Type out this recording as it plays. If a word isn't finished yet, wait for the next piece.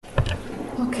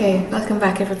Okay, welcome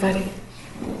back, everybody.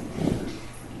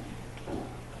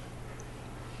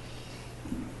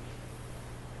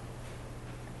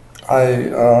 I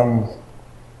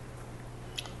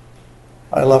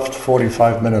left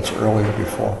 45 minutes earlier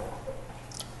before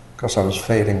because I was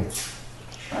fading,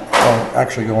 well,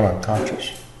 actually going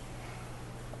unconscious.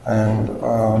 And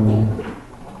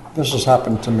this has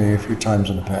happened to me a few times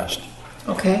in the past.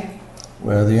 Okay.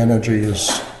 Where the energy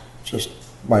is just,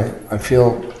 I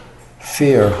feel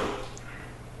fear,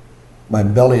 my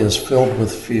belly is filled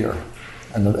with fear,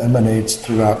 and it emanates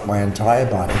throughout my entire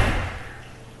body.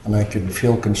 And I can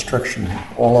feel constriction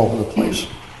all over the place.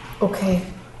 Okay.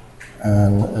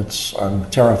 And I'm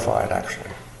terrified,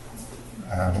 actually.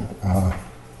 And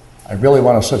I really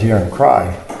want to sit here and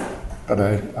cry, but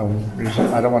I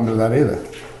don't want to do that either.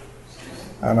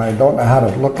 And I don't know how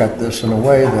to look at this in a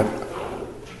way that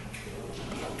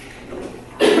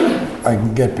I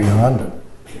can get beyond it.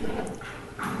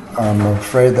 I'm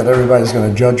afraid that everybody's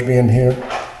going to judge me in here.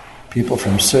 People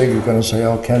from SIG are going to say,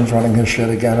 oh, Ken's running his shit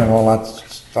again and all that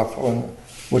stuff,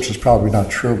 which is probably not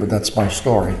true, but that's my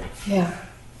story. Yeah.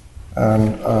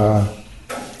 And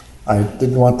I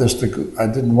didn't want this to, I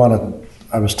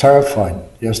was terrified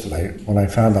yesterday when I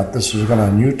found out this was going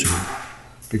on YouTube,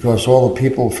 because all the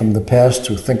people from the past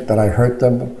who think that I hurt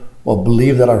them, or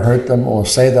believe that I hurt them, or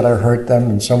say that I hurt them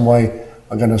in some way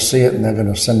are going to see it, and they're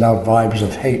going to send out vibes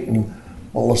of hate and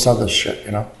all this other shit,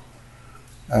 you know.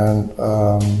 And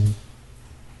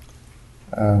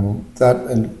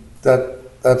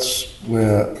that's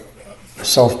where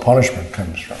self-punishment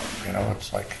comes from, you know.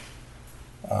 It's like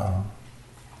the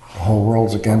whole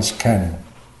world's against Ken,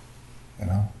 you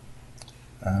know.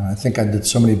 And I think I did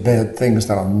so many bad things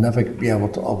that I'll never be able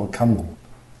to overcome them.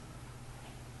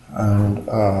 And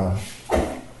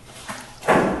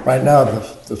right now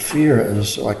the fear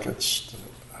is like,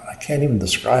 I can't even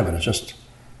describe it.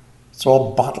 It's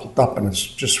all bottled up and it's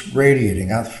just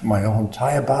radiating out from my whole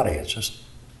entire body. It's just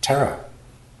terror.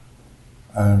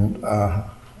 And I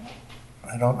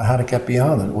don't know how to get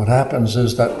beyond it. What happens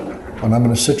is that when I'm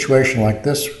in a situation like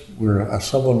this, where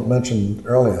someone mentioned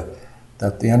earlier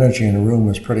that the energy in the room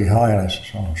is pretty high, and I said,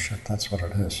 oh shit, that's what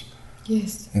it is.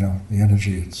 Yes. You know, the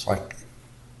energy, it's like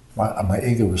my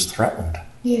ego is threatened.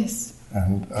 Yes.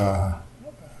 And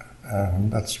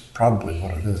that's probably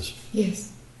what it is.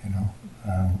 Yes. You know,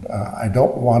 and I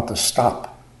don't want to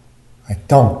stop. I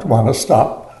don't want to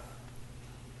stop.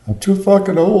 I'm too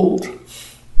fucking old.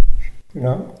 You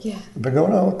know? Yeah. I've been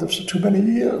going on with this for too many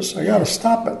years. I gotta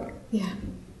stop it. Yeah.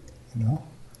 You know?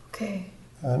 Okay.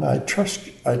 And I trust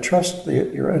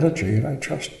your energy, and I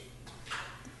trust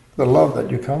the love that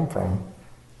you come from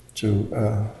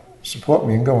to support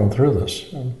me in going through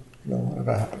this. And, you know,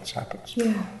 whatever happens, happens.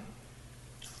 Yeah.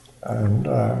 And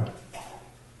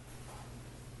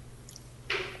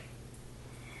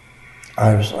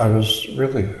I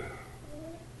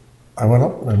went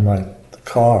up in the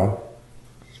car,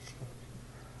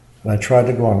 and I tried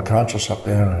to go unconscious up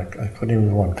there, and I couldn't even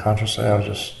go unconscious. I was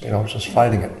just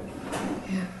fighting it.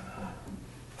 Yeah.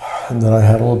 And then I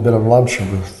had a little bit of lunch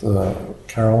with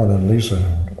Carolyn and Lisa,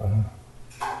 and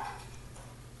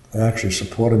they actually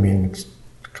supported me and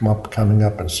coming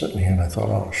up and sitting here, and I thought,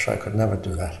 oh shit, I could never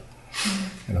do that.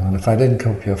 You know, and if I didn't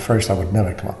come up here first, I would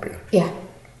never come up here. Yeah.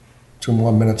 2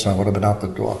 more minutes, I would have been out the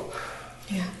door.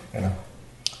 Yeah. You know,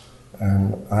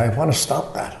 and I want to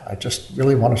stop that. I just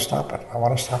really want to stop it. I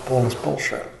want to stop all this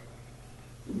bullshit.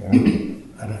 You know?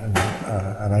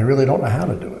 and I really don't know how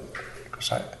to do it,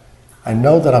 because I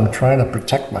know that I'm trying to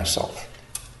protect myself,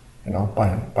 you know,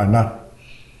 by not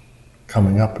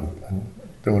coming up and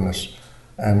doing this.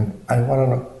 And I want to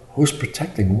know who's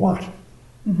protecting what.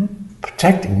 Mm-hmm.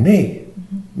 Protecting me.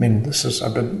 Mm-hmm. I mean,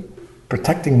 I've been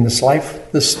protecting this life,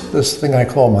 this thing I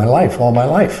call my life, all my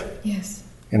life. Yes.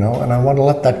 You know, and I want to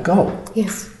let that go.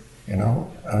 Yes. You know,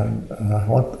 and I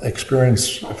want to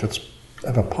experience, if it's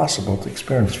ever possible, to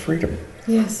experience freedom.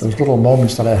 Yes. Those little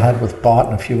moments that I had with Bart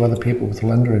and a few other people, with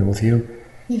Linda and with you,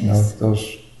 yes. You know, those,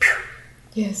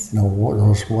 yes. You know,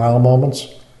 those wow moments,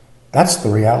 that's the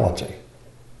reality.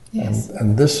 Yes.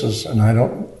 And this is, and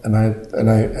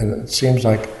it seems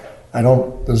like I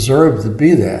don't deserve to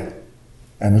be there.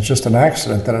 And it's just an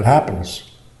accident that it happens,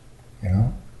 you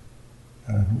know?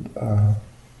 And,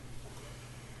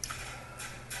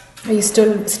 are you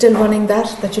still running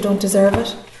that you don't deserve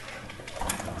it?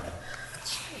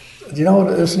 You know,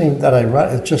 it isn't even that I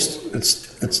run, it's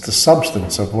the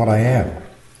substance of what I am.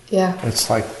 Yeah. It's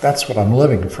like, that's what I'm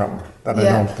living from, that I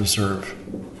don't deserve.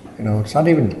 You know, it's not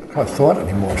even a thought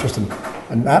anymore, it's just an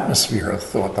atmosphere of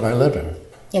thought that I live in.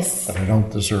 Yes. That I don't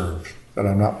deserve, that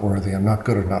I'm not worthy, I'm not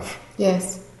good enough.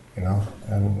 Yes. You know,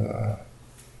 and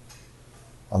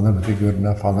I'll never be good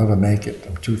enough. I'll never make it.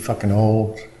 I'm too fucking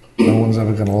old. No one's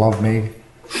ever going to love me.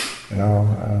 You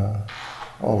know,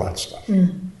 all that stuff.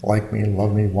 Like me,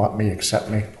 love me, want me, accept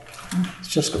me. It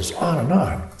just goes on and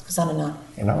on. It goes on and on.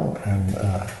 You know, and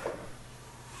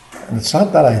it's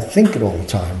not that I think it all the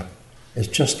time. It's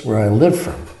just where I live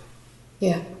from.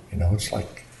 Yeah. You know, it's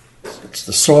like, it's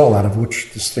the soil out of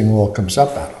which this thing all comes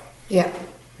up out of. Yeah.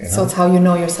 You So know? it's how you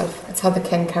know yourself. It's how the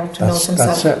Ken character knows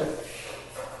himself. That's it.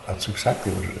 That's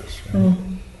exactly what it is. You know?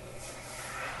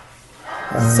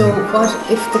 So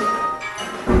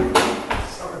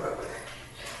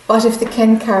what if the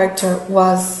Ken character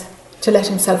was to let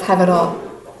himself have it all?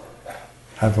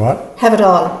 Have what? Have it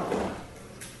all.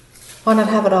 Why not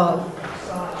have it all?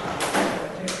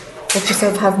 Let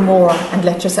yourself have more, and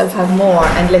let yourself have more,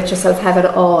 and let yourself have it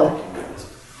all.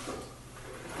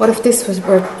 What if this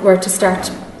were to start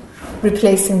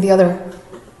replacing the other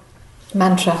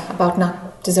mantra about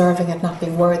not deserving it, not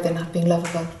being worthy, not being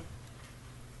lovable?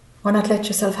 Why not let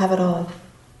yourself have it all?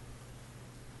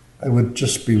 It would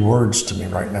just be words to me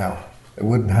right now. It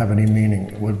wouldn't have any meaning.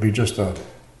 It would be just an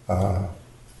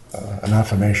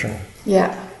affirmation.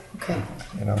 Yeah, okay.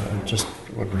 You know, it just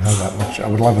wouldn't have that much. I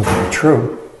would love it to be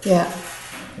true. Yeah.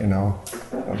 You know,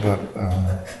 but...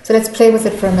 So let's play with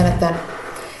it for a minute then.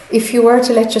 If you were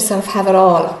to let yourself have it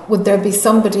all, would there be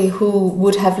somebody who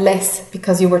would have less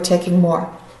because you were taking more?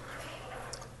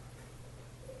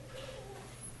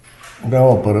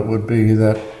 No, but it would be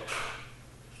that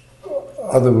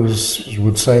others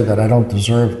would say that I don't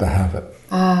deserve to have it.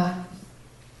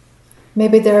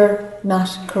 Maybe they're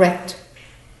not correct.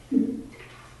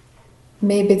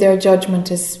 Maybe their judgment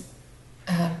is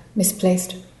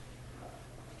misplaced.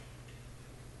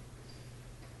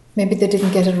 Maybe they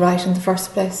didn't get it right in the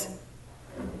first place.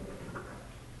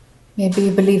 Maybe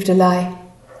you believed a lie.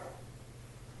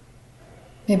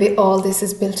 Maybe all this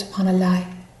is built upon a lie.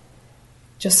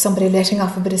 Just somebody letting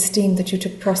off a bit of steam that you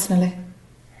took personally.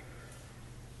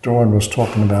 Doran was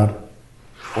talking about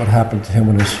what happened to him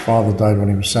when his father died when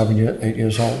he was 8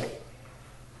 years old.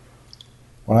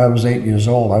 When I was 8 years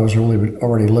old, I was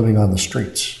already living on the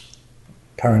streets.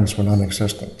 Parents were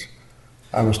non-existent.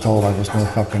 I was told I was no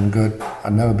fucking good.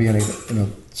 I'd never be any, you know,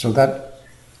 so that,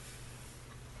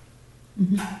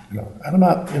 you know, and I'm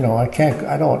not, you know,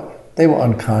 they were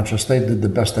unconscious. They did the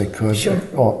best they could. Sure.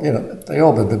 Well, you know, they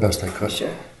all did the best they could. Sure.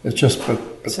 It's just, but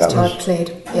It's that just how was, it played.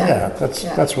 Yeah. yeah,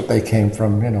 that's what they came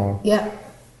from, you know. Yeah.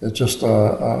 It just, it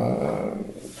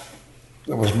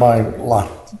was my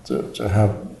lot to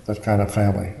have that kind of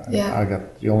family. Yeah. I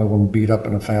got the only one beat up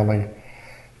in the family,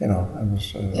 you know. I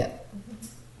was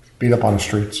beat up on the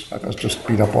streets. I was just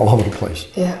beat up all over the place.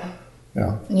 Yeah. You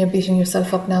know. And you're beating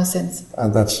yourself up now since.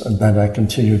 And then I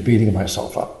continued beating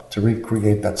myself up to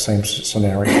recreate that same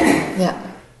scenario.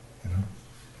 Yeah. You know.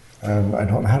 And I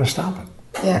don't know how to stop it.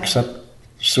 Yeah. Except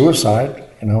suicide,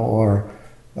 you know, or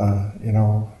you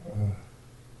know,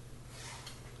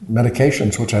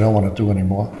 medications, which I don't want to do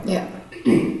anymore. Yeah.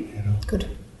 You know. Good.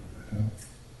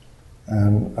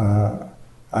 And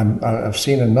I've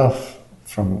seen enough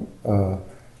from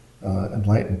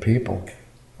enlightened people,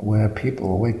 awake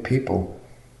people,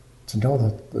 to know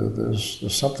that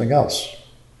there's something else.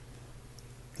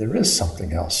 There is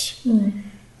something else.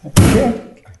 I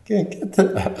can't get to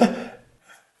that.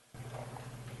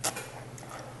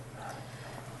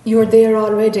 You're there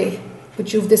already,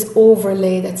 but you've this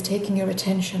overlay that's taking your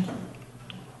attention.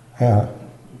 Yeah.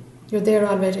 You're there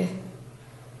already.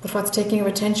 But what's taking your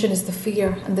attention is the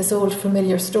fear and this old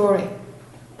familiar story,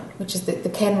 which is the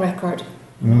Ken record.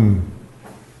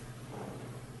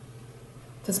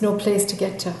 There's no place to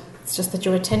get to. It's just that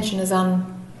your attention is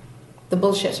on the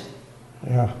bullshit.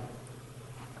 Yeah.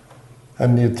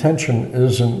 And the attention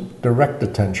isn't direct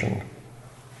attention.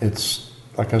 It's,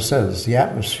 like I said, it's the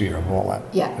atmosphere of all that.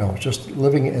 Yeah. You know, just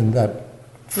living in that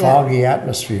foggy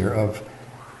atmosphere of,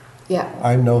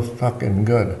 I'm no fucking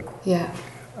good. Yeah.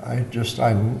 I'm just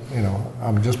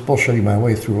bullshitting my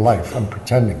way through life. I'm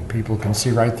pretending. People can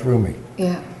see right through me.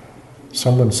 Yeah.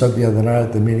 Someone said the other night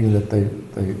at the meeting that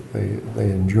they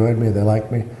enjoyed me, they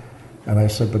liked me, and I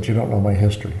said, but you don't know my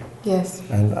history. Yes.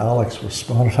 And Alex was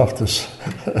smart enough to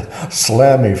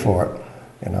slam me for it,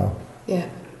 you know. Yeah.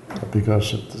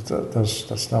 Because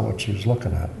that's not what she was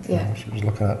looking at. Yeah. Know? She was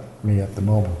looking at me at the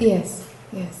moment. Yes.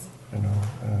 Yes. You know,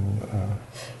 and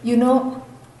you know,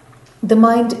 the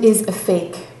mind is a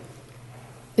fake.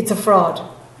 It's a fraud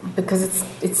because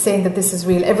it's saying that this is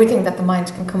real. Everything that the mind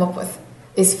can come up with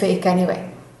is fake anyway.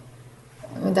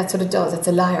 I mean, that's what it does. It's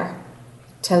a liar.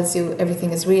 It tells you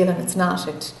everything is real and it's not.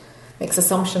 It makes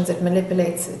assumptions. It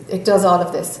manipulates. It does all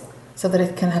of this so that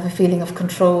it can have a feeling of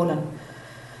control and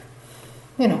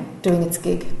doing its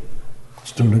gig.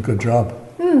 It's doing a good job.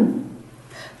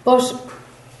 But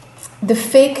the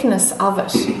fakeness of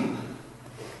it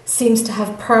seems to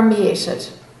have permeated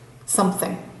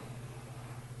something.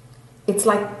 It's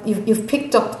like you've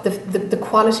picked up the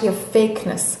quality of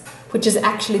fakeness, which is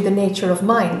actually the nature of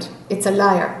mind. It's a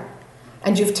liar.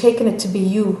 And you've taken it to be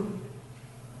you.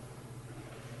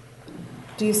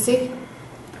 Do you see?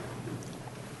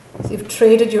 So you've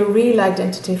traded your real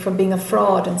identity for being a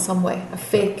fraud in some way, a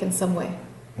fake in some way.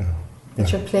 Yeah.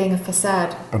 That you're playing a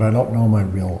facade. But I don't know my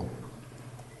real.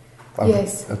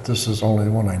 Yes. That this is only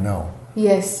the one I know.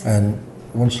 Yes. And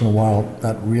once in a while,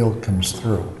 that real comes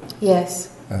through. Yes.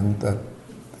 And that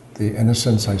the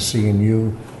innocence I see in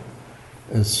you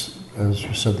is, as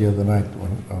you said the other night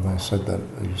when I said that,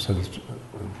 you said it's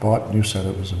bought, and you said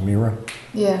it was a mirror.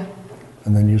 Yeah.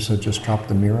 And then you said just drop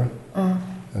the mirror.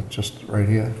 It's just right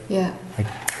here. Yeah. I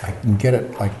can get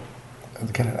it like,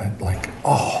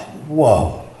 oh,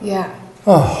 whoa. Yeah.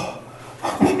 Oh.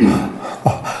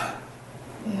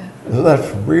 Yeah. Is that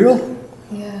for real?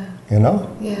 Yeah. You know?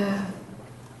 Yeah.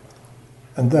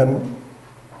 And then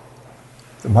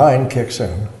the mind kicks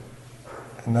in,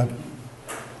 and that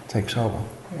takes over,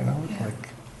 Yeah. like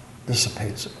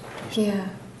dissipates it, just Yeah.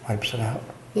 wipes it out.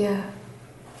 Yeah.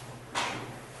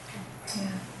 Yeah.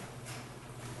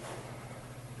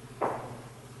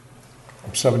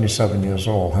 I'm 77 years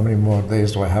old. How many more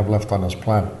days do I have left on this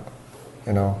planet?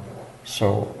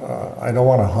 So I don't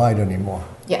want to hide anymore.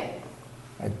 Yeah.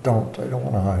 I don't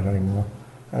want to hide anymore.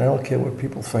 And I don't care what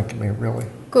people think of me, really.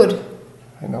 Good.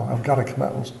 I've got to come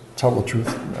out and tell the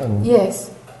truth and Yes.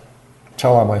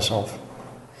 tell on myself.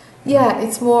 Yeah,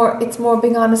 it's more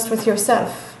being honest with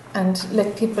yourself and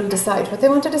let people decide what they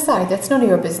want to decide. That's none of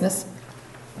your business.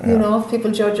 Yeah. If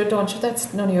people judge or don't,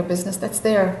 that's none of your business. That's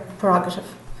their prerogative.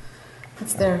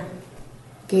 It's their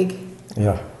gig.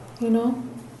 Yeah.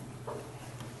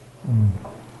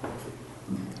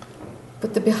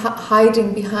 But the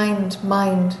hiding behind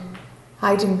mind,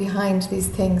 hiding behind these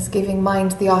things, giving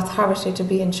mind the authority to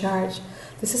be in charge,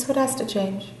 this is what has to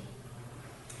change.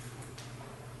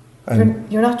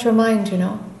 You're not your mind,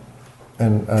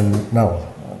 And no,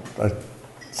 I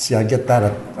get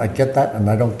that. I get that, and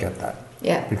I don't get that.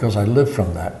 Yeah. Because I live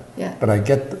from that. Yeah. But I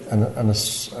get in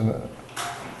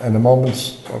the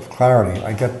moments of clarity,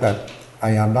 I get that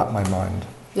I am not my mind.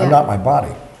 Yeah. I'm not my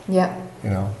body. Yeah.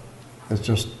 It's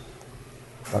just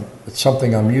it's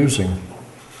something I'm using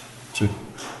to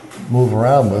move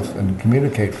around with and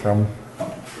communicate from,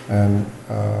 and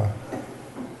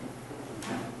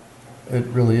it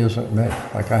really isn't me.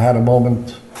 Like I had a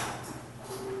moment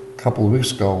a couple of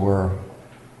weeks ago where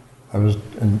I was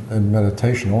in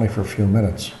meditation only for a few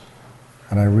minutes,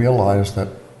 and I realized that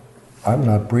I'm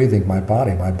not breathing my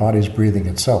body. My body's breathing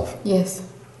itself. Yes.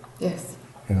 Yes.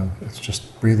 It's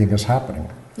just breathing is happening.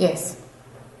 Yes.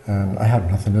 And I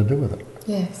had nothing to do with it.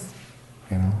 Yes.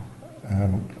 And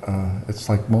it's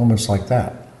like moments like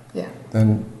that. Yeah.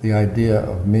 Then the idea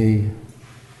of me,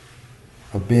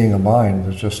 of being a mind,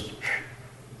 is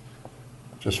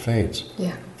just fades.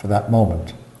 Yeah. For that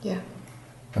moment. Yeah.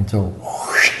 Until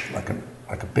whoosh, like a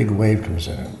big wave comes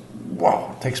in and whoa,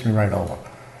 it takes me right over.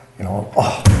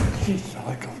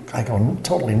 I go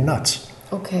totally nuts.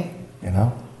 Okay.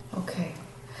 Okay.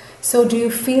 So do you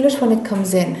feel it when it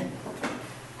comes in?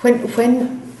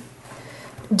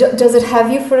 Does it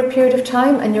have you for a period of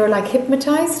time and you're like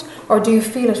hypnotized, or do you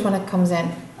feel it when it comes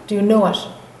in? Do you know it?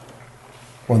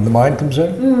 When the mind comes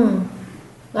in?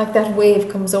 Like that wave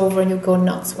comes over and you go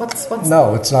nuts. What's?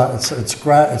 No, it's not. It's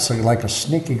like a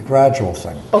sneaky, gradual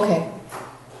thing. Okay.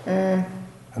 And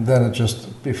then it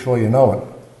just, before you know it,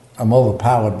 I'm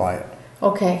overpowered by it.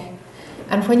 Okay.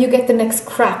 And when you get the next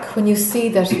crack, when you see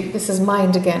that this is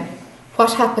mind again,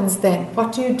 what happens then?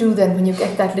 What do you do then when you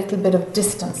get that little bit of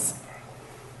distance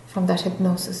from that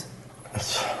hypnosis?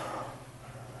 It's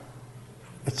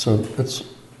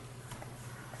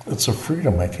a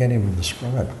freedom I can't even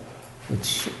describe.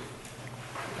 It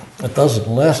doesn't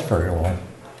last very long.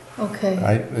 Okay.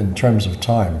 In terms of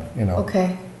time,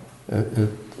 Okay.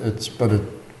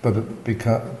 But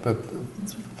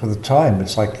for the time,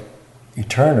 it's like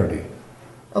eternity.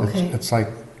 Okay. It's like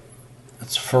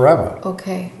it's forever.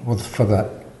 Okay. For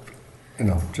that,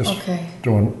 just okay.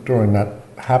 during that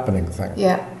happening thing.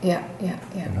 Yeah.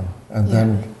 And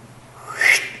then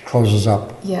closes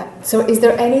up. Yeah. So is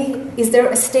there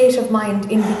a state of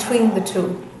mind in between the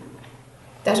two?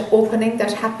 That opening,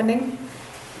 that happening,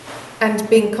 and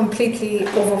being completely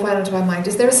overwhelmed by mind.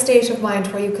 Is there a state of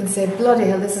mind where you can say, bloody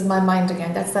hell, this is my mind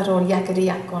again? That's that old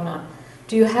yakety-yak going on.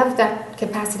 Do you have that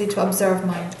capacity to observe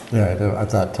mind? Yeah, I do, at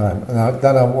that time. And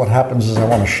then what happens is I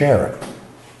want to share it.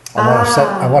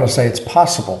 I want to say it's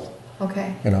possible.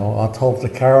 Okay. You know, I told to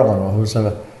Carolyn or who's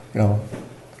ever, you know,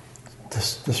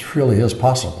 this really is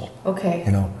possible. Okay.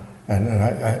 You know,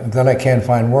 and then I can't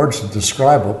find words to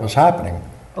describe what was happening.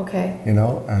 Okay. You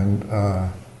know, and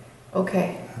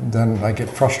okay. and then I get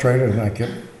frustrated and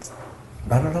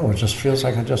I don't know, it just feels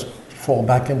like I just fall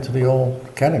back into the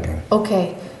old Ken again.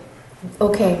 Okay.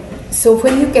 Okay. So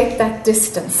when you get that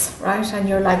distance, right, and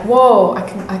you're like, whoa,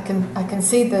 I can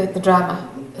see the drama.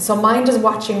 So mind is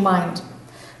watching mind.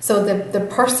 So the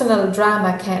personal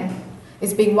drama, Ken,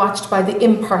 is being watched by the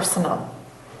impersonal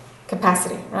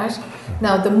capacity, right?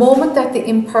 Now, the moment that the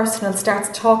impersonal starts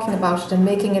talking about it and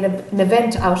making an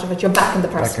event out of it, you're back in the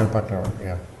personal.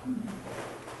 Yeah.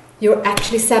 You're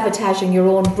actually sabotaging your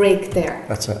own break there.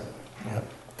 That's it. Yeah.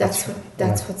 That's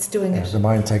what's doing it. The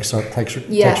mind takes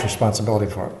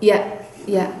responsibility for it.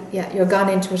 Yeah. You're gone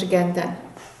into it again then.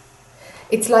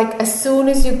 It's like as soon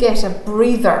as you get a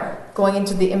breather going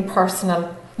into the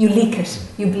impersonal, you leak it,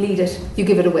 you bleed it, you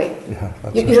give it away. Yeah,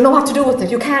 you don't know what to do with it.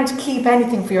 You can't keep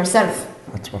anything for yourself.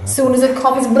 That's what happens. As soon as it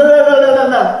comes, blah, blah, blah,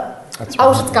 blah,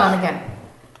 out it's gone again.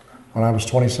 When I was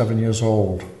 27 years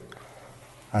old,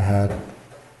 I had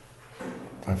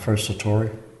my first Satori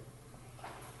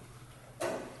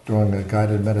doing a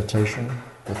guided meditation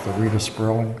with the Rita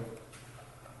Sperling,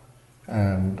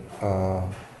 and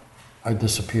I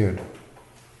disappeared.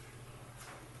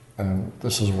 And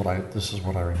this is what I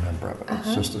remember of it.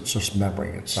 It's just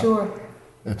memory. It's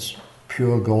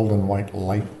pure golden white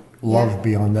light, love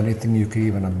beyond anything you could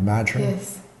even imagine.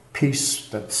 Yes. Peace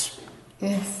that's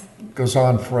goes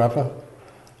on forever.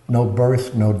 No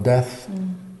birth, no death.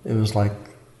 It was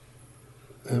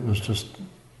just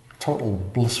total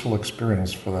blissful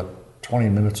experience for that 20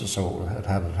 minutes or so it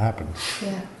had happened.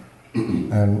 Yeah.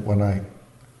 And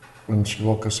when she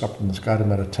woke us up in this guided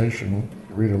meditation,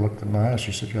 Rita looked in my eyes.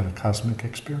 She said, "You had a cosmic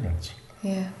experience."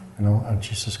 Yeah. You know, and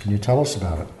she says, "Can you tell us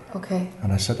about it?" Okay.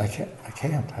 And I said, "I can't.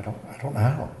 I don't know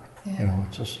how." Yeah. You know,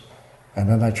 it's just. And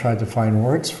then I tried to find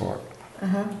words for it.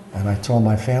 And I told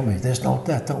my family, "There's no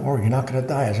death. Don't worry. You're not going to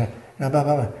die." I said, "No, blah,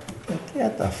 blah, blah."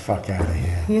 Get the fuck out of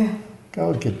here. Yeah.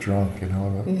 Go get drunk. You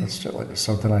know.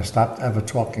 So then I stopped ever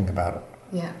talking about it.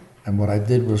 Yeah. And what I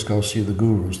did was go see the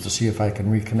gurus to see if I can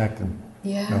reconnect them.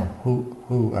 Yeah. You know,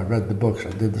 who I read the books. I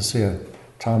did the seer,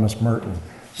 Thomas Merton,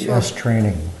 Sure. S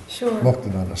Training, Sure.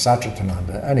 Muktananda,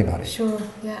 Satchitananda, anybody. Sure.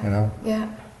 Yeah. You know. Yeah.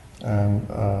 And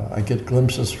I get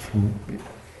glimpses from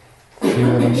a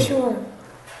few of them. Sure.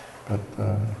 But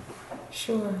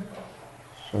sure.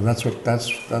 so that's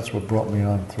what brought me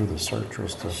on through the search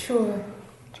was to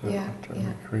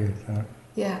recreate that.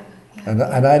 Yeah. And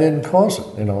I didn't cause it.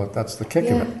 You know, that's the kick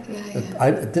of it.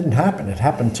 It didn't happen. It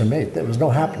happened to me. There was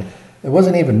no happening. It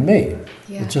wasn't even me.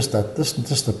 Yeah. It's just that this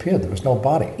disappeared. There was no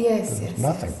body. Yes. There was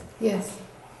nothing. Yes.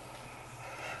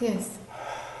 Okay.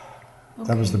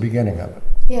 That was the beginning of it.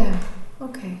 Yeah.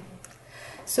 Okay.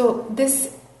 So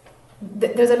there's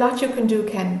a lot you can do,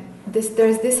 Ken. There's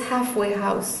this halfway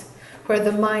house where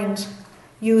the mind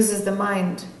uses the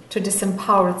mind to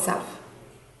disempower itself.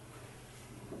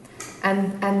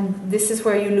 And this is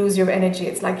where you lose your energy.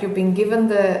 It's like you've been given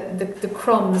the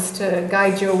crumbs to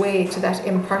guide your way to that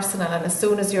impersonal, and as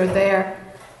soon as you're there,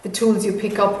 the tools you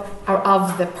pick up are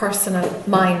of the personal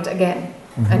mind again,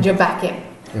 and you're back in.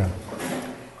 Yeah.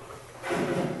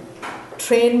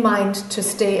 Train mind to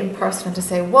stay impersonal, to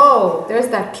say, whoa, there's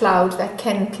that cloud, that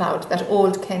Ken cloud, that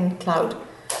old Ken cloud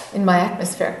in my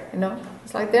atmosphere, you know.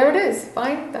 It's like, there it is,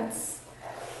 fine, that's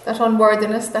that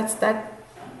unworthiness, that's that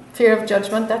fear of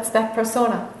judgment, that's that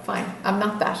persona, fine, I'm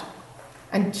not that.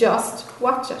 And just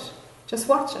watch it. Just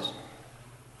watch it.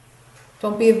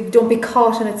 Don't be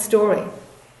caught in its story.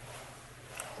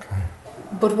 Okay.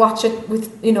 But watch it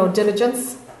with,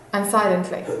 diligence and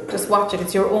silently. Just watch it.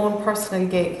 It's your own personal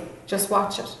gig. Just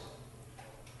watch it.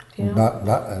 Do you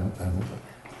know?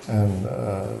 And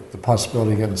the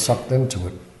possibility of getting sucked into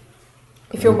it.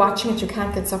 If you're watching it, you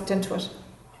can't get sucked into it.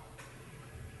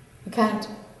 You can't.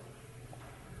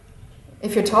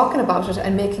 If you're talking about it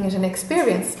and making it an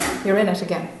experience, you're in it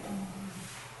again.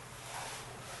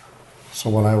 So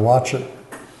when I watch it,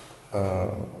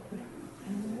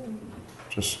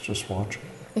 just watch it.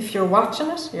 If you're watching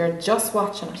it, you're just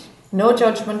watching it. No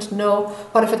judgment, no,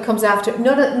 what if it comes after?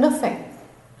 No, nothing.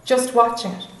 Just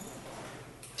watching it.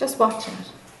 Just watching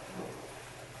it.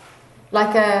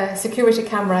 Like a security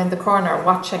camera in the corner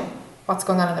watching what's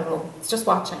going on in the room. It's just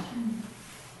watching.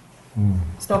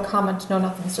 It's no comment, no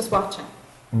nothing. It's just watching.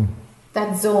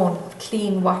 That zone of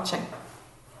clean watching.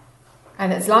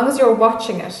 And as long as you're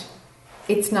watching it,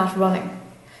 it's not running.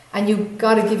 And you've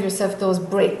got to give yourself those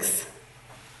breaks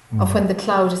of when the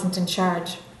cloud isn't in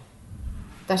charge.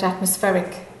 that atmospheric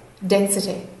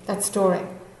density, that story.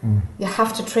 You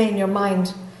have to train your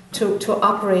mind to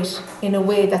operate in a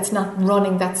way that's not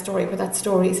running that story, where that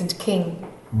story isn't king.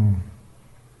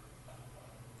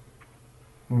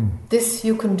 This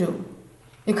you can do.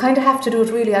 You kind of have to do it,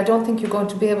 really. I don't think you're going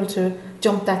to be able to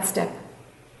jump that step.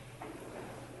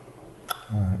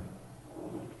 All right.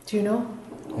 Do you know?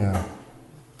 Yeah.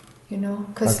 You know,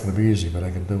 Not because going to be easy, but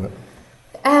I can do it.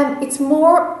 it's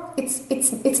more.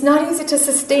 It's not easy to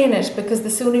sustain it, because the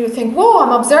sooner you think, "Whoa,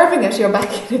 I'm observing it," you're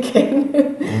back in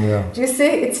again. Yeah. Do you see?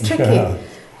 It's tricky. Yeah.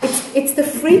 It's the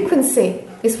frequency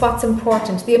is what's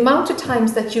important. The amount of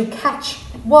times that you catch,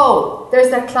 "Whoa, there's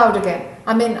that cloud again.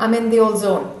 I'm in the old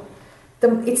zone."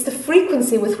 It's the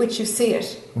frequency with which you see it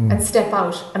and step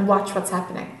out and watch what's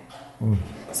happening.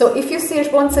 So if you see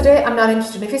it once a day, I'm not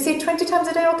interested. If you see it 20 times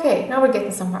a day, okay, now we're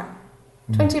getting somewhere.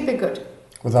 20 would be good.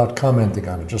 Without commenting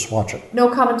on it, just watch it. No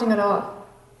commenting at all.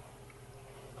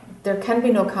 There can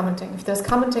be no commenting. If there's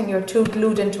commenting, you're too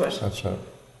glued into it. That's it.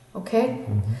 Okay?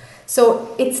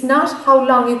 So it's not how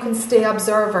long you can stay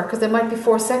observer, because there might be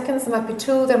 4 seconds, there might be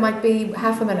 2, there might be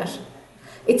half a minute.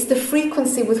 It's the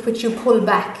frequency with which you pull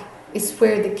back is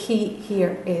where the key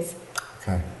here is.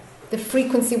 Okay. The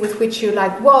frequency with which you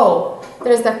like, whoa,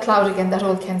 there's that cloud again, that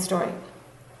old Ken story.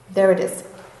 There it is.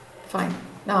 Fine.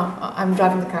 Now I'm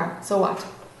driving the car. So what?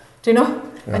 Do you know?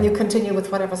 Yeah. And you continue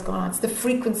with whatever's going on. It's the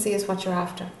frequency is what you're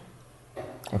after.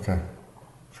 Okay.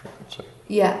 Frequency.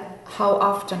 Yeah. How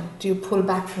often do you pull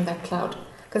back from that cloud?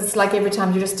 Because it's like every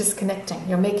time you're just disconnecting.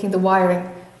 You're making the wiring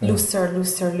looser,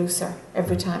 looser, looser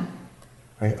every time.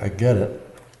 I get it.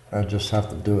 I just have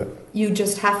to do it. You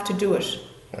just have to do it.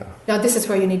 Yeah. Now this is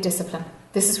where you need discipline.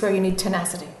 This is where you need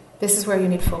tenacity. This is where you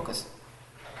need focus.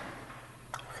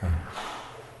 Okay.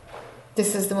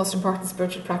 This is the most important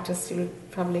spiritual practice you'll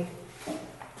probably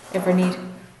ever need.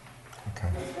 Okay.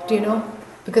 Do you know?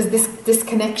 Because this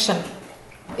disconnection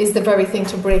is the very thing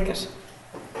to break it.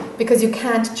 Because you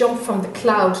can't jump from the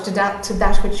cloud to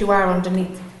that which you are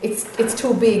underneath. It's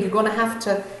too big. You're going to have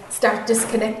to start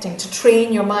disconnecting to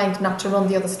train your mind not to run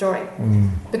the other story.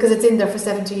 Because it's in there for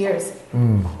 70 years.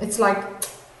 It's like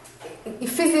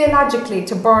physiologically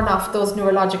to burn off those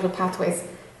neurological pathways.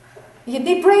 You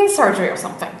need brain surgery or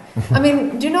something. I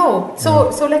mean, do you know? So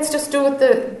let's just do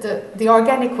it the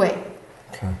organic way.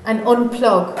 Okay. And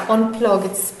unplug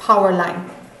its power line.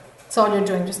 That's all you're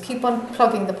doing. Just keep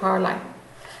unplugging the power line.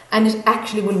 And it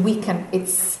actually will weaken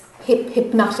its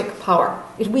hypnotic power.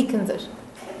 It weakens it.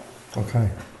 Okay.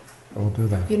 I will do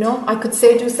that. You know, I could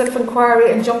say do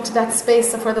self-inquiry and jump to that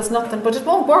space of where there's nothing, but it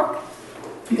won't work.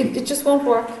 It just won't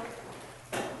work.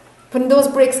 When those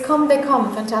breaks come, they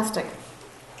come. Fantastic.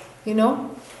 You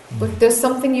know? But there's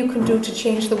something you can do to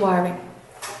change the wiring,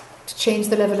 to change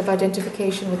the level of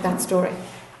identification with that story.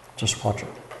 Just watch it.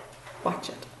 Watch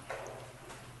it.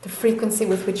 The frequency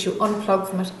with which you unplug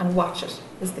from it and watch it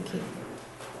is the key.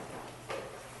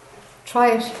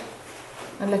 Try it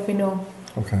and let me know.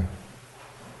 Okay.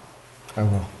 I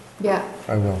will. Yeah.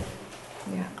 I will.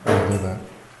 Yeah. I will do that.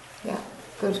 Yeah.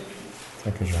 Good.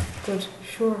 Thank you, John. Good.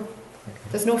 Sure.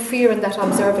 There's no fear in that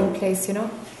observing place, you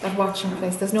know? That watching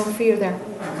place. There's no fear there.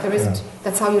 There isn't. Yeah.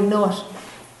 That's how you know it.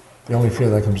 The only fear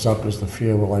that comes up is the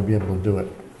fear, will I be able to do it?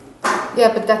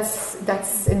 Yeah, but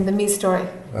that's in the me story.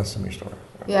 That's the me story.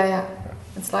 Yeah.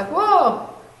 It's like, whoa,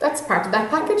 that's part of that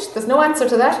package. There's no answer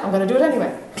to that. I'm going to do it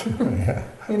anyway. Yeah.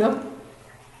 You know?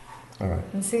 All right.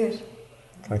 And see it.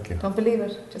 Thank you. Don't believe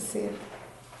it. Just see it.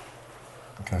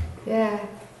 Okay. Yeah.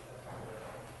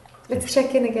 Let's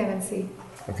check in again and see.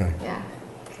 Okay. Yeah.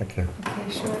 Thank you.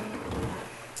 Okay, sure.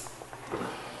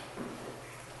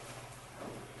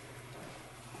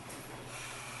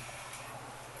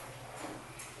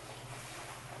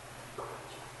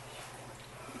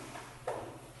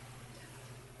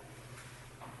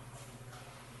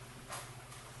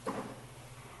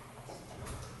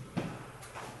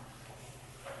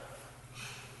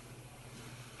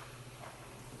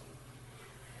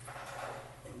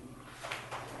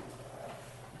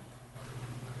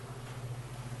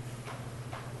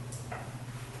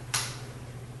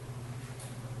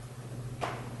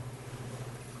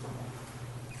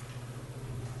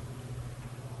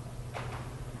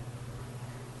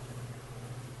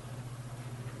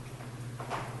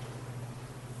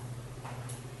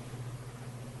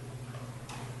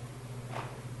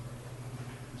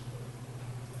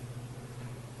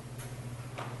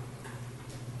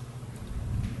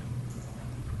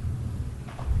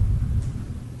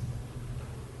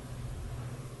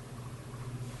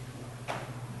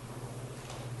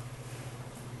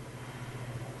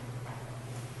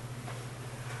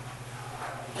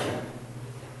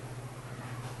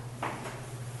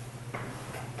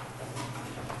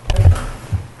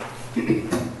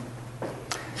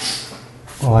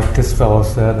 Well, like this fellow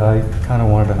said, I kind of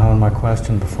wanted to hone my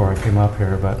question before I came up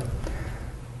here, but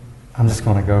I'm just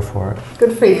going to go for it.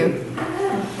 Good for you.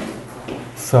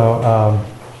 So,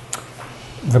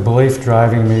 the belief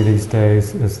driving me these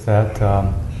days is that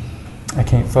I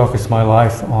can't focus my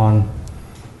life on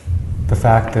the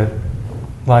fact that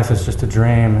life is just a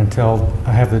dream until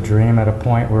I have the dream at a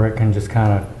point where it can just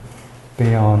kind of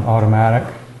be on automatic.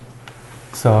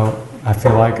 So I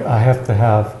feel like I have to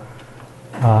have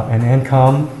an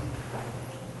income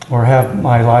or have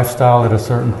my lifestyle at a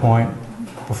certain point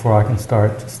before I can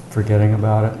start just forgetting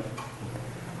about it.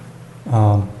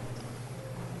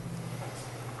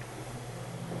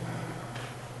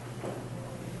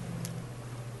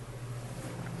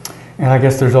 And I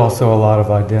guess there's also a lot of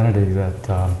identity that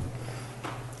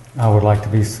I would like to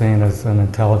be seen as an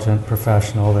intelligent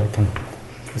professional that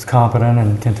is competent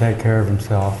and can take care of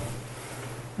himself.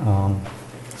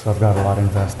 So I've got a lot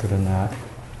invested in that.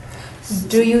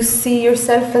 Do you see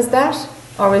yourself as that?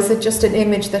 Or is it just an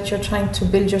image that you're trying to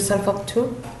build yourself up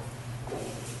to?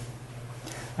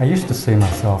 I used to see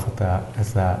myself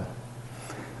as that.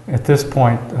 At this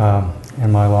point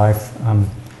in my life,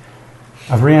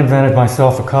 I've reinvented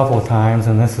myself a couple of times,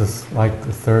 and this is like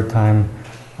the third time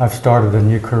I've started a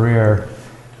new career,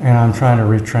 and I'm trying to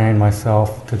retrain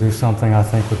myself to do something I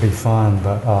think would be fun,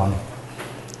 but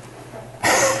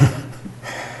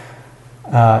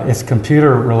it's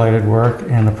computer-related work,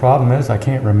 and the problem is I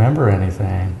can't remember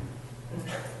anything.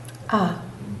 Ah.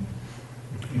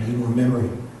 You need more memory.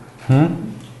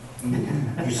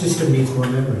 Your system needs more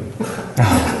memory.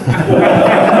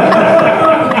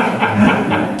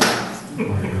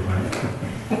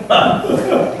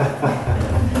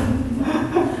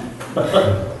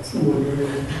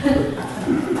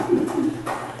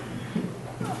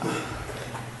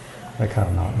 That kind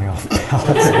of knocked me off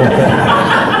balance.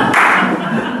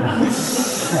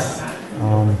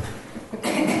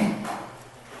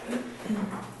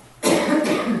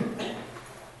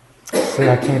 See,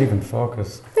 I can't even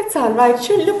focus. That's all right.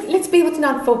 Sure, look, let's be with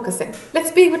not focusing. Let's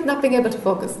be with not being able to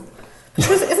focus.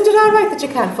 Isn't it all right that you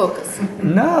can't focus?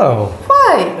 No.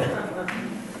 Why?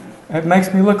 It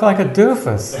makes me look like a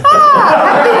doofus.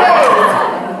 Happy.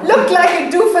 Look like a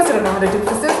doofus. I don't know what a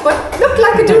doofus is, but look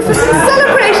like a doofus and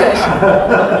celebrate it.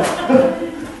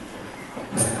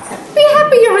 Be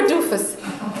happy you're a doofus.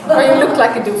 Or you look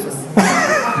like a doofus.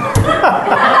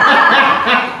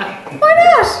 Why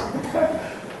not?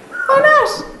 Why not?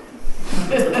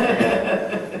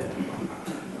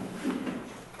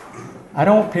 I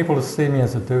don't want people to see me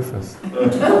as a doofus.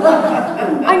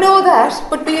 I know that,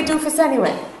 but be a doofus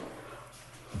anyway.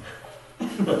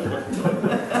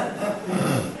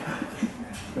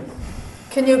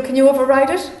 Can you override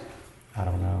it? I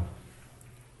don't know.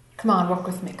 Come on, work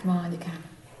with me. Come on, you can.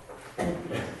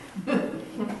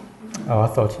 Oh, I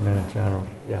thought you meant in general.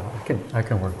 Yeah, I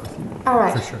can work with you. All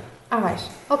right. For sure. All right.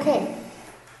 Okay.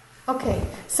 Okay.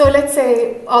 So let's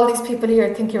say all these people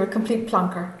here think you're a complete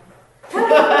plonker.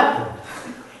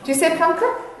 Do you say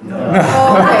plonker? No.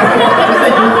 Oh, okay.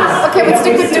 Okay, we'll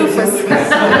stick with doofus.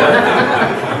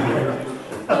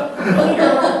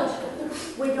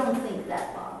 We don't think that,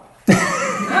 Bob.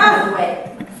 No way.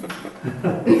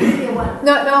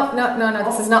 No,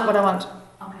 this is not what I want.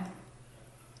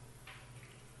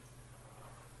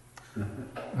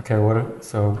 Okay,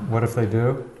 what if they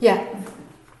do? Yeah.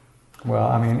 Well,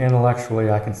 I mean,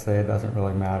 intellectually I can say it doesn't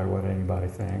really matter what anybody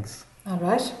thinks. All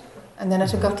right. And then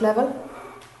at a gut level?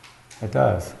 It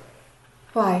does.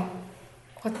 Why?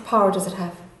 What power does it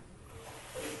have?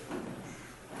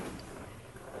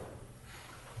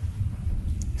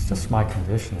 It's just my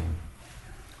conditioning.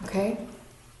 Okay.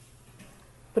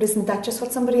 But isn't that just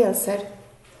what somebody else said?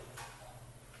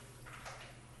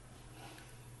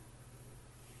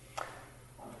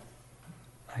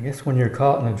 I guess when you're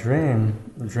caught in a dream,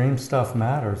 the dream stuff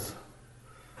matters.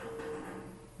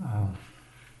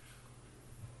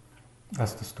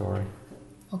 That's the story.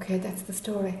 Okay, that's the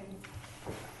story.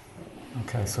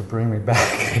 Okay, so bring me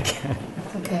back again.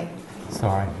 Okay.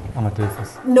 Sorry, I'm a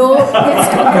doofus. No, it's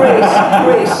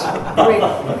great.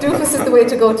 Doofus is the way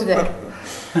to go today.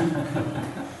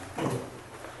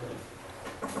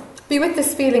 Be with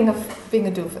this feeling of being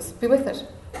a doofus. Be with it.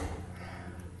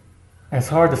 It's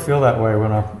hard to feel that way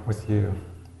when I'm with you,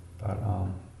 but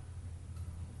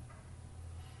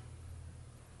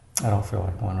I don't feel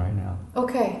like one right now.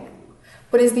 Okay.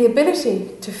 But is the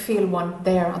ability to feel one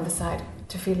there on the side,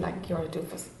 to feel like you're a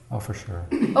doofus? Oh, for sure.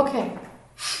 Okay.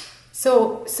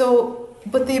 So,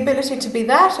 but the ability to be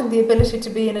that and the ability to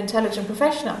be an intelligent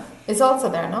professional is also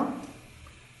there, no?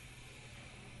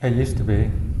 It used to be.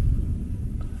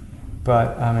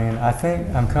 But I mean, I think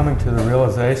I'm coming to the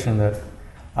realization that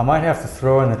I might have to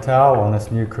throw in the towel on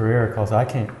this new career because I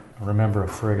can't remember a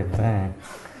friggin' thing.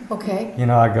 Okay. You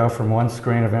know, I go from one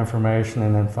screen of information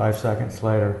and then 5 seconds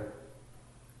later,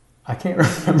 I can't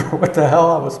remember what the hell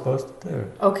I was supposed to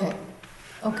do. Okay.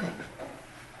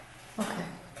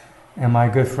 And my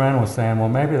good friend was saying, well,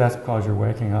 maybe that's because you're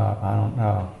waking up. I don't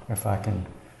know if I can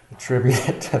attribute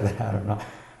it to that or not.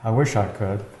 I wish I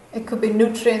could. It could be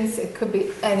nutrients, it could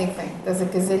be anything. There's a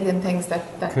gazillion things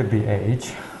that Could be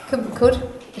age.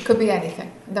 It could be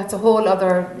anything. That's a whole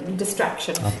other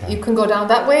distraction. Okay. You can go down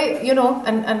that way, you know,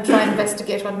 and try and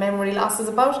investigate what memory loss is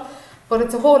about, but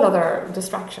it's a whole other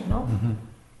distraction, no? Mm-hmm.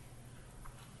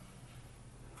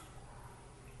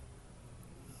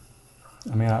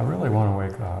 I mean, I really want to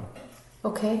wake up.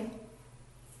 Okay.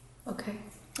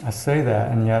 I say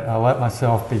that, and yet I let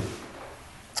myself be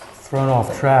thrown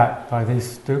off track by these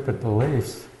stupid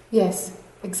beliefs. Yes,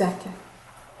 exactly.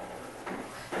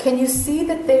 Can you see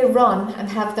that they run and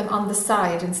have them on the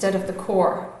side instead of the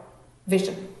core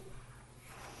vision?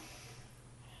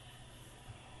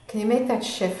 Can you make that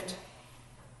shift?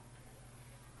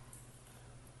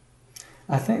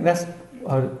 I think that's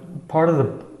part of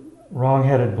the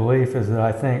wrong-headed belief is that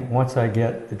I think once I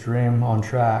get the dream on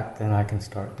track, then I can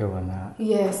start doing that.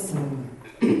 Yes.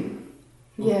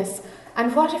 Yes.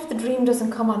 And what if the dream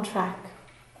doesn't come on track?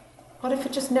 What if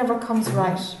it just never comes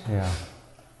right? Yeah.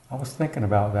 I was thinking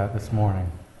about that this morning.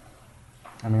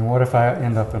 I mean, what if I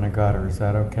end up in a gutter? Is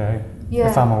that okay? Yeah.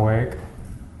 If I'm awake?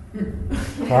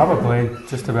 Probably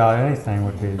just about anything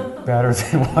would be better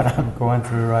than what I'm going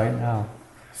through right now.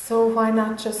 So why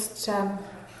not just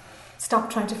stop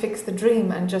trying to fix the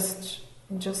dream and just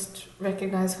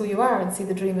recognize who you are and see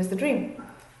the dream as the dream?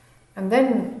 And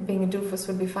then being a doofus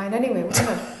would be fine anyway, wouldn't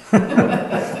it?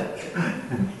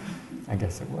 I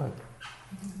guess it would.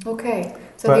 Okay.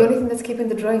 So But- the only thing that's keeping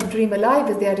the dream alive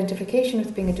is the identification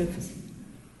with being a doofus.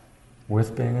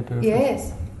 With being a doofus?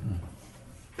 Yes.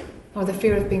 Or the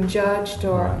fear of being judged,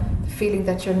 or Right. the feeling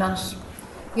that you're not,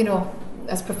 you know,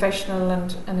 as professional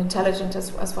and intelligent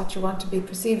as what you want to be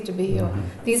perceived to be. Or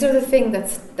these are the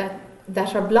things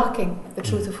that are blocking the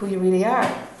truth of who you really are.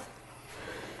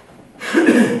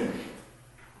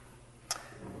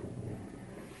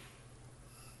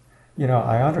 You know,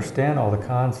 I understand all the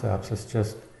concepts. It's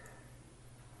just,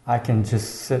 I can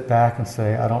just sit back and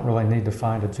say, I don't really need to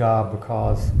find a job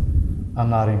because I'm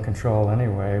not in control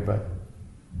anyway, but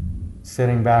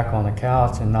sitting back on the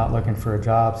couch and not looking for a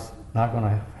job's not going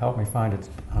to help me find it.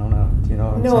 I don't know. Do you know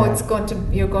what I'm saying? No, it's going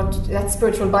to, that's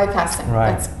spiritual bypassing.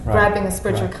 Right, That's right, grabbing a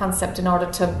spiritual right. concept in order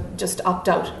to just opt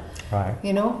out. Right.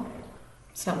 You know?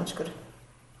 It's not much good.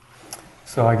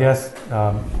 So I guess,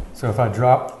 so if I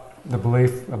drop the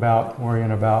belief about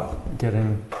worrying about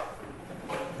getting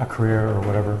a career or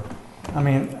whatever, I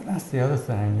mean, that's the other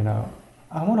thing, you know.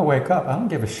 I want to wake up. I don't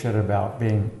give a shit about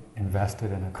being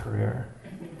invested in a career.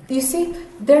 You see,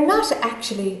 they're not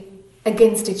actually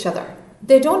against each other.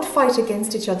 They don't fight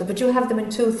against each other, but you have them in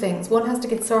two things. One has to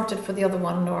get sorted for the other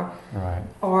one, Right.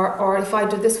 or if I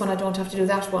do this one, I don't have to do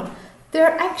that one.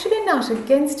 They're actually not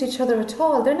against each other at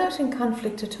all. They're not in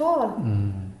conflict at all.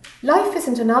 Life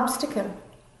isn't an obstacle.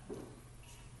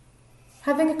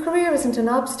 Having a career isn't an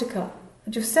obstacle.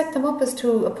 And you've set them up as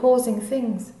two opposing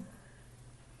things.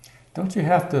 Don't you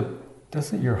have to,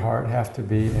 doesn't your heart have to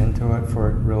be into it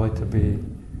for it really to be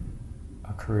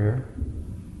a career?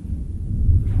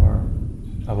 Or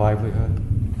a livelihood?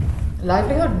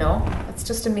 Livelihood? No. It's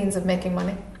just a means of making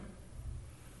money.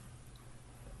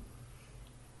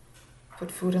 Put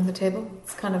food on the table.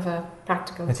 It's kind of a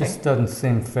practical It thing. just doesn't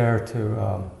seem fair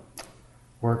to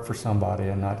work for somebody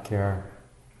and not care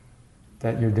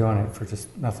that you're doing it for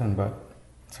just nothing but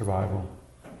survival,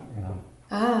 you know.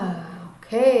 Ah,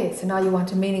 okay. So now you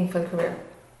want a meaningful career.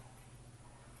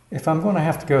 If I'm going to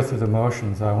have to go through the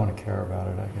motions, I want to care about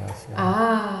it, I guess. Yeah.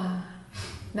 Ah,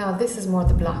 now this is more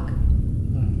the block.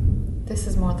 This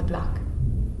is more the block.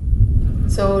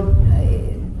 So,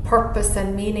 purpose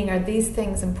and meaning, are these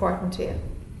things important to you?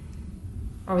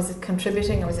 Or is it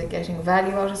contributing, or is it getting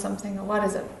value out of something, or what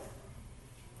is it?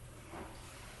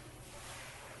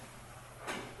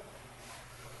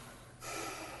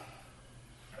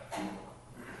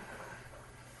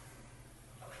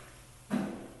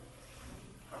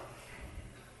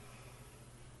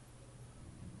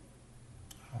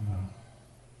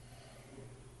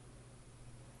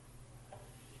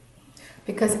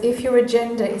 Because if your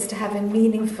agenda is to have a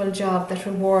meaningful job that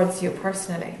rewards you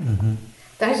personally,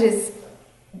 that is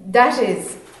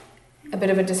a bit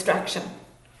of a distraction.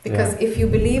 Because if you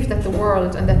believe that the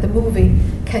world and that the movie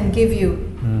can give you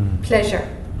pleasure,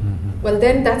 well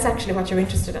then that's actually what you're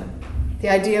interested in. The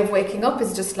idea of waking up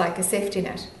is just like a safety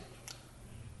net.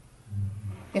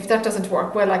 If that doesn't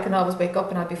work, well, I can always wake up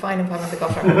and I'll be fine if I'm in the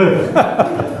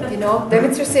gutter. You know, then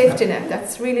it's your safety net.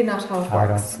 That's really not how it works. I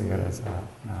don't see it as that,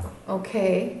 no.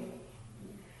 Okay.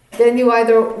 Then you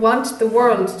either want the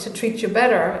world to treat you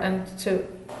better and to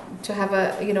have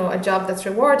a job that's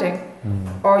rewarding,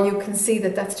 or you can see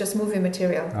that that's just movie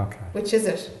material. Okay. Which is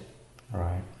it?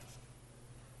 Right.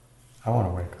 I want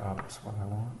to wake up, is what I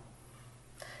want.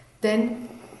 Then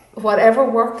whatever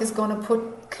work is going to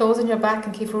put clothes on your back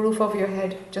and keep a roof over your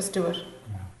head, just do it.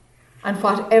 Yeah. And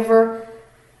whatever,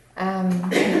 there'll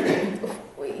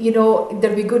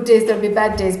be good days, there'll be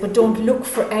bad days, but don't look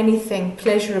for anything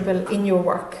pleasurable in your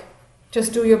work.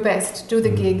 Just do your best, do the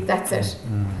gig, that's it.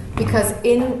 Because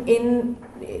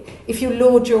if you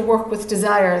load your work with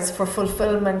desires for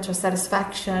fulfillment or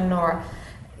satisfaction or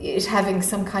it having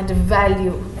some kind of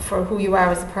value for who you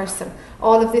are as a person,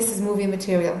 all of this is movie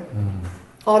material.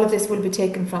 All of this will be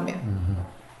taken from you.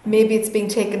 Maybe it's being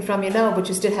taken from you now, but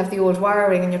you still have the old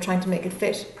wiring and you're trying to make it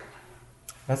fit.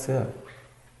 That's it.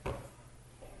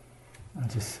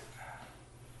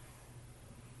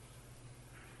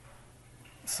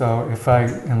 So if I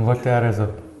am looked at as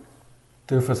a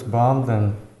doofus bum,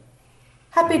 then...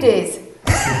 Happy days.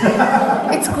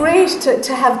 It's great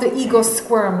to have the ego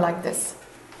squirm like this.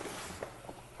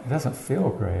 It doesn't feel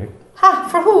great. Ha!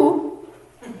 For who?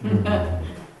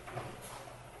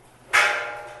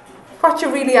 What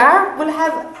you really are, we'll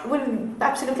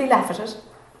absolutely laugh at it.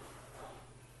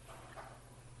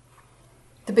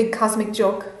 The big cosmic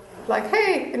joke. Like,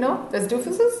 hey, there's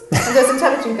doofuses and there's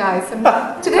intelligent guys. And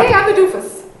today I'm a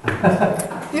doofus.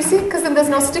 You see, because then there's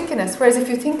no stickiness. Whereas if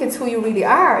you think it's who you really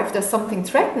are, if there's something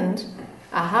threatened,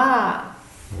 aha.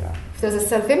 Yeah. If there's a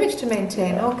self-image to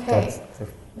maintain, okay.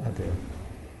 I do.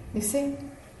 You see?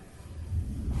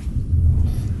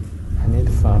 I need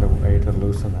to find a way to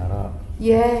loosen that up.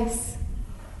 Yes.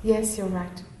 Yes, you're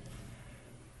right.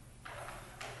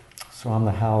 So I'm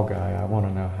the how guy. I want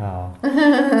to know how.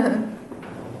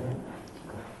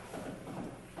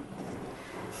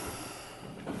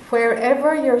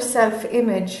 Wherever your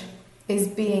self-image is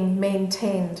being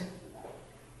maintained,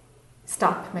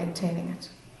 stop maintaining it.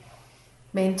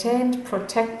 Maintained,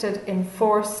 protected,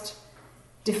 enforced,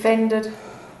 defended.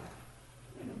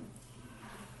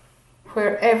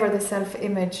 Wherever the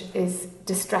self-image is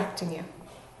distracting you,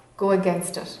 go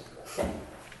against it.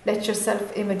 Let your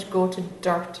self-image go to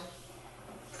dirt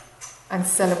and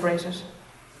celebrate it.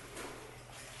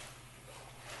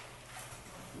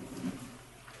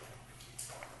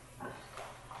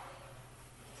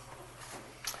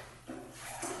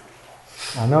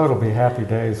 I know it'll be happy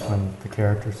days when the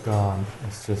character's gone.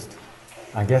 It's just,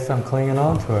 I guess I'm clinging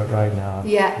on to it right now.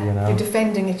 Yeah, you're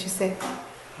defending it, you say.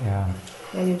 Yeah.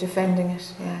 Yeah, you're defending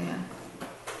it. Yeah.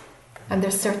 And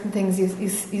there's certain things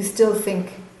you still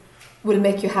think will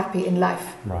make you happy in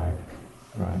life. Right.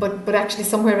 But actually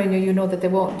somewhere in you know that they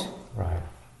won't. Right.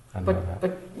 I know that.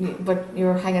 But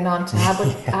you're hanging on to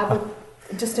have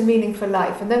just a meaningful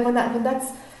life. And then when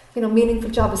that's meaningful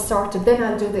job is sorted, then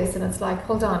I'll do this. And it's like,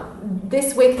 hold on,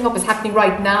 this waking up is happening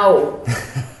right now.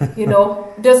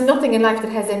 There's nothing in life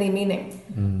that has any meaning.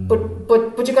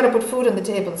 But you got to put food on the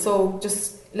table. So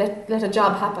just let a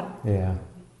job happen. Yeah.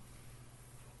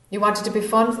 You want it to be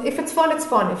fun. If it's fun, it's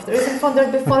fun. If there isn't fun,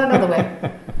 there'll be fun another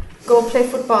way. Go play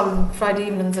football on Friday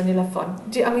evenings and you'll have fun.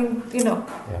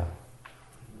 Yeah.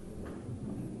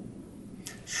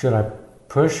 Should I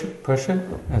push it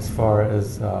as far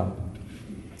as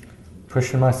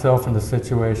pushing myself into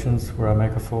situations where I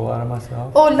make a fool out of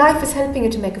myself? Oh, life is helping you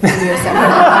to make a fool of yourself.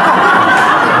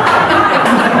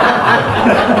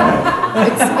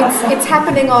 it's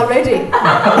happening already.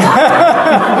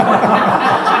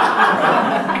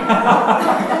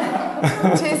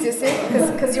 It is, you see,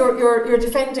 because you're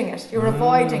defending it. You're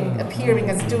avoiding appearing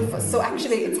as doofus. So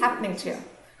actually, it's happening to you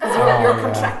because you're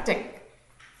contracting.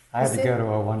 I had to go to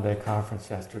a one-day conference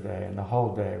yesterday, and the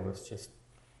whole day was just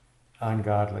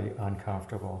ungodly,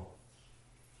 uncomfortable.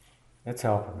 It's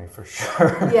helping me for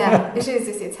sure. Yeah, it is.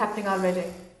 You see, it's happening already.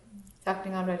 It's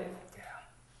happening already.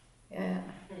 Yeah.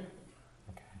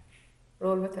 Okay.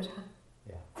 Roll with it, huh?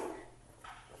 Yeah.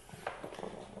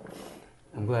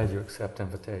 I'm glad you accept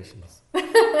invitations.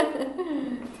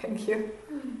 Thank you.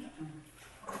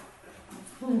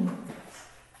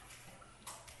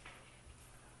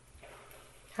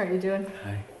 How are you doing?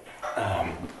 Hi.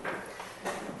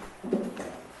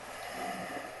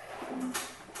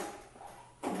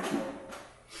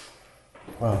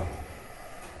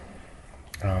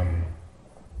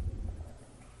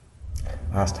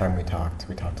 Last time we talked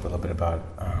a little bit about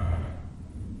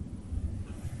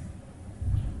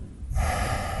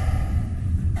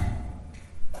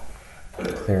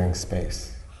clearing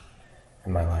space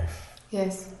in my life.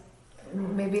 Yes.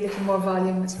 Maybe a little more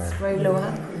volume. It's very low,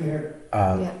 huh?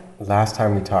 Yeah. Last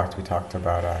time we talked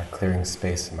about clearing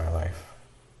space in my life.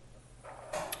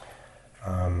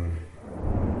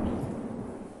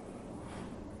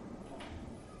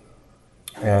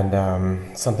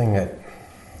 And something that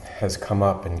has come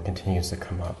up and continues to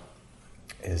come up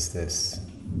is this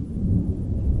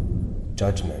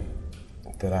judgment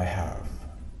that I have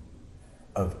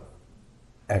of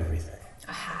everything.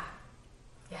 Aha.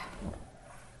 Yeah.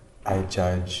 I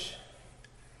judge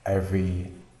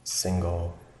every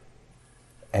single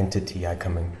entity I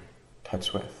come in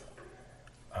touch with.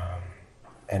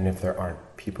 And if there aren't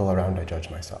people around, I judge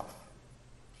myself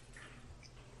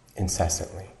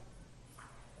incessantly.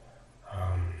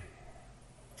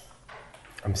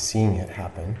 I'm seeing it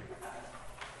happen,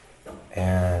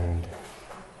 and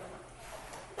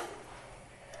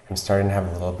I'm starting to have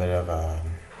a little bit of a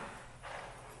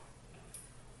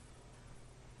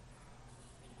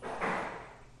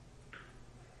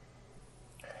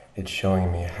it's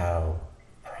showing me how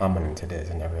prominent it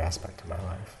is in every aspect of my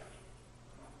life.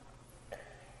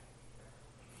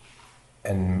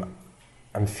 And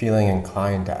I'm feeling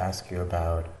inclined to ask you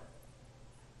about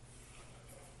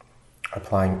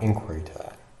applying inquiry to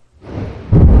that.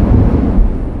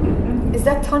 Is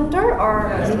that thunder or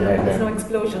there's no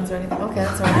explosions or anything? Okay,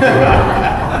 that's all right.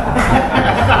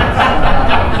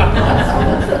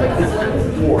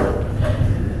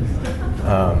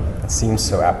 It seems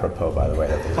so apropos, by the way,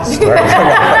 that there's a story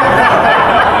coming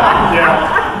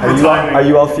up. Are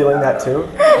you all feeling that too?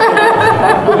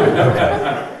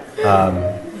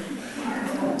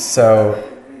 Okay. So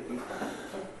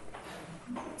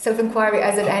Self-inquiry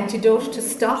as an antidote to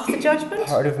stop the judgment?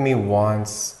 part of me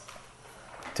wants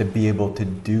to be able to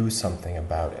do something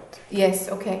about it. Yes,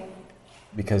 okay.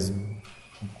 Because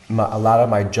a lot of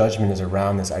my judgment is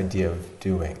around this idea of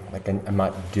doing. Like I'm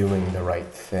not doing the right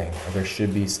thing. Or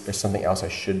there's something else I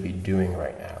should be doing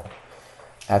right now.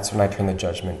 That's when I turn the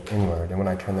judgment inward. And when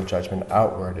I turn the judgment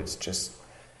outward, it's just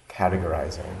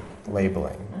categorizing,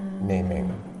 labeling,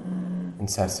 naming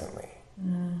incessantly.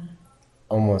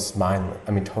 Almost mindless.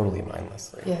 I mean, totally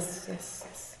mindlessly. Yes, yes,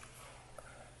 yes.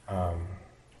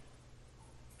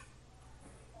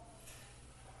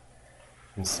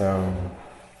 And so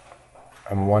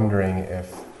I'm wondering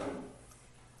if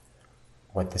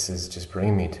what this is just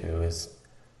bringing me to is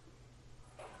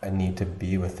a need to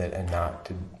be with it and not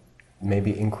to,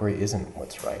 maybe inquiry isn't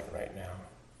what's right now.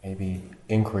 Maybe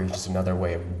inquiry is just another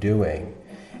way of doing,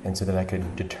 and so that I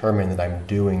could determine that I'm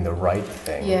doing the right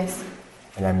thing. Yes.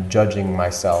 And I'm judging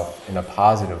myself in a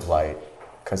positive light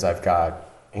because I've got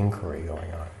inquiry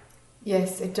going on.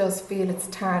 Yes, it does feel it's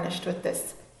tarnished with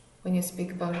this. When you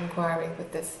speak about inquiry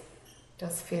with this, it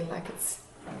does feel like it's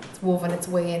woven its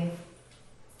way in.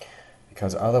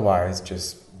 Because otherwise,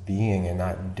 just being and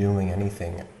not doing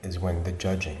anything is when the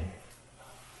judging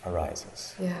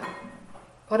arises. Yeah.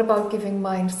 What about giving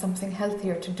mind something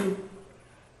healthier to do?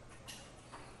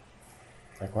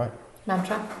 Like what?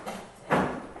 Mantra?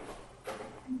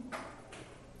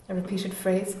 A repeated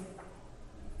phrase?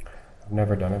 I've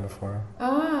never done it before.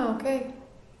 Ah, okay.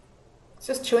 It's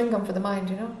just chewing gum for the mind,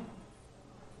 you know?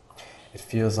 It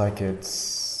feels like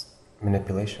it's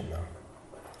manipulation, though.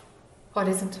 What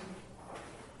isn't?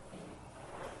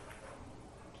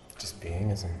 Just being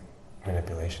isn't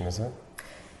manipulation, is it?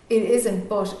 It isn't,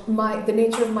 but the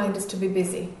nature of mind is to be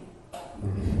busy.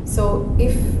 Mm-hmm. So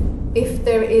if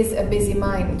there is a busy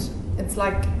mind, it's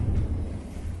like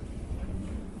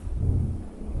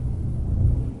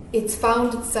it's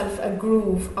found itself a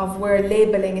groove of where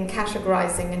labeling and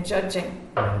categorizing and judging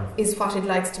is what it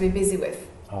likes to be busy with.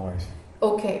 Always.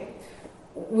 Okay,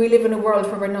 we live in a world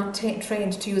where we're not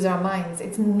trained to use our minds.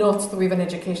 It's nuts that we have an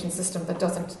education system that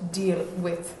doesn't deal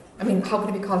with, I mean, how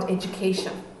can it be called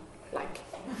education? Like,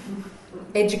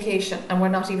 education, and we're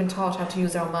not even taught how to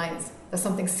use our minds. There's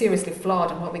something seriously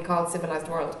flawed in what we call civilized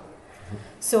world.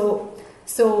 So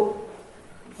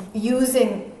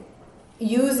using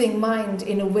mind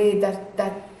in a way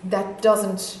that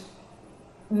doesn't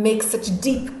make such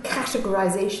deep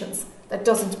categorizations, that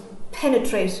doesn't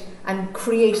penetrate and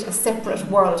create a separate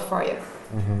world for you.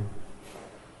 Mm-hmm.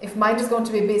 If mind is going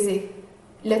to be busy,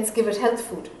 let's give it health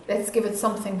food. Let's give it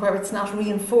something where it's not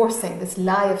reinforcing this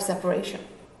lie of separation.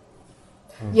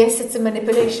 Yes, it's a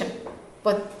manipulation,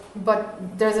 but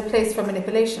there's a place for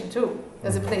manipulation too.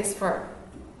 There's a place for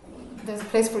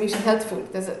eating health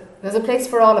food. There's a place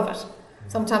for all of it.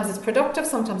 Sometimes it's productive,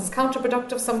 sometimes it's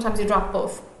counterproductive, sometimes you drop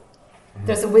both.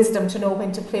 There's a wisdom to know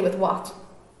when to play with what.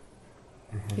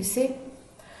 You see?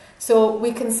 So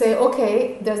we can say,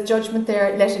 okay, there's judgment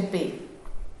there, let it be.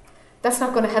 that's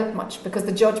not going to help much, because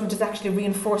the judgment is actually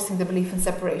reinforcing the belief in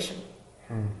separation.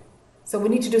 So we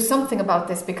need to do something about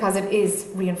this, because it is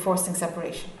reinforcing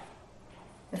separation.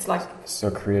 It's like...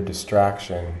 So create a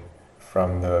distraction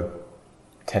from the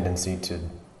tendency to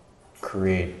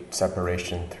create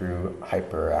separation through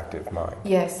hyperactive mind.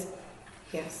 Yes.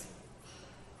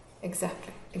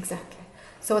 Exactly.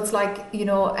 So it's like, an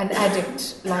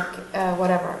addict, like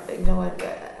whatever,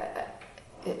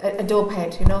 a dope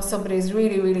head, somebody's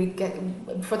really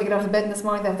before they get out of bed in this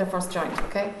morning, they have their first joint,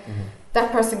 okay?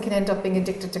 That person can end up being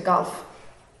addicted to golf.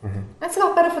 That's a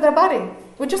lot better for their body.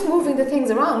 We're just moving the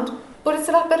things around, but it's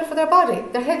a lot better for their body.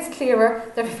 Their head's clearer,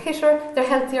 they're fitter, they're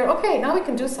healthier. Okay, now we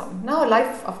can do something. Now a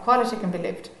life of quality can be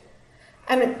lived.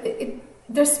 And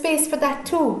there's space for that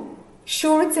too.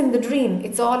 Sure, it's in the dream.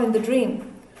 It's all in the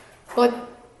dream.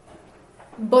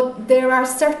 But there are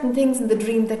certain things in the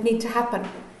dream that need to happen.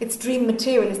 It's dream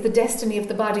material. It's the destiny of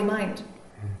the body-mind.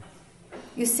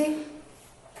 You see?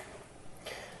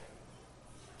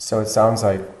 So it sounds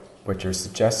like what you're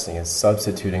suggesting is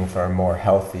substituting for a more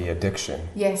healthy addiction.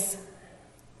 Yes.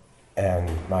 And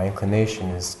my inclination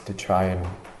is to try and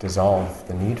dissolve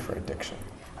the need for addiction.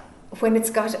 When it's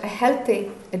got a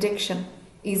healthy addiction,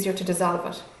 easier to dissolve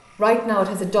it. Right now it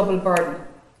has a double burden.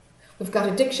 We've got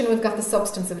addiction, we've got the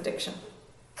substance of addiction.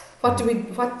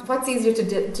 What's easier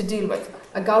to deal with?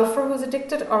 A golfer who's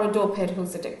addicted or a dope head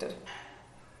who's addicted?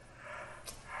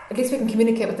 At least we can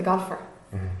communicate with the golfer.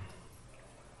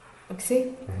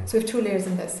 See? So we have two layers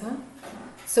in this, huh?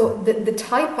 So the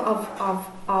type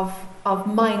of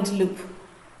mind loop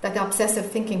that the obsessive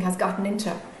thinking has gotten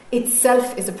into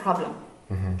itself is a problem.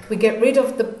 We get rid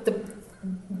of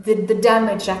the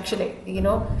damage, actually,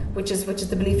 which is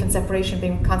the belief in separation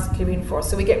being constantly reinforced.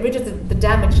 So we get rid of the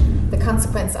damage, the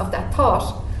consequence of that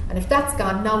thought, and if that's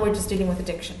gone, now we're just dealing with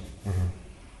addiction,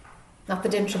 not the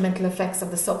detrimental effects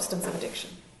of the substance of addiction.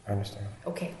 I understand.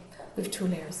 Okay, we have two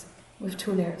layers.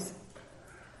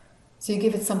 So you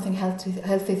give it something healthy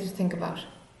to think about,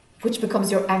 which becomes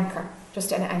your anchor,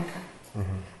 just an anchor.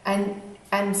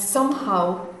 And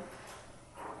somehow,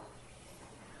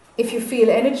 if you feel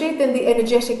energy, then the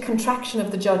energetic contraction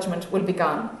of the judgment will be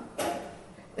gone.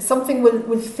 Something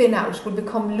will thin out, will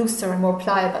become looser and more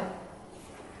pliable.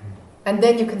 And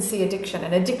then you can see addiction.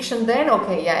 And addiction then,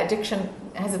 addiction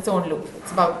has its own loop.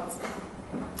 It's about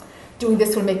doing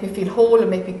this will make me feel whole and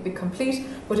make me be complete.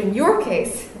 But in your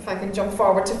case, if I can jump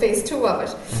forward to phase 2 of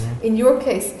it, in your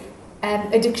case,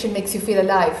 addiction makes you feel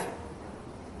alive.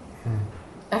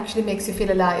 Actually makes you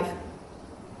feel alive.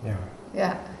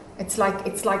 Yeah.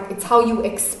 It's how you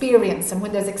experience, and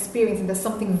when there's experience and there's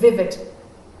something vivid,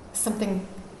 something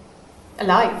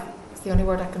alive. It's the only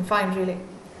word I can find, really.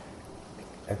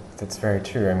 That's very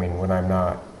true. I mean, when I'm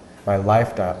not, my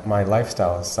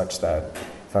lifestyle is such that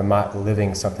if I'm not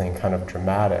living something kind of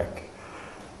dramatic,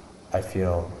 I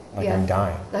feel like I'm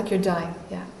dying. Like you're dying,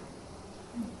 yeah.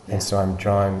 And so I'm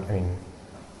drawn,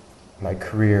 my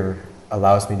career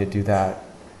allows me to do that.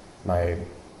 My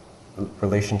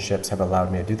relationships have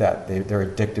allowed me to do that. They're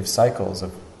addictive cycles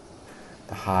of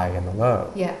the high and the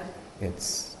low. Yeah.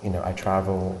 It's, I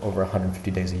travel over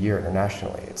 150 days a year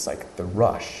internationally. It's like the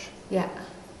rush. Yeah.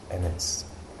 And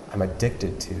I'm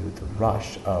addicted to the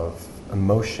rush of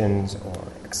emotions or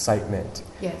excitement.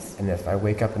 Yes. And if I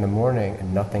wake up in the morning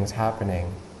and nothing's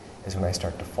happening, is when I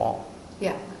start to fall.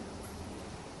 Yeah.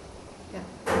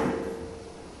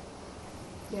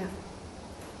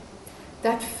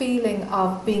 That feeling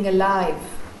of being alive,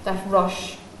 that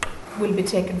rush, will be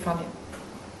taken from you.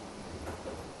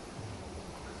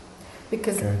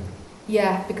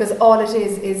 Because all it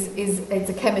is it's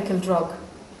a chemical drug.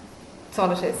 That's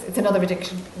all it is. It's another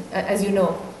addiction, as you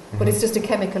know. But it's just a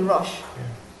chemical rush.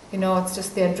 Yeah. It's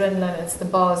just the adrenaline, it's the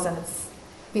buzz, and it's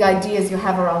the ideas you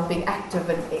have around being active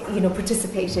and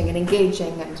participating and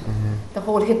engaging, and the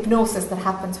whole hypnosis that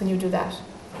happens when you do that.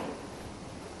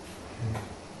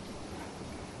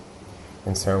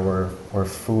 And so we're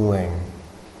fooling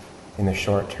in the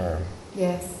short term.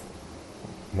 Yes.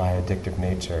 My addictive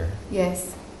nature.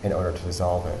 Yes. In order to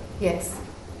dissolve it. Yes.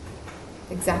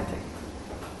 Exactly.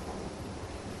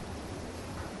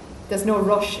 There's no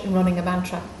rush in running a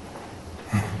mantra.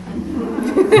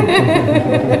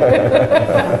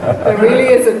 There really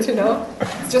isn't,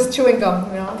 It's just chewing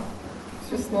gum, It's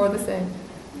just more the same.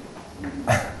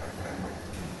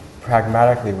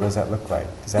 Pragmatically, what does that look like?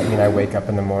 Does that mean I wake up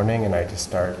in the morning and I just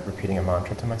start repeating a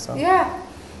mantra to myself? Yeah.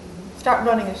 Start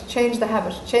running it. Change the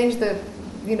habit. Change the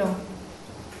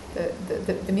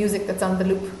music that's on the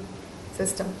loop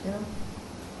system,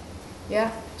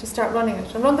 Yeah, just start running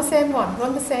it. And run the same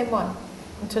one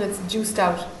until it's juiced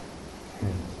out,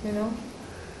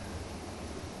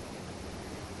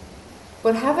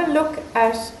 Well, have a look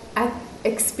at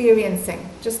experiencing.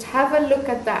 Just have a look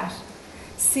at that.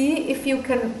 See if you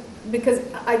can, because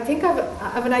I think I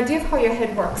have an idea of how your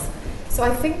head works. So I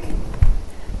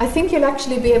think you'll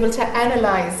actually be able to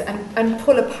analyze and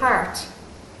pull apart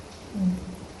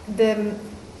the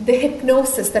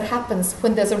hypnosis that happens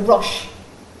when there's a rush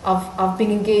of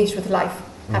being engaged with life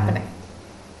happening.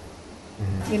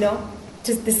 You know,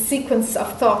 just the sequence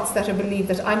of thoughts that are believed,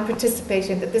 that I'm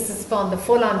participating, that this is fun, the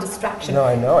full-on distraction. No,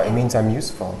 I know. It means I'm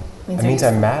useful. It means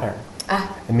I matter.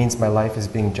 It means my life is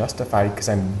being justified because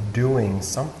I'm doing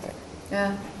something.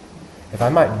 Yeah. If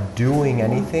I'm not doing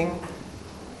anything,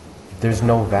 there's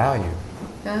no value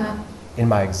in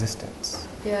my existence.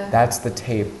 Yeah. That's the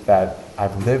tape that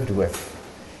I've lived with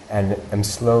and am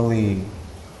slowly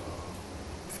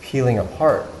peeling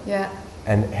apart. Yeah.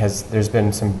 And there's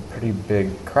been some pretty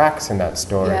big cracks in that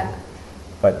story. Yeah.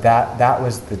 But that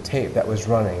was the tape that was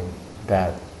running,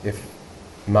 that if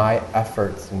my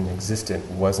efforts in existence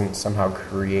wasn't somehow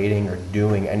creating or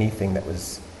doing anything that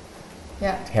was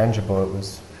tangible, it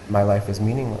was, my life is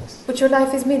meaningless. But your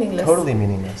life is meaningless. Totally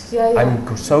meaningless. Yeah, yeah.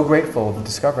 I'm so grateful of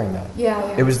discovering that. Yeah,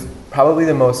 yeah. It was probably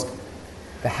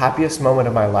the happiest moment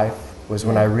of my life was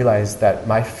when I realized that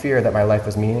my fear that my life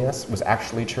was meaningless was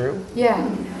actually true. Yeah.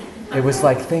 It was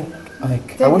like,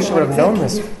 I wish I would have known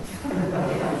this.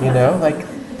 You know,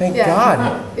 thank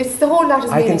God. It's the whole lot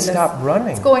is I meaningless. can stop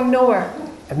running. It's going nowhere.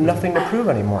 I have nothing to prove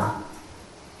anymore.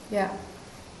 Yeah.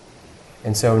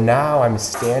 And so now I'm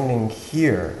standing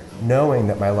here knowing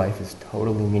that my life is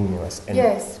totally meaningless and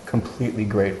completely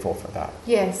grateful for that.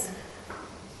 Yes.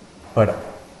 But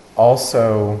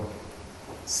also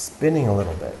spinning a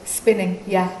little bit. Spinning,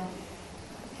 yeah.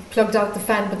 Plugged out the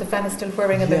fan, but the fan is still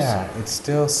whirring a bit. Yeah, it's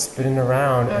still spinning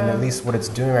around, and at least what it's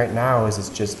doing right now is it's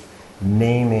just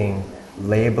naming,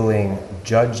 labeling,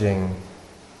 judging.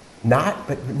 Not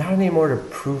anymore to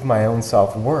prove my own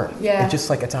self-worth. Yeah. It's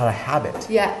just it's out of habit.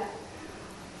 Yeah.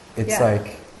 It's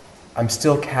like I'm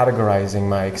still categorizing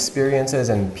my experiences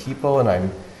and people, and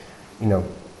I'm,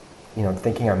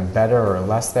 thinking I'm better or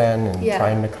less than, and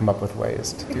trying to come up with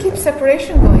ways to do that. It keeps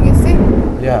separation going, you see?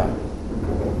 Yeah.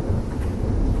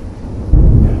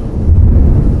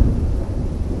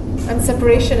 And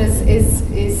separation is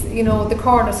the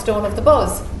cornerstone of the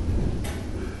buzz.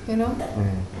 You know?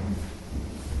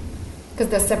 Because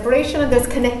there's separation and there's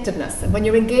connectedness. And when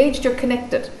you're engaged, you're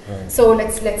connected. Right. So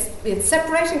let's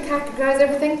separate and categorize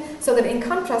everything so that in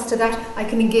contrast to that, I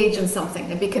can engage in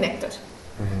something and be connected.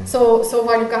 So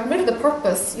while you've gotten rid of the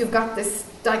purpose, you've got this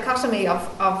dichotomy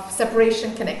of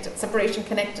separation, connected,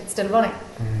 still running.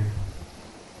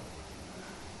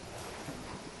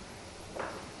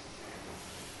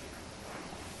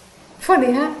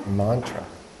 Funny, huh? Mantra.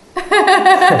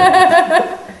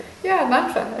 Yeah,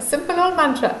 mantra. A simple old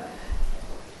mantra.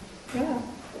 Yeah.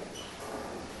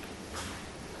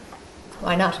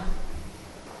 Why not?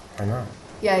 Why not?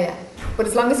 Yeah. But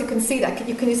as long as you can see that, can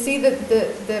you see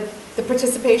the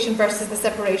participation versus the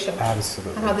separation?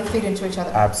 Absolutely. And how they feed into each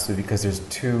other? Absolutely, because there's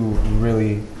two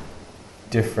really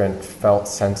different felt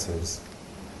senses.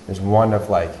 There's one of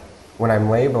when I'm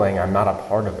labeling, I'm not a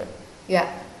part of it. Yeah.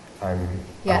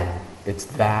 It's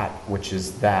that which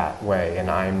is that way, and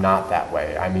I'm not that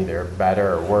way. I'm either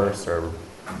better or worse or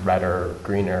redder or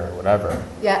greener or whatever.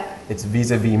 Yeah. It's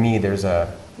vis-a-vis me, there's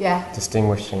a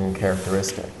distinguishing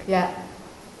characteristic. Yeah.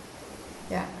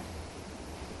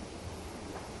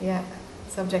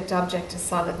 Subject-object is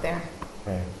solid there.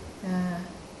 Right.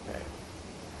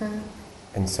 Right.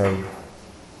 And so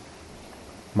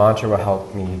mantra will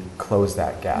help me close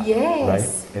that gap.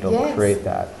 Yes. Right? It'll create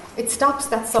that. It stops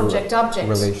that subject-object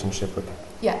relationship with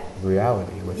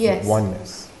reality, with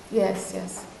oneness. Yes.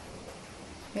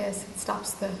 It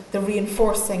stops the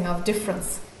reinforcing of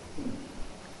difference.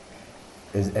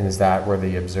 Is that where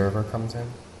the observer comes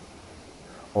in?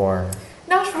 Or?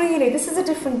 Not really. This is a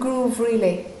different groove,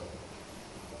 really.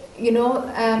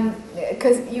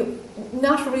 Because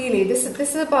not really. This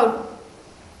is about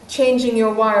changing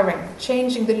your wiring,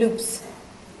 changing the loops.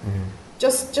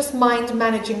 Just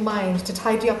managing mind to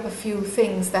tidy up a few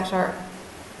things that are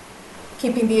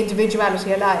keeping the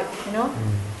individuality alive,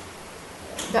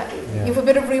 That you have a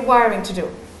bit of rewiring to do.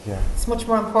 Yeah. It's much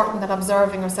more important than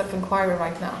observing or self-inquiry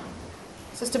right now.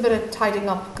 It's just a bit of tidying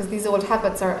up, because these old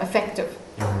habits are effective.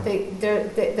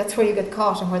 That's where you get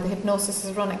caught and where the hypnosis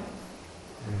is running.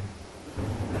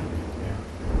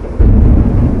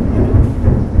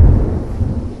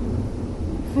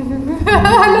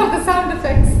 I love the sound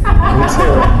effects.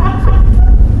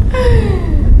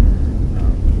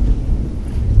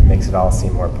 It makes it all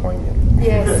seem more poignant.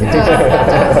 Yes, it does.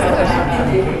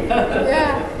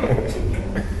 Yeah.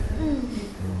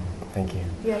 Thank you.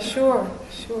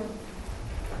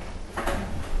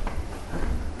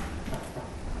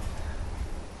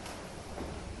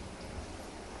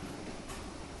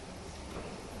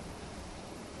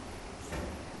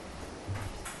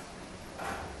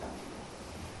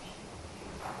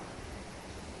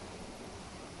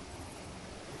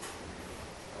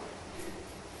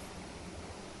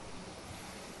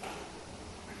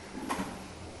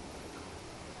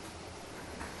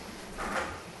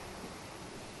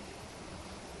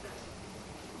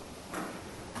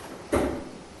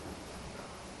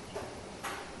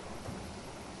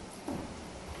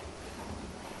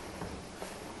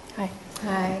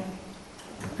 Hi.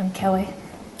 I'm Kelly.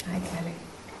 Hi, Kelly.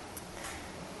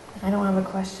 I don't have a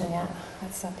question yet.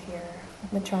 That's up here.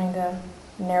 I've been trying to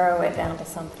narrow it down to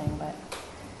something, but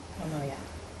I don't know yet.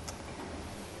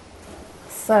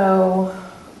 So,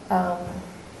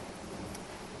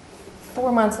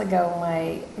 4 months ago,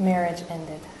 my marriage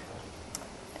ended.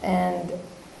 And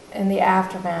in the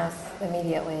aftermath,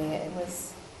 immediately, it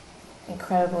was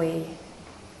incredibly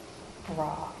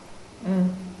raw.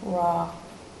 Raw,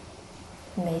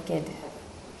 naked,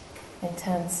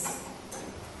 intense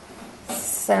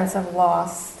sense of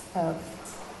loss of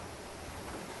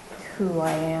who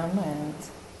I am and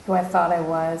who I thought I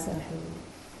was and who,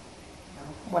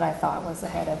 what I thought was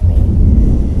ahead of me.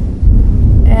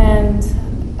 And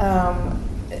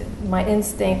my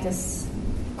instinct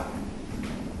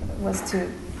was to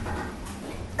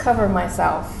cover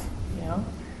myself,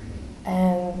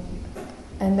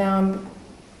 and now I'm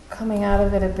coming out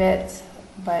of it a bit,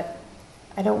 but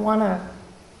I don't want to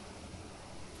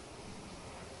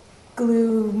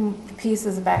glue the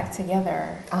pieces back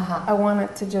together. I want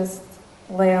it to just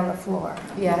lay on the floor,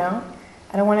 I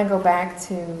don't want to go back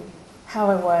to how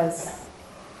I was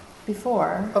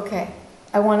before. Okay.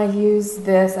 I want to use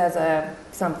this as a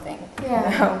something,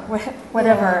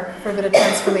 whatever. Yeah, for a bit of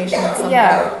transformation or something.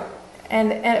 Yeah,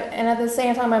 and at the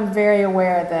same time, I'm very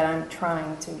aware that I'm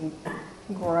trying to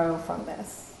grow from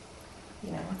this.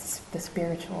 It's the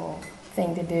spiritual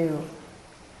thing to do.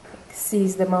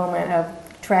 Seize the moment of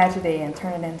tragedy and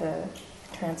turn it into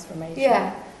transformation.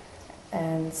 Yeah.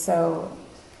 And so,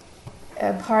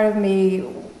 a part of me,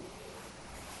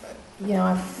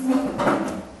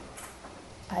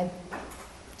 I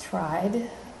tried.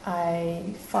 I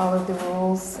followed the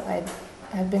rules.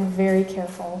 I've been very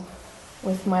careful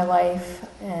with my life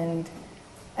and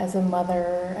as a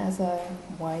mother, as a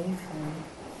wife,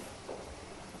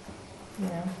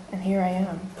 and here I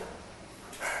am.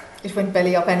 It went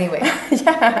belly up anyway.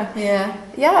 Yeah,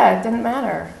 it didn't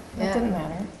matter. Yeah. It didn't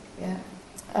matter. Yeah.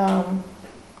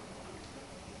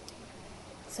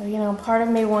 So, part of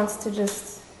me wants to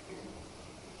just,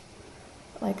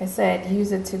 like I said,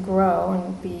 use it to grow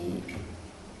and be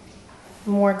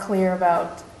more clear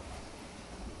about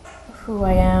who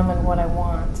I am and what I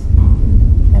want.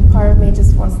 And part of me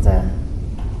just wants to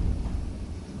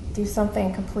do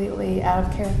something completely out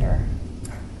of character.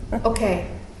 Okay,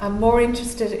 I'm more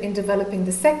interested in developing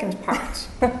the second part.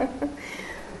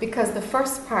 Because the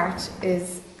first part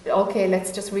is, okay,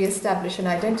 let's just reestablish an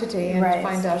identity and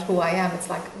find out who I am. It's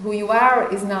like, who you are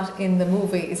is not in the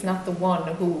movie, is not the one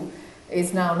who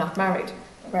is now not married.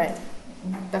 Right.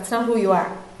 That's not who you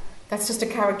are. That's just a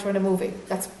character in a movie.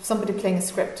 That's somebody playing a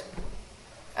script.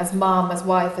 As mom, as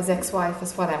wife, as ex-wife,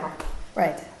 as whatever.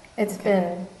 Right. It's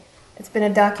been a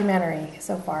documentary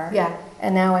so far. Yeah.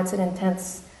 And now it's an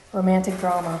intense romantic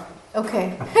drama.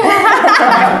 Okay.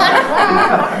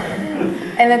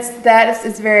 And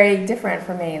it's very different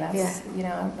for me. That's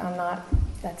I'm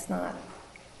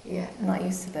not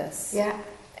used to this. Yeah.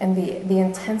 And the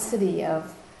intensity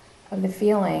of the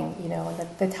feeling,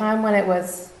 the time when it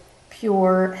was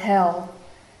pure hell.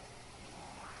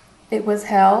 It was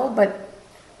hell, but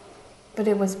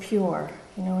it was pure.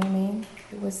 You know what I mean?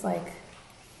 It was like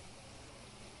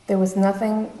there was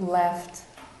nothing left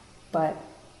but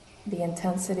the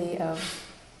intensity of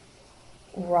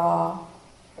raw.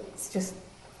 It's just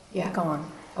gone.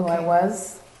 Who I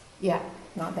was,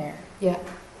 not there. Yeah.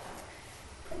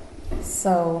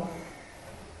 So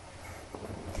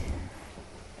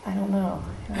I don't know.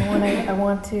 I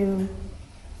want to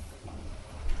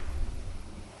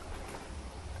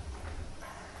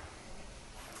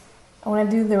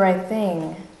do the right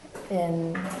thing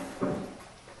in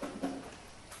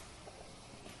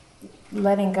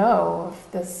letting go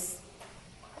of this.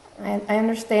 I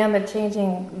understand that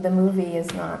changing the movie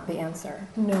is not the answer.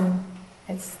 No.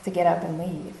 It's to get up and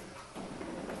leave.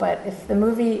 But if the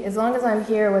movie, as long as I'm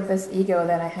here with this ego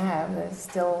that I have, that is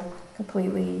still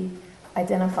completely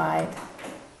identified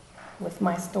with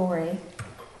my story,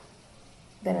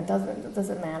 then it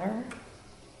doesn't matter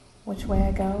which way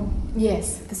I go.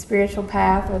 Yes. The spiritual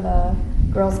path or the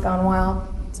Girls Gone Wild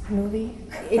movie.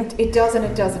 It does and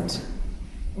it doesn't.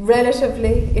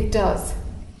 Relatively, it does.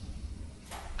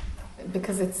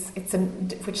 Because it's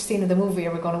which scene of the movie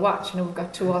are we going to watch? We've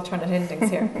got two alternate endings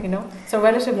here, So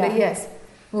relatively, yes.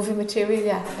 Movie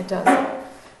material, it does.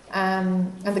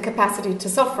 And the capacity to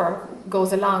suffer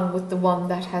goes along with the one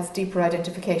that has deeper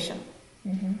identification.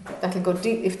 Mm-hmm. That'll go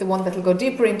deep. If the one that'll go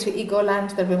deeper into ego land,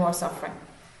 there'll be more suffering.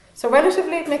 So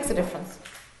relatively, it makes a difference.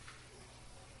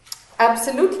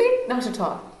 Absolutely, not at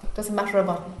all. Doesn't matter a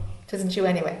button. It isn't you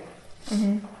anyway.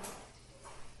 Mm-hmm.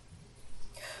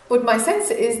 But my sense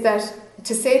is that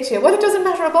to say to you, well, it doesn't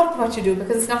matter about what you do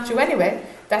because it's not you anyway,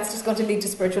 that's just going to lead to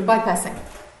spiritual bypassing.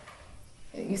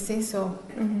 You see, so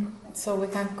we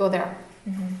can't go there.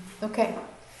 Okay,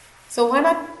 so why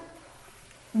not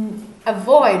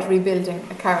avoid rebuilding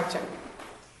a character,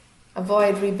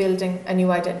 avoid rebuilding a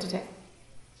new identity,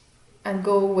 and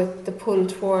go with the pull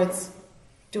towards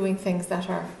doing things that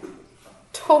are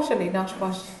totally not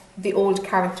what the old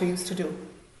character used to do.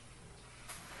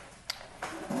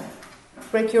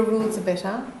 Break your rules a bit,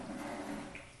 huh?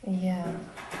 Yeah.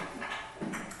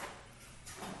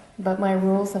 But my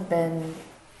rules have been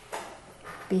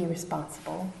be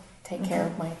responsible, take care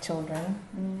of my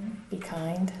children, be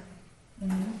kind. You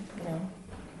know,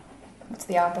 what's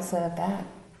the opposite of that?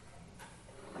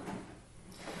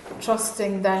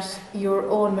 Trusting that your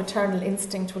own maternal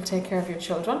instinct will take care of your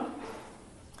children.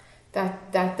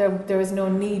 That there is no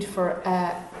need for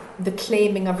the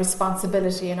claiming of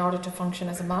responsibility in order to function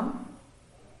as a mom.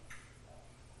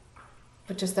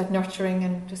 But just that nurturing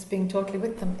and just being totally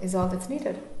with them is all that's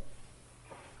needed.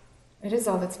 It is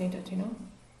all that's needed, you know.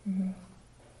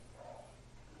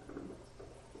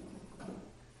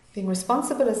 Being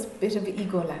responsible is a bit of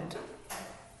ego land.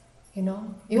 You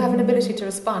know, you have an ability to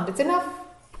respond. It's enough.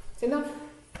 It's enough.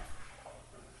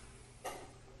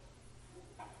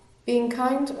 Being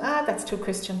kind, that's too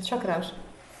Christian. Chuck it out.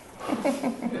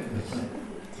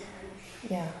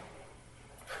 Yeah.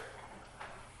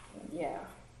 Yeah.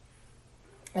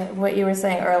 What you were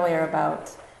saying earlier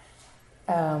about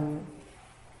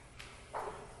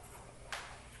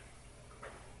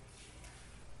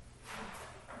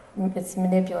it's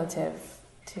manipulative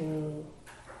to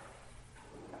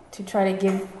try to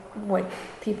give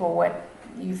people what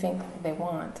you think they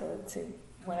want to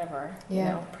whatever, you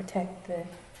know, protect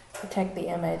the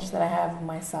image that I have of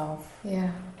myself.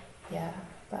 Yeah. Yeah,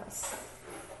 that's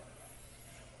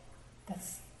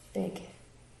big.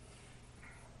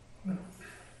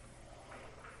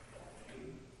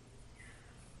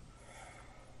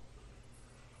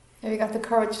 Have you got the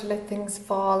courage to let things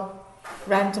fall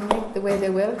randomly the way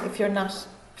they will if you're not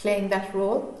playing that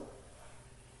role?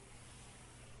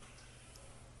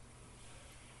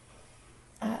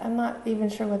 I'm not even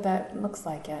sure what that looks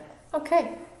like yet.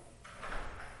 Okay.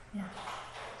 Yeah.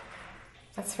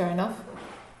 That's fair enough.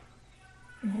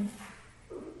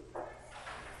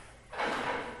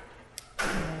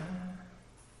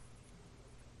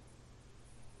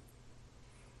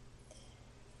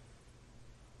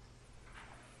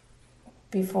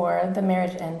 Before the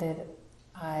marriage ended,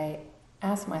 I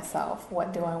asked myself,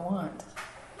 what do I want?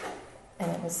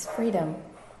 And it was freedom,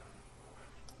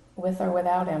 with or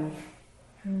without him,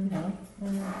 you know?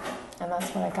 And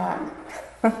that's what I got.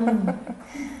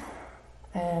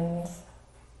 And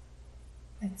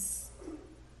it's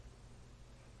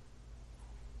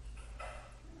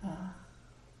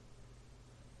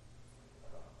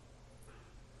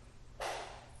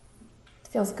it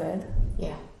feels good.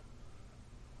 Yeah.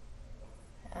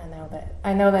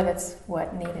 I know that it's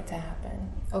what needed to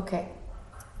happen. Okay.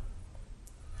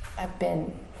 I've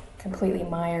been completely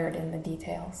mired in the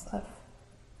details of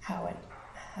how it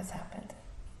has happened.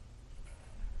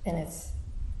 And it's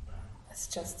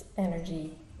just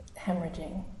energy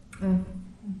hemorrhaging, you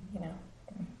know.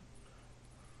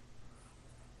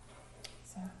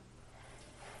 So.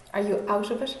 Are you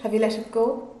out of it? Have you let it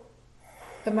go?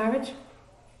 The marriage?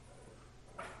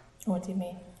 What do you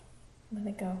mean? Let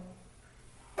it go.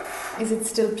 Is it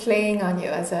still playing on you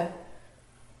as a...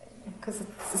 Because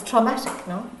it's traumatic,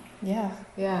 no? Yeah.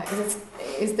 Yeah.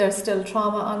 Is there still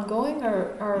trauma ongoing,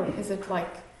 or is it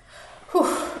like, whew,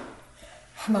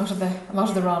 I'm out of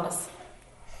the rawness?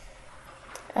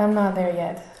 I'm not there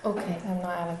yet. Okay. I'm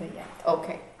not out of it yet.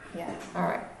 Okay. Yeah. All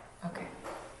right. Okay.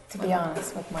 To be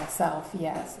honest with myself,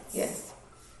 yes. Yes.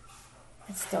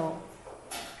 It's still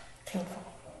painful.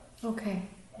 Okay.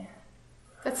 Yeah.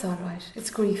 That's all right. It's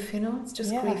grief, you know? It's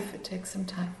just Yeah. grief. It takes some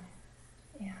time.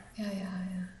 Yeah. Yeah.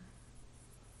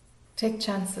 Take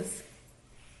chances.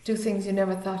 Do things you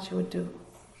never thought you would do.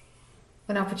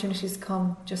 When opportunities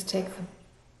come, just take them.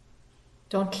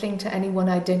 Don't cling to any one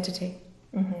identity.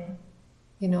 Mm-hmm.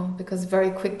 You know, because very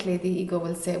quickly the ego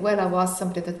will say, well, I was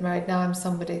somebody that's married, now I'm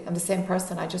the same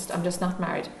person, I'm just not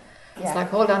married. Yeah. It's like,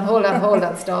 hold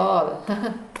on, stall.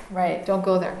 Right. Don't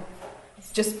go there.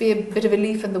 Just be a bit of a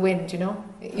leaf in the wind, you know.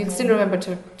 You can still remember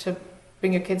to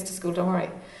bring your kids to school, don't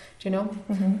worry. Do you know?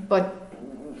 Mm-hmm. But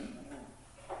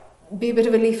be a bit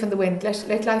of a leaf in the wind.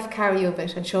 Let life carry you a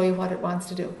bit and show you what it wants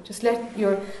to do. Just let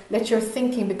your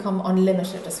thinking become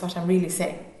unlimited, is what I'm really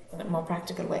saying, in a more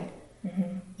practical way.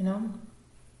 Mm-hmm. You know?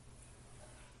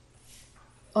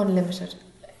 Unlimited.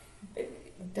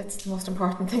 That's the most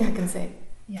important thing I can say.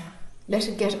 Yeah. Let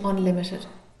it get unlimited.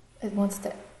 It wants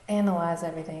to analyze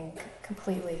everything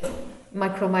completely.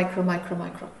 Micro, micro, micro,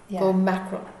 micro. Yeah. Go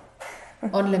macro.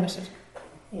 Unlimited.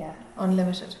 Yeah.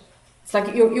 Unlimited. It's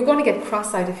like you're going to get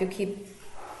cross-eyed if you keep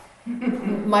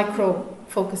micro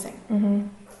focusing. Mm-hmm.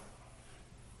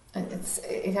 And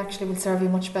it actually will serve you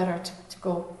much better to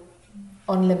go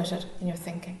unlimited in your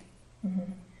thinking.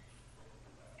 Mm-hmm.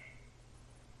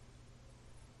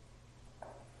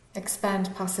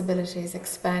 Expand possibilities,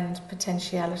 expand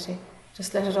potentiality.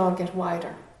 Just let it all get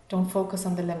wider. Don't focus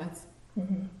on the limits.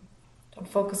 Mm-hmm. Don't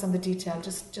focus on the detail.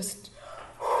 Just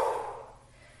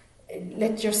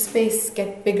let your space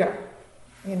get bigger.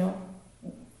 You know,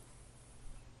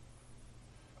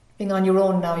 being on your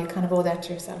own now, you kind of owe that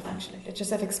to yourself. Actually, let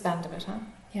yourself expand a bit, huh?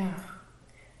 Yeah.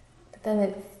 But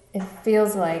then it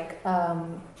feels like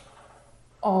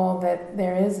all that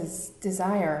there is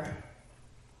desire.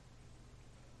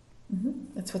 Mm-hmm.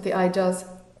 That's what the eye does.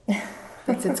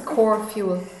 That's its core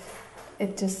fuel.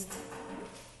 It's just,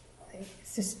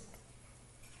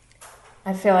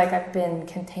 I feel like I've been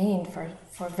contained for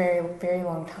a very, very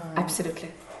long time. Absolutely.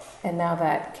 And now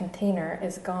that container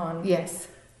is gone. Yes.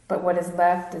 But what is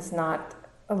left is not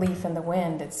a leaf in the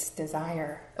wind, it's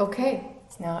desire. Okay.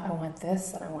 It's now I want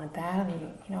this and I want that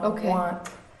and Okay. I want.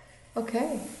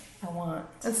 Okay. I want.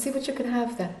 Let's see what you can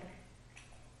have then.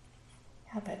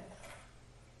 Yeah,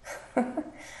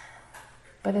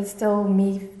 but it's still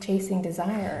me chasing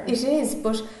desire. It is,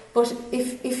 but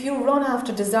if you run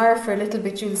after desire for a little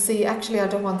bit, you'll see actually I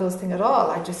don't want those things at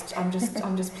all. I'm just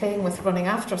playing with running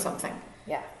after something.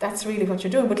 Yeah. That's really what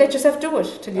you're doing. But let yourself do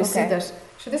it till you see Okay. that.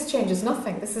 Sure, this changes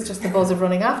nothing. This is just the buzz of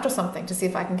running after something to see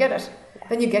if I can get it. Yeah.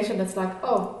 Then you get it, and it's like,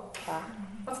 oh, Ah.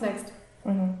 what's next?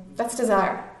 Mm-hmm. That's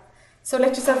desire. So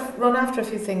let yourself run after a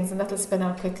few things, and that'll spin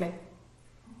out quickly.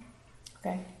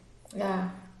 Okay.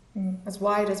 Yeah. Mm. As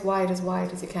wide as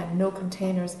you can. No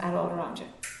containers at all around you.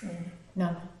 Mm.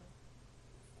 None.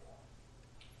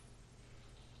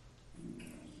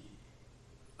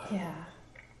 Yeah.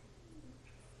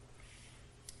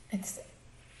 It's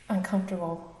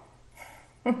uncomfortable.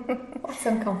 What's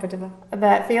uncomfortable?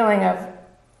 That feeling of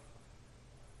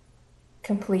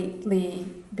completely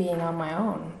being on my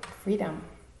own, freedom.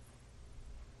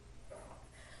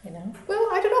 You know? Well,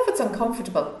 I don't know if it's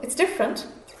uncomfortable. It's different.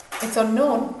 It's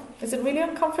unknown. Is it really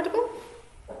uncomfortable?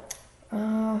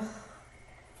 I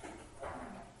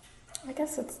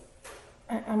guess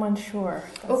I'm unsure.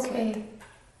 That's Okay. what,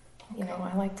 you know,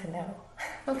 I like to know.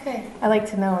 Okay. I like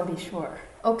to know and be sure.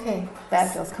 Okay.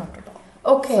 That feels comfortable.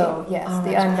 Okay. So, yes, All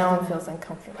the right. unknown feels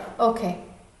uncomfortable. Okay.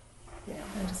 You know?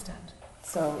 I understand.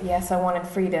 So, yes, I wanted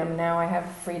freedom. Now I have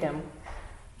freedom.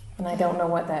 And I don't know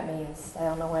what that means. I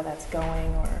don't know where that's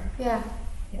going or, Yeah.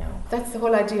 you know. That's the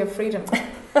whole idea of freedom.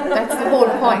 That's the whole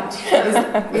point,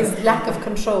 is lack of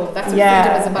control. That's what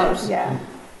freedom is about. Yeah.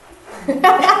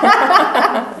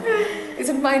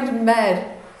 Isn't mind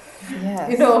mad? Yes.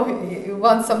 You know, you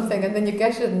want something and then you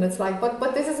get it and it's like,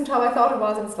 but this isn't how I thought it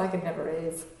was, and it's like it never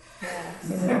is.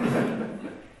 Yes.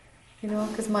 You know,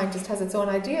 because mind just has its own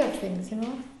idea of things, you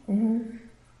know. Mm-hmm.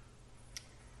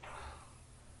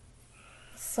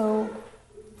 So,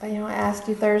 I asked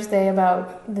you Thursday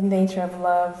about the nature of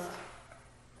love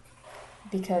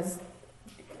because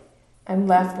I'm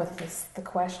left with the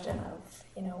question of,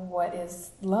 what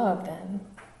is love then?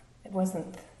 It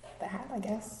wasn't that, I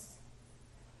guess.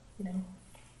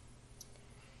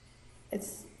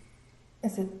 It's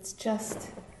just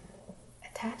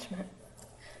attachment.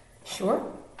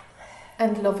 Sure.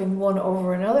 And loving one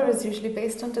over another is usually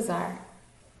based on desire.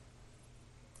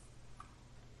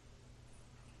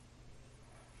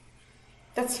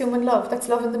 That's human love. That's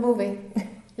love in the movie.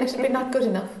 Let it be not good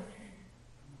enough.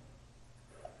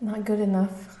 Not good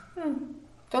enough.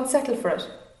 Don't settle for it.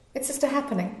 It's just a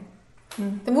happening.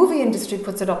 Mm. The movie industry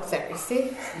puts it up there, you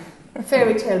see?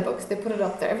 Fairy tale books, they put it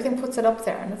up there. Everything puts it up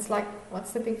there, and it's like,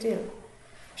 what's the big deal?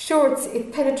 Sure,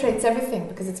 it penetrates everything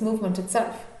because it's movement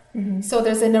itself. Mm-hmm. So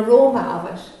there's an aroma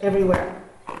of it everywhere,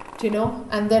 do you know?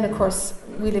 And then, of course,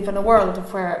 we live in a world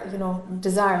of where,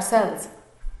 desire sells.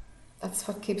 That's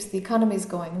what keeps the economies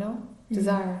going, no? Mm-hmm.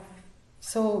 Desire.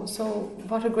 So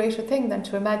what a greater thing than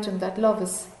to imagine that love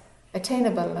is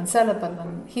attainable and sellable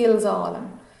and heals all.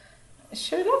 And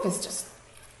sure, love is just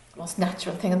the most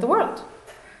natural thing in the world.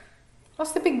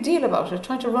 What's the big deal about it?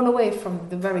 Trying to run away from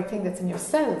the very thing that's in your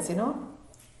cells,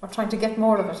 or trying to get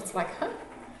more of it. It's like,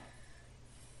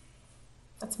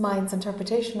 that's mind's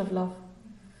interpretation of love.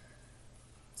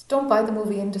 So don't buy the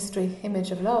movie industry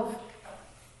image of love.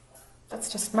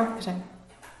 That's just marketing.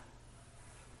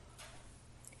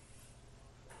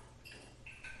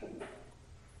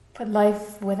 But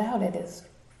life without it is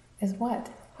what?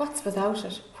 What's without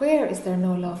it? Where is there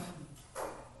no love?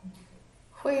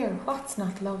 Where? What's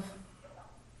not love?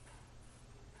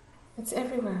 It's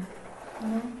everywhere, you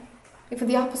know? Even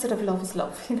the opposite of love is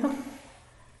love, you know?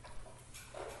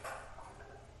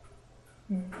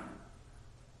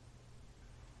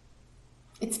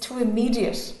 It's too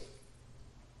immediate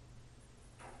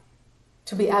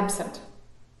to be absent.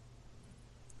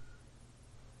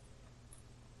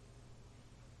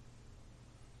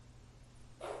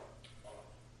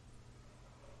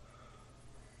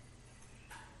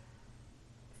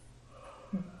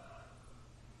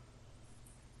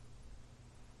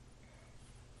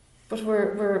 But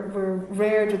we're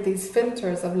reared with these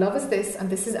filters of love is this and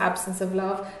this is absence of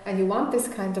love, and you want this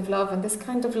kind of love, and this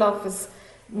kind of love is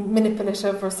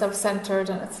manipulative or self-centered,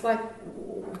 and it's like,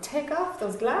 take off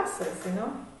those glasses, you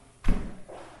know?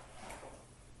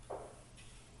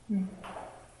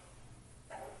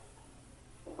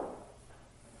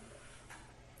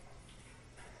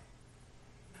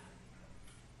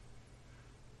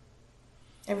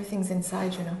 Everything's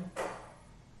inside, you know?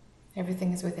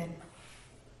 Everything is within.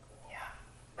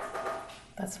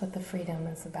 That's what the freedom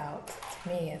is about. To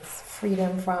me, it's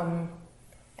freedom from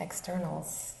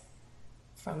externals,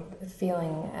 from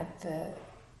feeling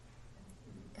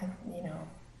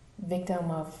victim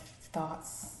of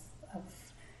thoughts of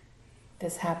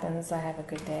this happens, I have a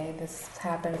good day. This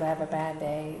happens, I have a bad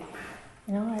day.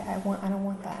 You know, I don't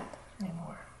want that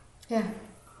anymore. Yeah.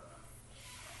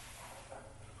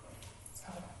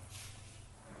 So.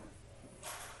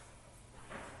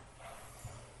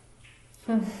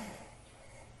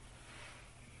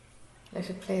 Let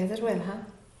it play as it will, huh?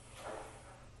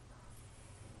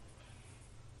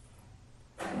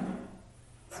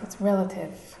 So it's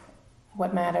relative.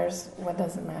 What matters, what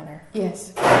doesn't matter.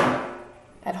 Yes.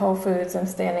 At Whole Foods, I'm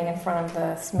standing in front of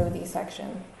the smoothie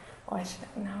section. Oh, I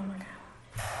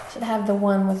should have the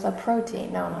one with the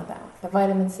protein. No, not that one. The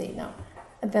vitamin C, no.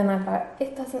 And then I thought,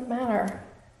 it doesn't matter.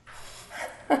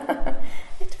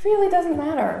 It really doesn't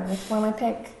matter which one I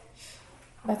pick.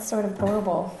 That's sort of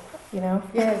global, you know?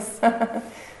 Yes.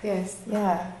 Yes.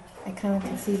 Yeah, I kind of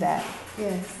can see that.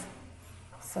 Yes.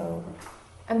 So.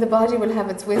 And the body will have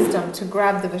its wisdom to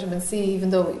grab the vitamin C, even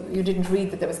though you didn't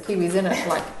read that there was kiwis in it.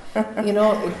 Like, you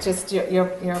know, it just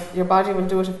your body will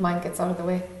do it if mind gets out of the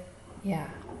way. Yeah.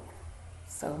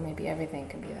 So maybe everything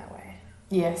can be that way.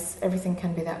 Yes, everything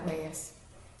can be that way. Yes.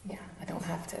 Yeah, I don't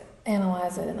have to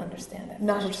analyze it and understand it.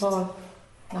 Not first. at all.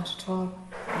 Not at all.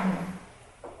 Mm-hmm.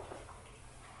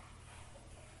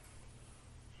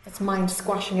 It's mind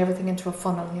squashing everything into a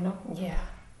funnel, you know? Yeah.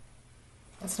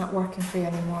 That's not working for you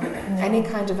anymore. No. Any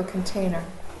kind of a container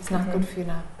is not good for you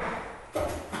now.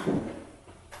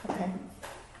 Okay.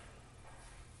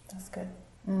 That's good.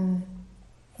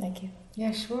 Thank you.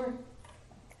 Yeah, sure.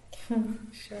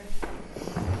 Sure.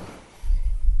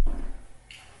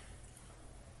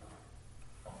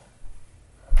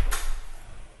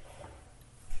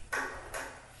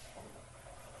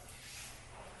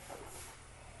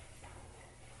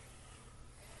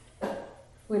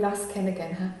 We lost Ken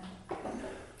again, huh?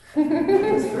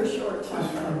 Just for a short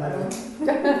time.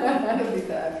 He'll be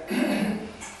back.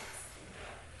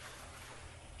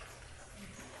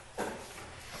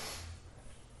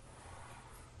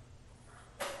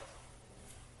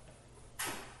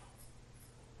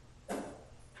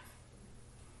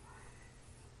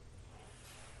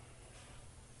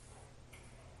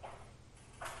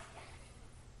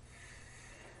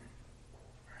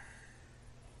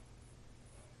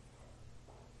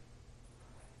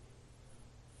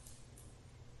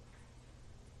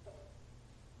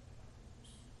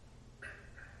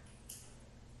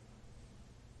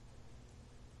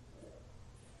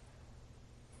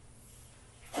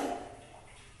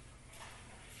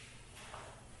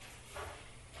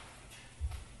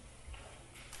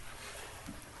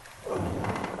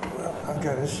 I've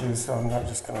got issues, so I'm not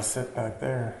just going to sit back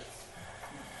there.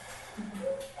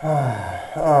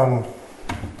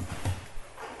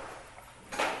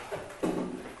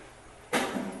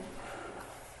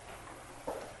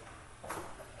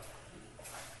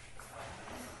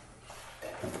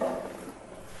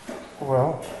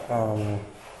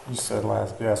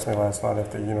 You asked me last night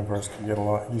if the universe could get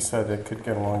along. You said it could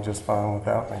get along just fine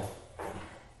without me.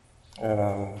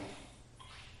 And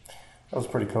that was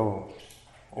pretty cool.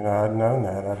 You know, I'd known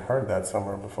that. I'd heard that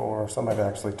somewhere before. Somebody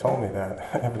actually told me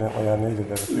that. Evidently, I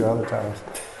needed it a few other times.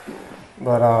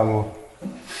 But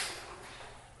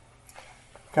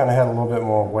kind of had a little bit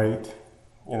more weight,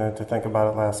 you know, to think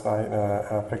about it last night. And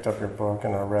I picked up your book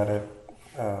and I read it.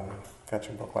 Got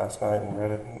your book last night and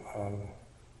read it. And,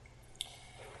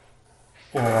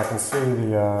 you know, I can see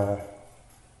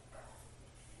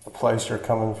the place you're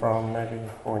coming from, maybe,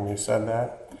 when you said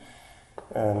that.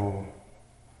 And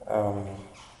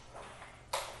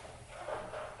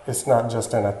it's not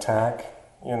just an attack,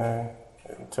 you know,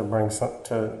 to bring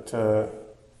to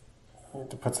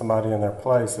put somebody in their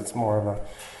place. It's more of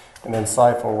an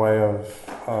insightful way of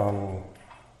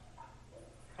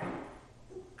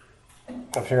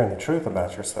hearing the truth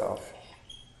about yourself.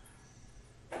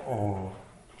 And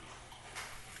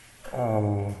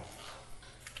I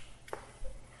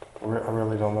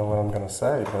really don't know what I'm going to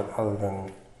say, but other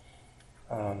than,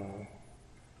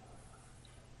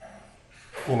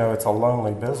 you know, it's a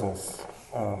lonely business.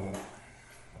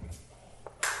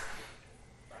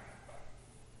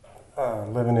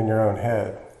 Living in your own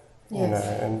head, you know,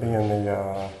 and being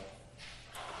the,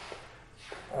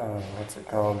 what's it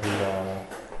called,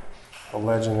 the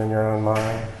legend in your own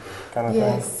mind kind of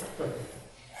thing.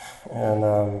 And,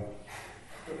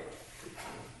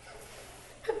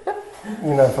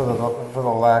 you know, for the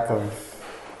lack of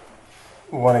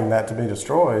wanting that to be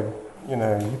destroyed, you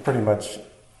know, you pretty much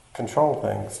control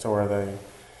things to where they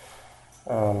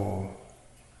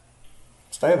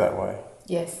stay that way.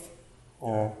 Yes. You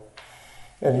know,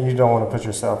 and you don't want to put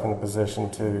yourself in a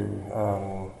position to,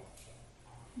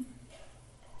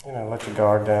 you know, let your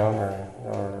guard down,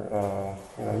 or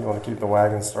you know, you want to keep the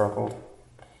wagon circled,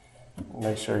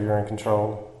 make sure you're in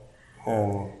control,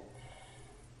 and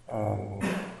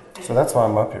so that's why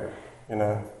I'm up here. You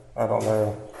know, I don't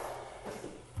know.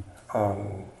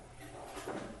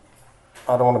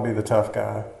 I don't want to be the tough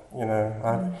guy. You know,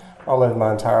 I lived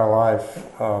my entire life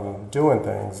doing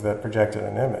things that projected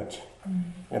an image.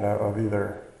 You know, of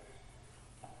either,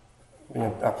 you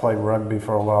know, I played rugby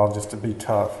for a while just to be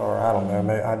tough, or I don't know,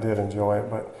 maybe I did enjoy it,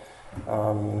 but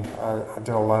I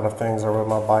did a lot of things. I rode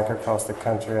my bike across the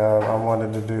country. I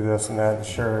wanted to do this and that, and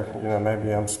sure, you know,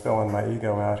 maybe I'm spilling my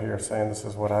ego out here saying this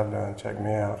is what I've done, check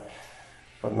me out.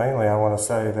 But mainly I want to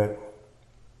say that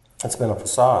it's been a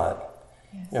facade,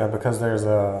 you know, because there's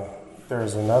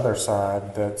another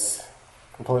side that's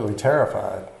completely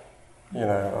terrified, you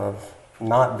know, of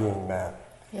not being that.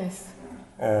 Yes.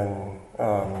 And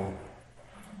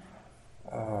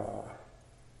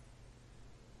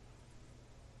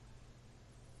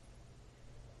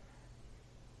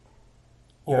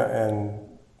you know, and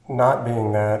not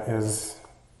being that is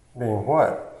being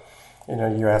what? You know,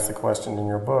 you ask the question in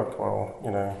your book, well,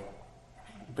 you know,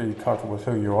 be comfortable with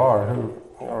who you are,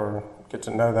 or get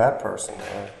to know that person,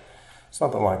 or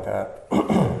something like that.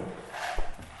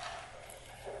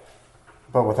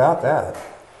 But without that,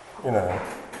 you know,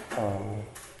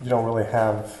 you don't really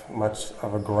have much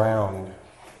of a ground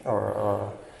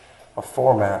or a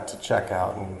format to check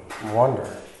out and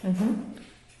wonder. You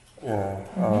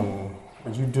know,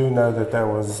 but you do know that there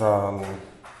was, you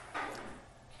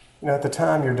know, at the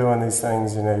time you're doing these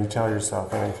things, you know, you tell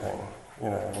yourself anything. You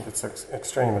know, it's an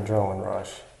extreme adrenaline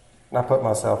rush. And I put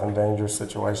myself in dangerous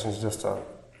situations just to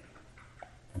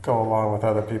go along with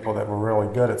other people that were really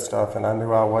good at stuff, and I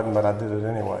knew I wasn't, but I did it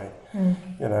anyway.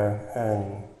 You know,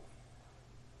 and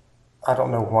I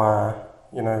don't know why,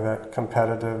 you know, that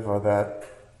competitive or that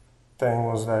thing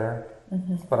was there,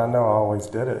 but I know I always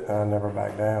did it, and I never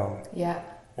backed down. Yeah.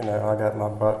 You know, I got my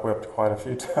butt whipped quite a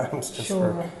few times just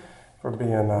for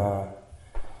being,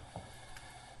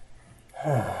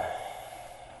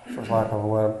 for lack of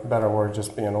a better word,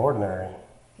 just being ordinary.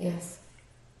 Yes.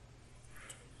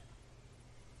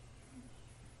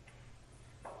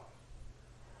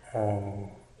 And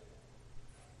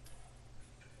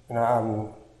you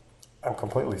know, I'm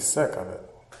completely sick of it.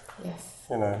 Yes.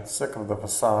 You know, sick of the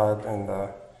facade and the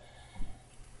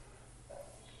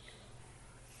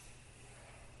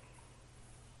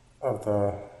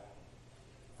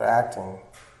acting.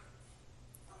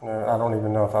 You know, I don't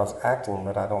even know if I was acting,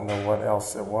 but I don't know what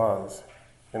else it was.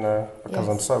 You know, because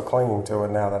I'm so clinging to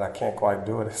it now that I can't quite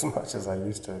do it as much as I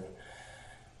used to.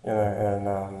 You know, and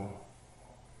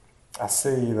I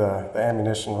see the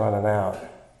ammunition running out.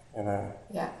 You know.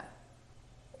 Yeah.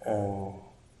 And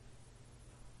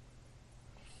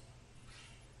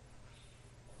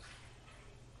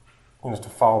you know, to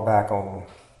fall back on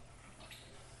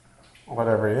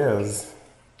whatever it is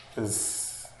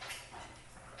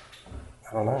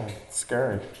I don't know, it's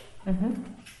scary.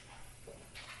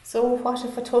 So what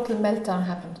if a total meltdown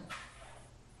happened?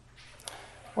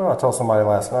 Well, I told somebody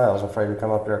last night I was afraid to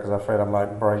come up here because I was afraid I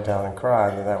might break down and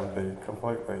cry, and that would be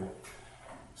completely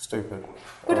stupid.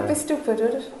 Would it be stupid,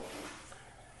 would it?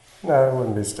 No, it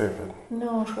wouldn't be stupid.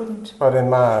 No, it wouldn't. But in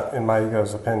my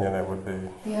ego's opinion, it would be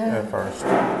at first.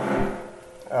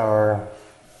 Or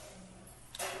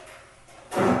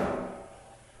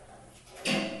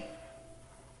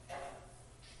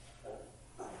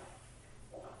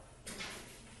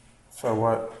So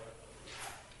what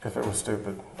if it was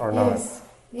stupid or not? Yes,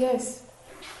 yes.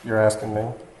 You're asking me?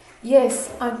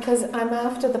 Yes, because I'm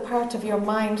after the part of your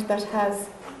mind that has,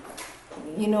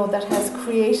 that has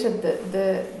created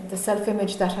the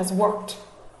self-image that has worked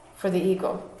for the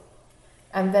ego.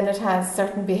 And then it has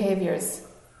certain behaviours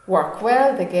work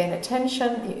well, they gain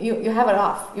attention, you have it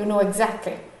off, you know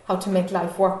exactly how to make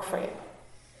life work for you.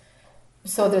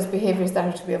 So there's behaviours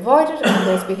that are to be avoided and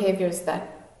there's behaviours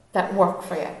that work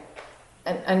for you.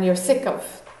 And you're sick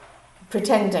of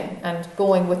pretending and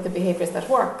going with the behaviours that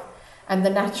work. And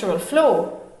the natural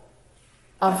flow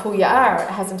of who you are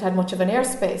hasn't had much of an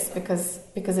airspace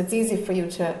because it's easy for you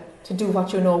to do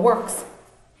what you know works,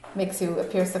 makes you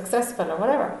appear successful or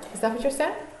whatever. Is that what you're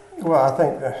saying? Well,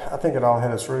 I think it all had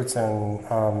its roots in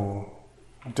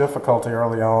difficulty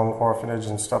early on, orphanage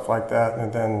and stuff like that,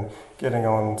 and then getting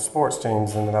on sports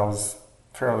teams, and then I was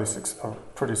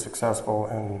pretty successful,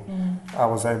 and I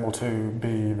was able to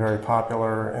be very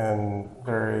popular and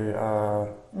very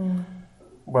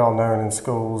well known in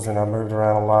schools, and I moved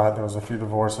around a lot. There was a few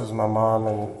divorces with my mom,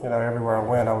 and everywhere I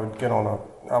went, I would get on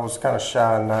I was kind of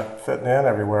shy and not fitting in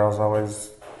everywhere. I was always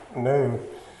new.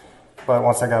 But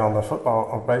once I got on the football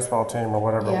or baseball team or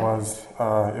whatever it was,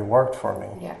 it worked for me.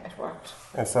 Yeah, it worked.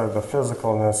 And so the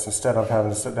physicalness, instead of having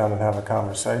to sit down and have a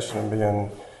conversation and being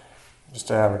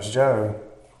just an average Joe,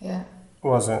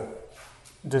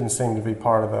 didn't seem to be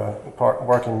part of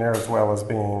working near as well as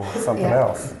being something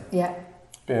else. Yeah.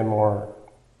 Being more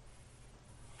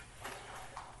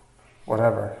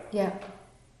whatever. Yeah.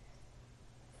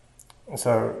 And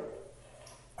so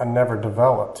I never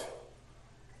developed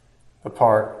the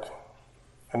part.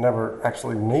 I never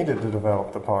actually needed to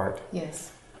develop the part.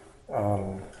 Yes.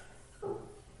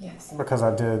 Yes. Because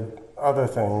I did other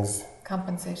things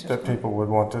compensated that people would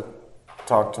want to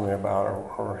talk to me about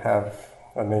or have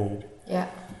a need. Yeah.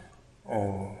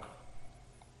 And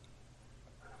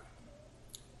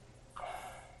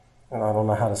I don't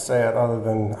know how to say it other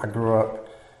than I grew up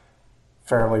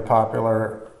fairly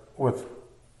popular with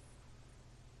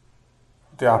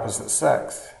the opposite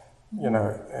sex, and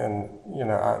I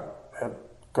had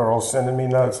girls sending me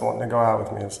notes wanting to go out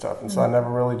with me and stuff, and so I never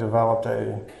really developed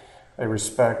a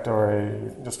respect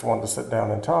or just wanted to sit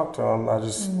down and talk to them.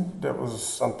 It was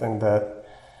something that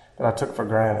I took for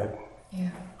granted.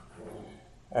 Yeah.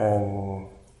 And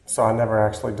so I never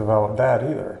actually developed that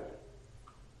either.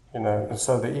 And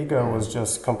so the ego was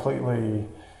just completely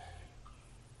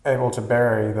able to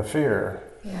bury the fear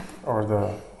or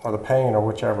the pain or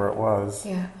whichever it was.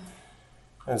 Yeah.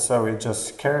 And so it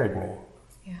just carried me.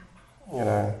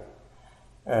 Yeah.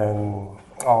 And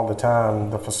all the time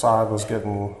the facade was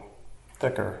getting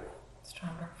thicker.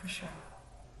 Stronger, for sure.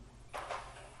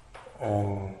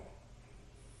 And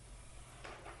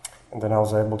then I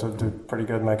was able to do pretty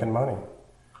good making money,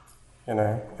 and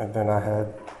then I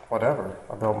had whatever.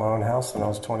 I built my own house when I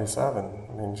was 27.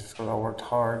 I mean, just because I worked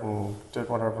hard and did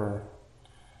whatever,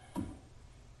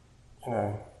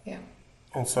 Yeah.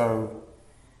 And so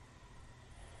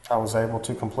I was able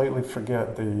to completely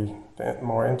forget the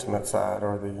more intimate side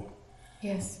or the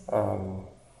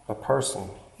person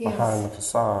behind the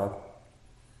facade.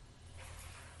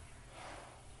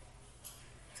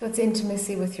 So it's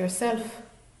intimacy with yourself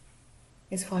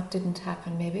is what didn't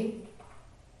happen, maybe?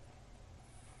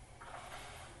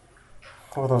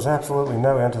 Well, there was absolutely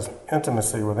no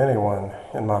intimacy with anyone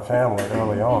in my family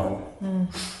early on.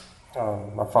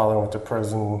 My father went to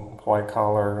prison, white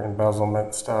collar,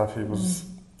 embezzlement stuff. He was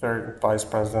vice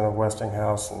president of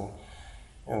Westinghouse in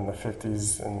the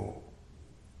 50s, and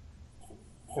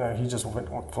he just went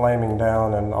flaming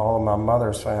down, and all of my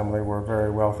mother's family were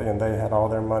very wealthy, and they had all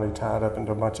their money tied up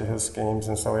into a bunch of his schemes,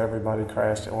 and so everybody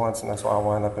crashed at once, and that's why I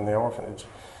wound up in the orphanage.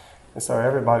 And so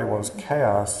everybody was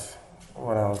chaos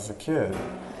when I was a kid.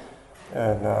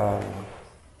 And,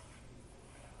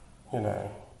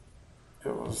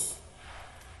 it was,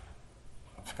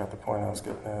 I forgot the point I was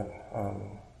getting at.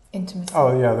 Intimacy.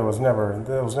 Oh yeah, there was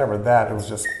never that. It was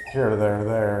just here,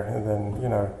 there, and then,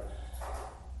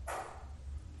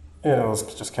 it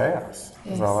was just chaos.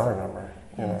 Is all I remember.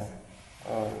 And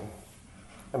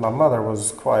my mother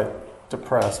was quite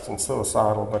depressed and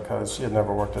suicidal because she had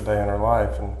never worked a day in her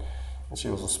life, and she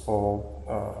was a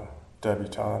spoiled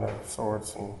debutante of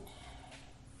sorts, and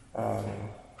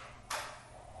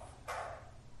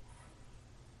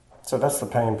so that's the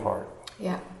pain part.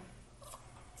 Yeah.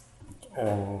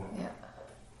 And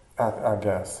I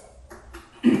guess,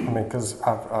 because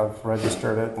I've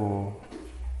registered it and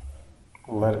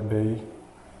let it be.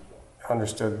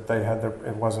 Understood they had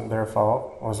it wasn't their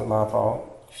fault, it wasn't my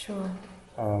fault. Sure.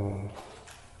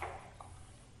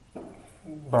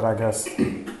 But I guess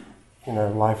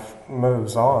life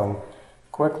moves on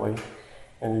quickly,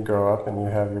 and you grow up and you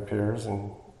have your peers,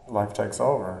 and life takes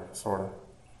over, sort of,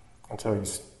 until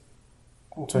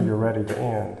you're ready to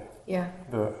end. Yeah.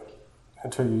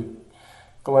 Until you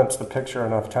glimpse the picture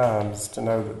enough times to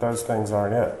know that those things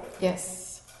aren't it. Yes.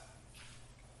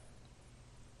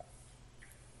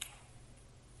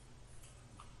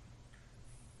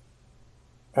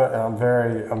 I'm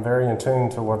very in tune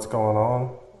to what's going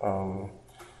on.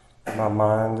 My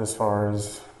mind, as far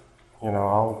as I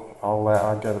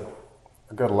get a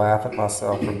good laugh at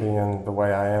myself for being the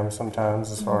way I am sometimes,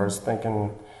 as far as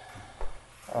thinking,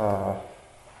 or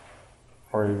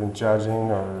even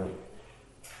judging, or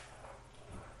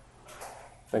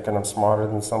thinking I'm smarter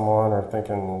than someone, or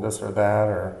thinking this or that,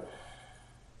 or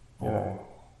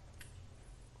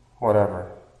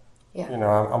whatever. Yeah.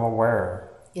 I'm aware.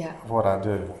 Yeah. Of what I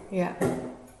do. Yeah.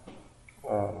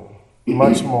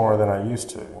 Much more than I used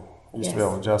to. I used to be Yes.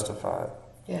 able to justify it.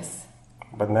 Yes.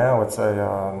 But now it's a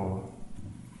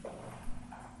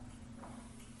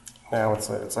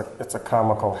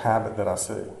comical habit that I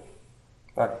see.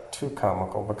 Not too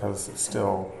comical, because it's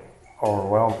still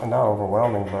not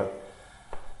overwhelming, but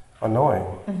annoying.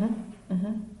 Mm-hmm.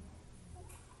 Mm-hmm.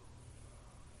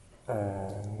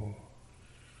 And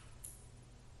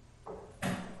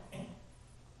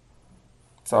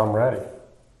so I'm ready.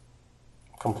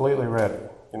 Completely ready.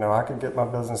 I could get my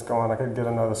business going. I could get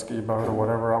another ski boat or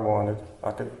whatever I wanted.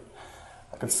 I could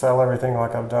sell everything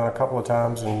like I've done a couple of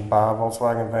times and buy a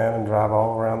Volkswagen van and drive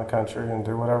all around the country and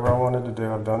do whatever I wanted to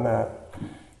do. I've done that.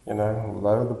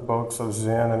 Load the books of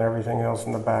Zen and everything else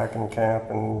in the back and camp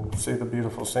and see the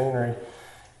beautiful scenery.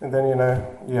 And then,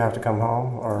 you have to come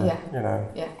home, or, Yeah.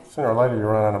 sooner or later you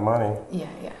run out of money. Yeah.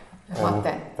 Yeah. And what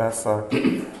then? That sucks.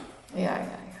 Yeah.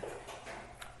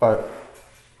 But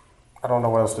I don't know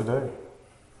what else to do.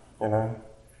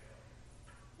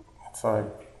 It's like,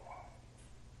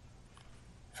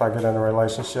 if I get in a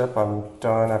relationship, I'm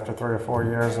done after 3 or 4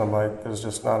 years, and I'm like, there's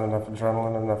just not enough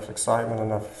adrenaline, enough excitement,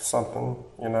 enough something,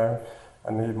 I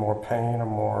need more pain or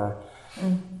more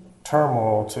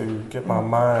turmoil to get my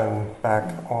mind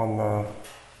back on the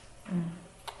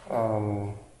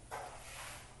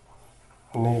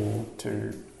need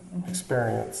to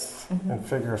experience and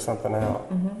figure something out.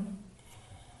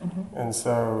 And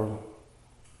so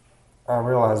I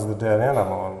realize the dead end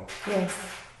I'm on. Yes.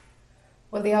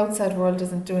 Well, the outside world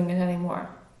isn't doing it anymore.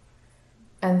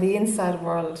 And the inside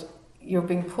world, you're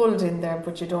being pulled in there,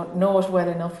 but you don't know it well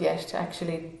enough yet to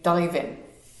actually dive in.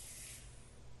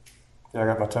 Yeah, I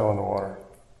got my toe in the water.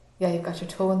 Yeah, you've got your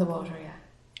toe in the water, yeah.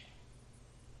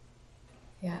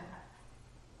 Yeah.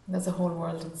 And there's a whole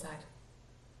world inside.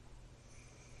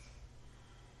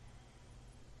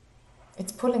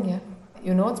 It's pulling you.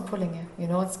 You know it's pulling you. You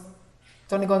know it's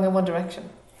only going in one direction.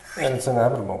 And it's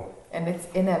inevitable. And it's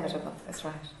inevitable, that's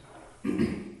right.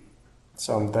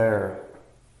 So I'm there.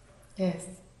 Yes.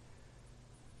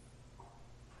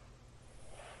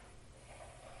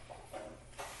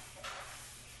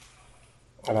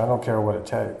 And I don't care what it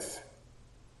takes.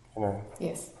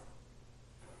 Yes.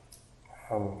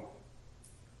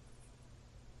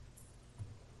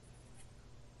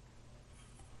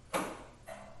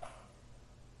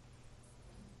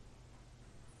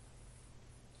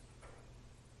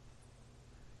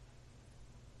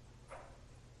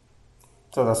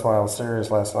 So that's why I was serious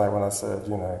last night when I said,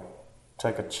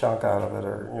 take a chunk out of it,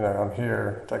 or, I'm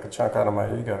here, take a chunk out of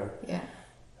my ego. Yeah.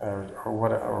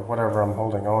 Or whatever I'm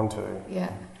holding on to.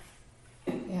 Yeah.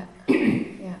 Yeah.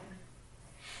 Yeah.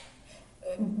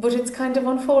 But it's kind of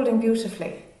unfolding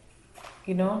beautifully.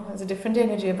 There's a different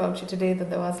energy about you today than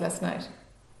there was last night.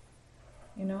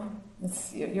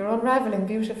 You're unraveling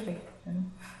beautifully.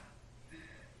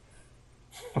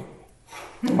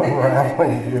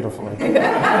 Unraveling beautifully. From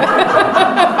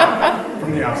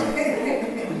the outside.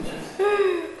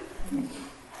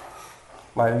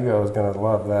 My ego is going to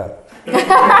love that.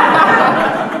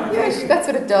 Yeah, that's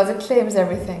what it does. It claims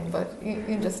everything, but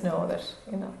you just know that,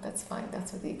 that's fine.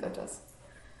 That's what the ego does.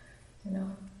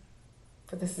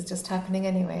 But this is just happening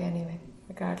anyway,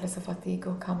 regardless of what the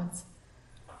ego comments.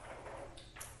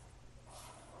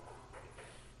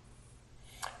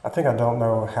 I think I don't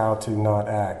know how to not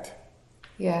act.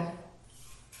 Yeah.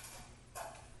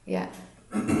 Yeah.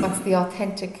 What's the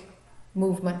authentic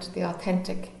movement, the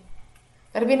authentic...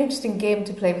 That'd be an interesting game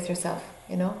to play with yourself,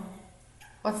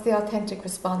 What's the authentic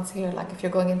response here? Like if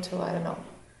you're going into, I don't know,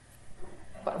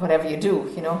 whatever you do,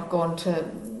 going to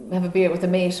have a beer with a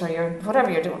mate, or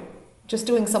whatever you're doing. Just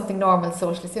doing something normal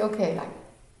socially. Say, okay,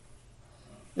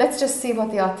 let's just see what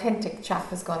the authentic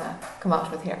chap is going to come out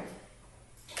with here.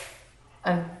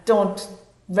 And don't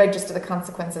register the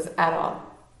consequences at all.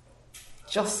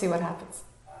 Just see what happens.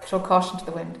 Throw caution to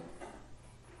the wind.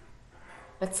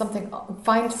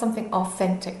 Find something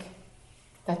authentic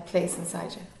that plays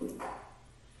inside you.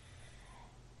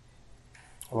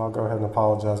 Well, I'll go ahead and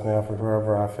apologize now for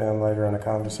whoever I offend later in the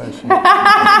conversation.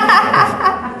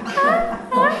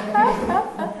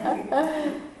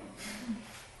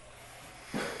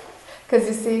 Because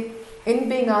you see, in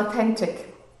being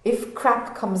authentic, if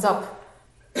crap comes up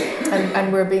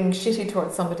and we're being shitty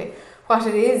towards somebody, what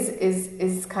it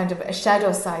is kind of a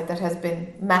shadow side that has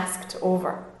been masked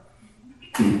over.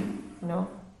 You know?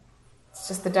 It's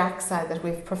just the dark side that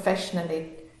we've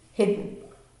professionally hidden,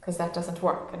 because that doesn't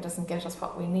work and doesn't get us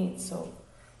what we need, so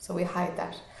we hide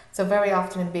that. So very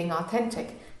often in being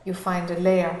authentic, you find a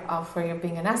layer of where you're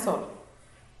being an asshole,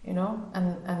 you know,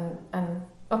 and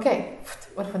okay,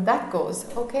 but when that goes,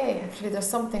 okay, actually there's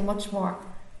something much more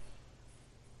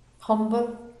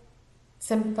humble,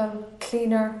 simple,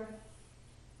 cleaner,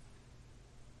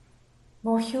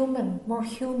 more human.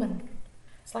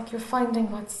 It's like you're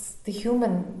finding what's the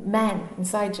human man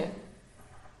inside you.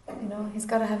 You know, he's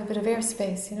got to have a bit of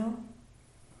airspace, you know?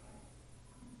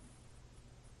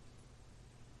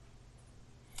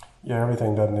 Yeah,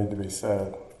 everything doesn't need to be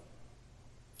said.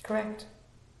 Correct.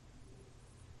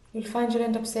 You'll find you'll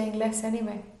end up saying less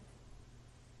anyway.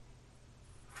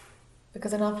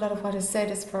 Because an awful lot of what is said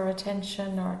is for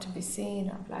attention or to be seen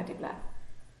or blah-de-blah.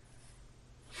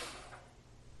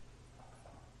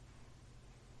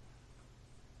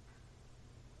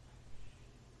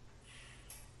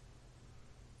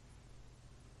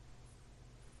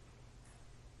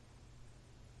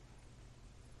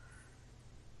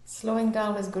 Slowing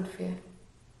down is good for you.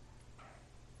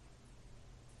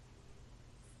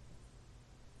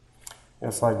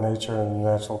 It's like nature and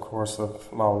the natural course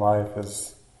of my life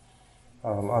is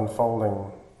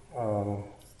unfolding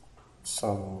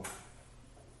some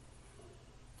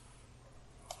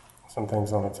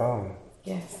things on its own.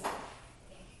 Yes.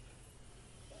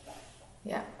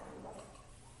 Yeah.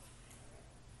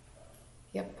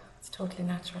 Yep. It's totally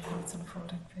natural how it's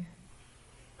unfolding for you.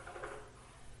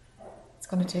 It's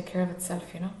going to take care of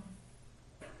itself, you know?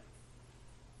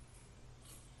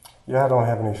 Yeah, I don't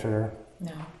have any fear.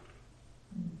 No.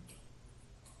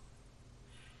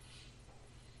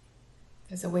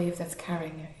 There's a wave that's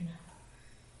carrying you, you know?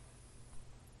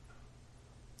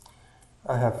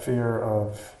 I have fear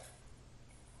of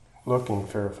looking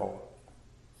fearful.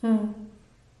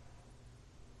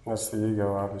 That's the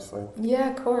ego, obviously. Yeah,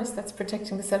 of course. That's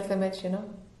protecting the self-image, you know?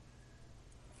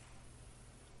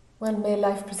 Well, may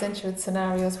life present you with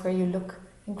scenarios where you look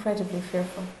incredibly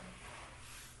fearful.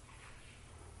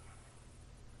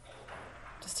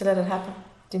 Just to let it happen.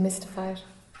 Demystify it.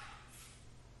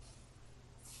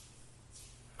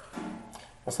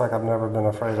 It's like I've never been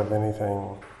afraid of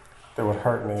anything that would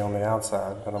hurt me on the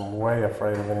outside, but I'm way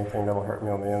afraid of anything that will hurt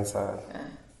me on the inside.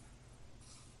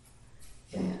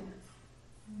 Yeah.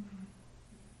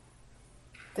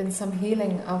 Then some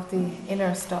healing of the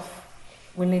inner stuff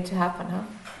will need to happen, huh?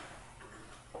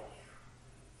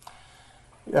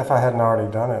 If I hadn't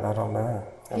already done it, I don't know.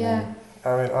 I Yeah.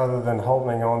 mean, other than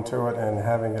holding on to it and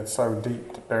having it so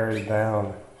deep buried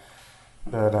down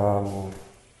that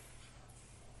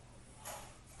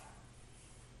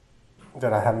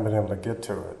that I haven't been able to get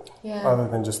to it. Yeah. Other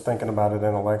than just thinking about it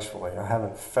intellectually. I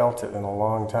haven't felt it in a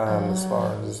long time as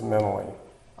far as mentally.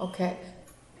 Okay.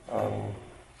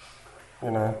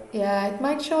 You know? Yeah, it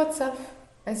might show itself.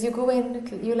 As you go in,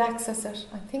 you'll access it.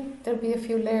 I think there'll be a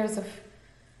few layers of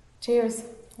tears.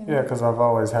 You know? Yeah, because I've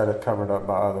always had it covered up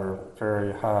by other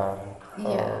very high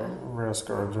risk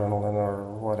or adrenaline or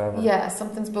whatever. Yeah,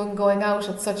 something's been going out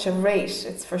at such a rate,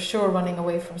 it's for sure running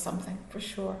away from something, for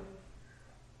sure.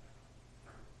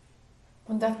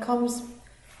 When that comes,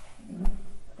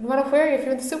 no matter where, if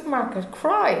you're in the supermarket,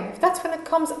 cry. If that's when it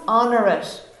comes, honour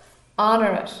it.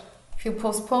 Honour it. If you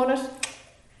postpone it,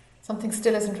 something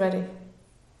still isn't ready.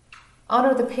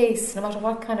 Honour the pace, no matter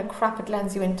what kind of crap it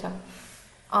lands you into.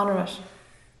 Honour it.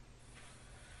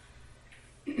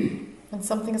 When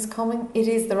something is coming, it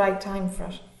is the right time for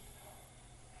it.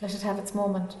 Let it have its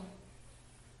moment.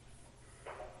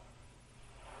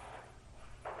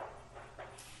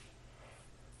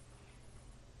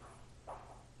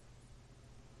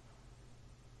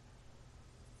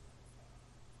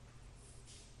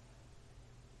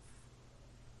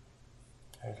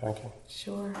 Okay, thank you.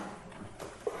 Sure.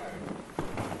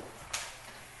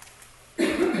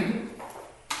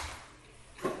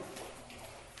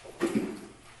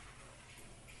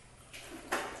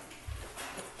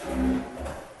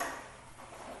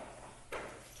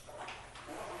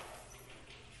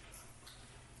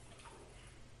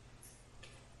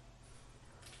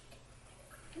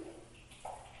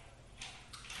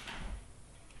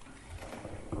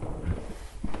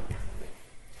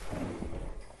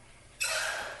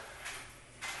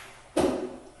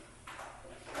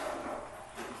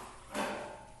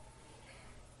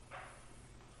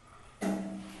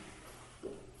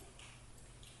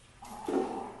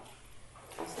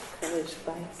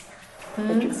 storage space.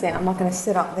 Richard's saying, I'm not going to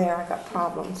sit up there, I got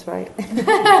problems, right?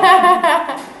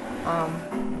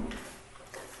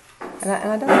 And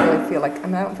I don't really feel like, I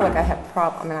don't feel like I have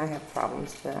problems. I have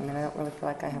problems, but I don't really feel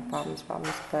like I have problems,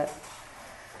 but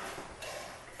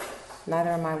neither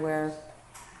am I where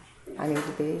I need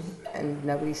to be, and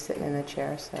nobody's sitting in a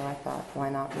chair, so I thought, why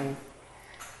not me?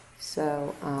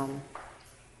 So,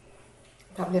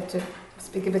 Probably have to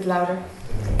speak a bit louder,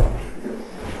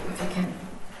 if you can.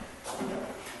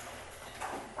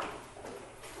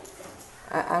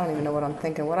 I don't even know what I'm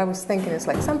thinking. What I was thinking is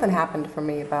like something happened for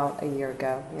me about a year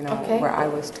ago, where I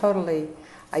was totally,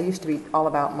 I used to be all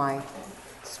about my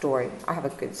story. I have a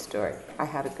good story. I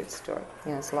had a good story.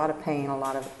 It's a lot of pain, a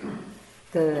lot of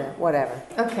whatever.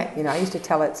 Okay. I used to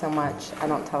tell it so much, I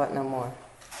don't tell it no more.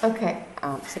 Okay.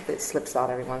 Except it slips out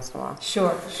every once in a while.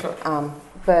 Sure.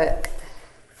 But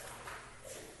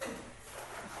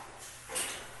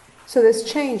so this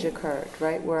change occurred,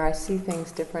 right, where I see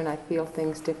things different, I feel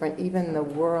things different, even the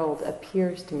world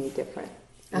appears to me different,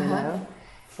 you know?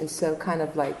 And so kind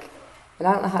of like, and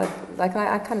I don't know how to, like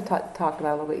I kind of talked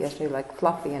about a little bit yesterday, like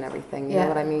fluffy and everything, you know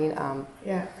what I mean?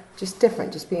 Just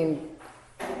different, just being,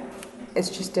 it's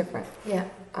just different. Yeah.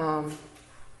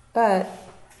 But,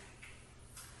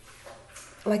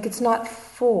 like it's not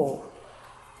full.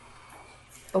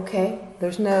 Okay.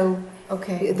 There's no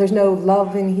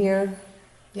love in here.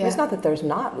 Yeah. It's not that there's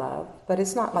not love, but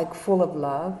it's not like full of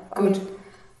love. Good.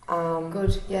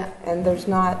 Good, yeah. And there's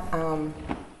not,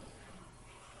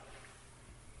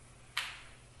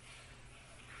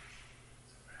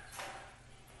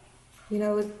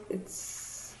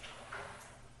 it's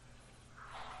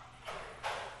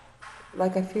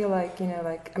like I feel like,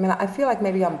 I feel like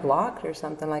maybe I'm blocked or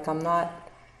something, like I'm not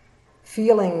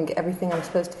feeling everything I'm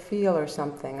supposed to feel or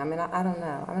something. I don't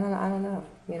know. I don't know.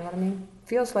 You know what I mean?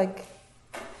 Feels like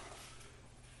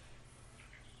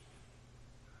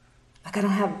I don't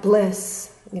have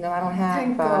bliss, I don't have...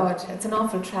 Thank God. It's an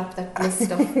awful trap, that bliss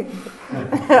stuff. I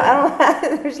don't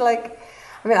have, there's like,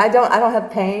 I don't have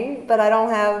pain, but I don't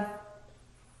have,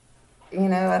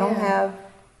 I don't have,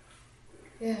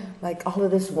 like all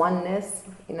of this oneness,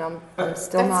 I'm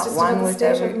still not one with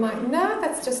every... No,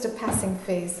 that's just a passing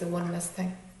phase, the oneness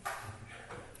thing.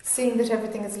 Seeing that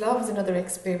everything is love is another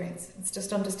experience. It's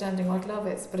just understanding what love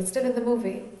is, but it's still in the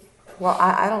movie. Well,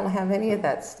 I don't have any of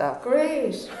that stuff.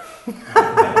 Great.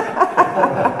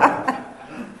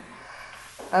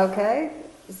 Okay,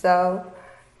 so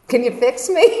can you fix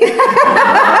me?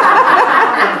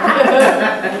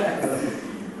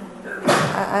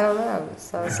 I don't know.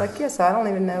 So it's like, so I don't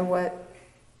even know what...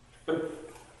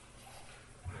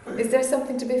 Is there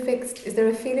something to be fixed? Is there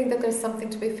a feeling that there's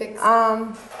something to be fixed?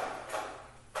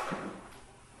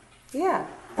 Yeah,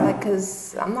 like,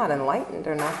 because I'm not enlightened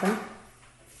or nothing.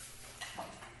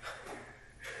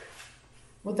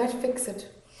 Would that fix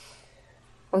it?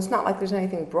 Well, it's not like there's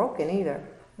anything broken either.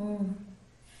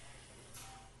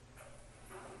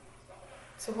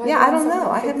 So why I don't know.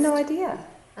 I have no idea.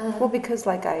 Well, because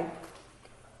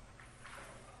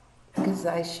because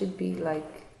I should be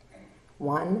like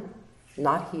one,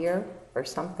 not here, or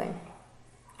something.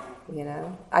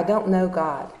 I don't know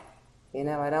God. I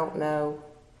don't know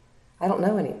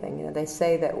anything. They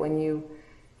say that when you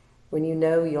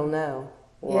know, you'll know.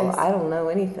 Well, yes. I don't know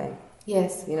anything.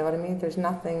 Yes. You know what I mean? There's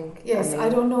nothing... Yes, I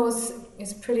don't know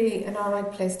is pretty an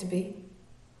alright place to be.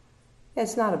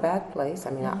 It's not a bad place. Do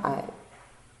you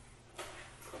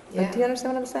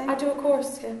understand what I'm saying? I do, of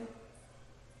course, yeah.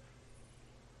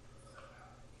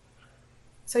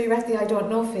 So you're at the I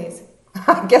don't know phase?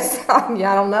 I guess, I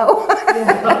don't know. I'm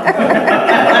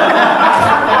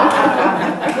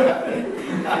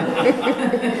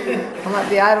at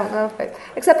the I don't know phase.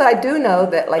 Except that I do know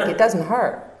that, it doesn't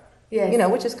hurt. Yes.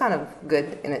 Which is kind of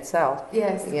good in itself.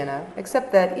 Yes.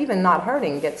 Except that even not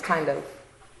hurting gets kind of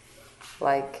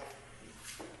like...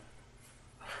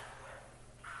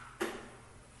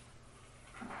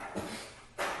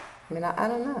 I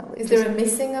don't know. Is there a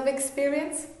missing of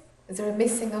experience? Is there a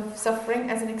missing of suffering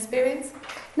as an experience?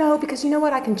 No, because you know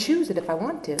what? I can choose it if I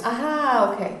want to.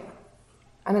 Aha, okay.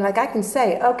 I can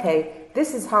say, okay,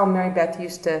 this is how Mary Beth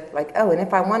used to, and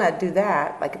if I want to do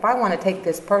that, if I want to take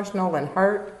this personal and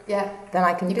hurt, then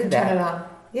I can do that. You can turn it on.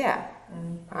 Yeah.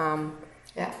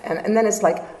 And then it's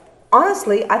like,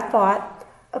 honestly, I thought,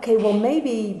 okay, well,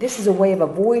 maybe this is a way of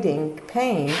avoiding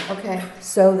pain. Okay.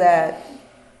 So that,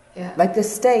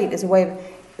 this state is a way of,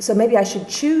 so maybe I should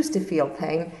choose to feel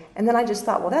pain. And then I just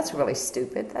thought, well, that's really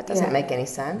stupid. That doesn't make any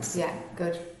sense. Yeah,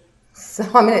 good. So,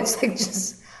 it's like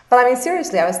just... But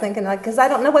seriously, I was thinking, because I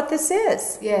don't know what this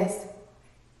is. Yes.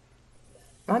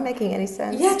 Am I making any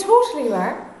sense? Yeah, totally you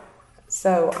are.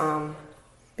 So,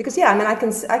 because yeah, I mean, I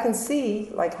can see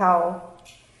like how,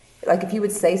 like if you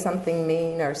would say something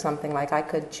mean or something, like I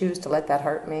could choose to let that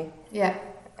hurt me. Yeah.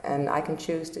 And I can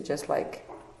choose to just like,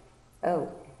 oh,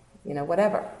 you know,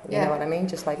 whatever. You know what I mean?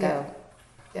 Just like, oh.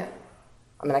 Yeah.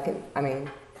 I mean, I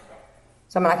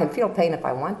can feel pain if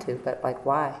I want to, but like,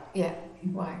 why? Yeah.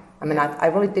 Why? I mean, I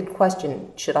really did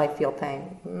question, should I feel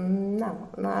pain? No,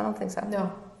 I don't think so.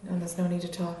 No, there's no need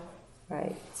at all.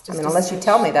 Right. I mean, unless you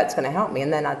tell me that's going to help me,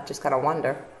 and then I just kind of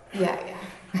wonder. Yeah.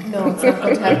 No, it's not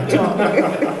going to help at all.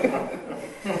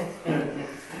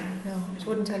 No, it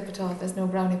wouldn't help at all. There's no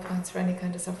brownie points for any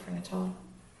kind of suffering at all.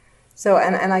 So,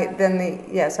 and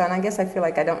I guess I feel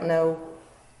like I don't know.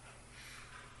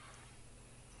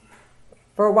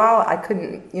 For a while, I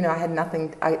couldn't, I had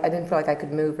nothing, I didn't feel like I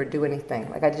could move or do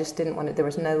anything. Like, I just didn't want to, there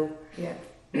was no,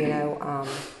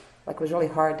 like, it was really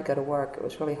hard to go to work. It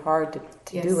was really hard to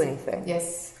do anything.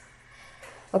 Yes.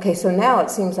 Okay, so now it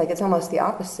seems like it's almost the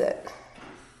opposite.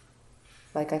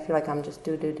 Like, I feel like I'm just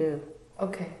do.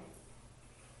 Okay.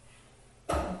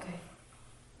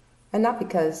 And not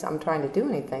because I'm trying to do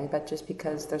anything, but just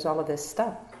because there's all of this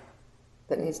stuff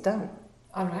that needs done.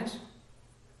 All right.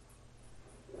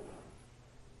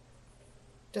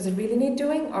 Does it really need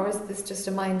doing, or is this just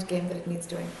a mind game that it needs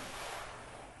doing?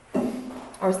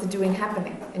 Or is the doing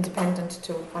happening independent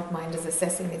to what mind is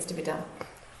assessing needs to be done?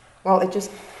 Well, it just,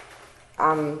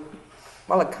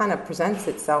 it kind of presents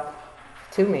itself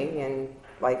to me, and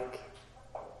like,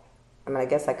 I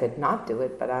guess I could not do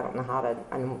it, but I don't know how to,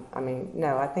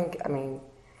 I think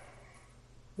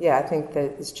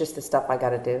that it's just the stuff I got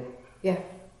to do. Yeah.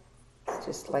 It's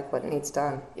just like what needs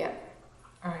done. Yeah.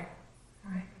 All right.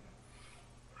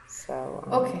 So.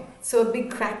 Okay, so a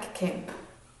big crack came.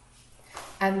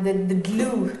 And the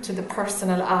glue to the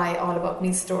personal I, all about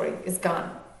me story is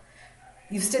gone.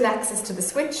 You've still access to the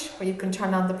switch where you can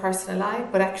turn on the personal I,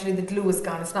 but actually the glue is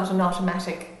gone. It's not an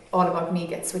automatic all about me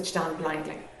gets switched on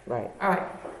blindly. Right. All right,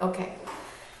 okay.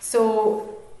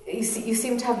 So you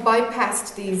seem to have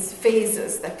bypassed these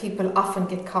phases that people often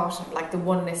get caught in, like the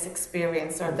oneness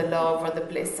experience or the love or the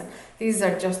bliss. And these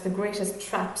are just the greatest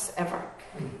traps ever,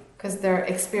 because they're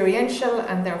experiential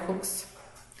and they're hooks.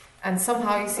 And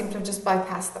somehow you seem to have just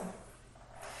bypassed them.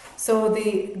 So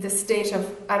the state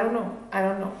of, I don't know,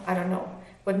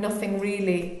 but nothing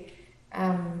really,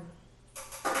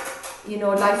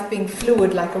 life being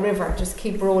fluid like a river, just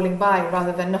keep rolling by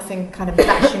rather than nothing kind of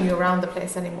bashing you around the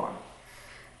place anymore.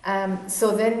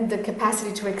 So then the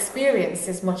capacity to experience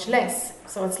is much less.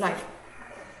 So it's like,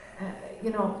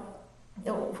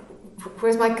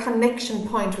 where's my connection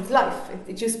point with life?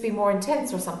 It used to be more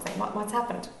intense or something. What's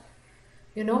happened?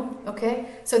 Okay?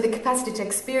 So the capacity to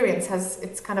experience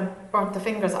it's kind of burnt the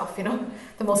fingers off,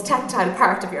 the most tactile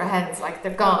part of your hands, like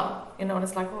they're gone, and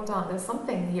it's like, hold on, there's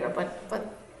something here, but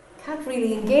can't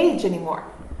really engage anymore,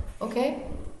 okay?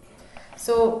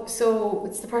 So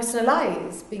it's the personal I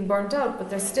is being burnt out, but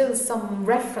there's still some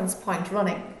reference point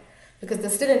running, because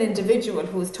there's still an individual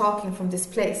who is talking from this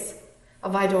place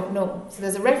of I don't know. So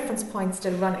there's a reference point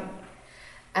still running.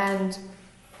 And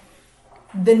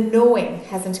the knowing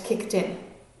hasn't kicked in.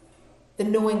 The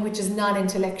knowing which is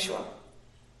non-intellectual.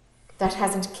 That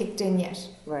hasn't kicked in yet.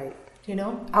 Right. Do you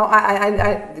know? Oh,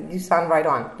 you sound right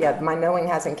on. Yeah, my knowing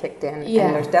hasn't kicked in. Yeah.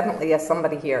 And there's definitely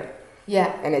somebody here.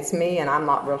 Yeah. And it's me, and I'm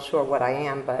not real sure what I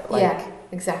am, but like... Yeah,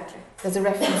 exactly. There's a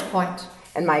reference point.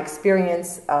 And my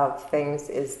experience of things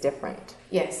is different.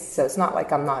 Yes. So it's not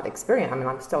like I'm not experienced.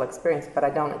 I'm still experienced, but I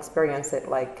don't experience it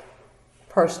like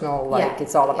personal, like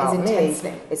it's all about me.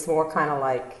 It's more kind of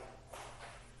like,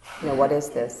 what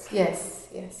is this? Yes.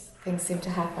 Things seem to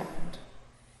happen.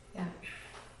 Yeah.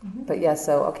 Mm-hmm. But yeah,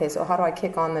 so how do I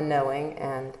kick on the knowing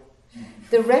and...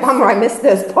 Bummer, I missed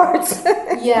those parts.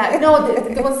 Yeah, no,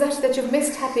 the ones that you've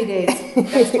missed, happy days.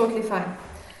 That's totally fine.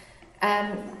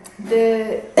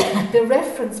 The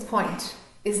reference point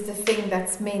is the thing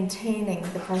that's maintaining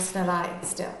the personal I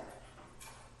still.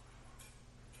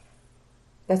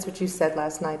 That's what you said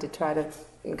last night, to try to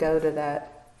go to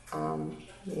that,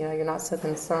 you're not so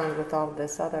concerned with all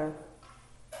this other.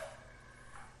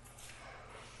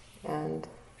 And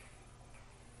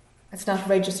it's not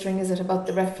registering, is it, about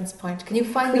the reference point? Can you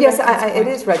find the yes, reference point? It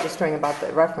is registering about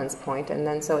the reference point, and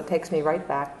then so it takes me right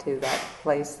back to that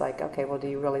place, like, okay, well, do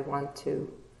you really want to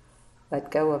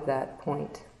let go of that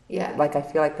point? Yeah. Like, I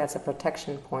feel like that's a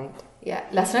protection point. Yeah.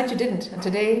 Last night you didn't, and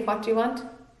today, what do you want?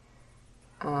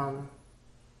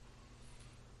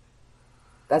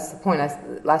 That's the point.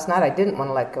 Last night I didn't want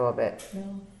to let go of it.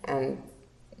 No. And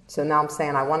so now I'm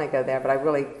saying I want to go there, but I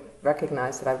really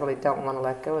recognize that I really don't want to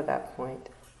let go of that point.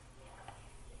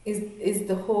 Is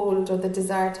the hold or the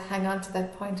desire to hang on to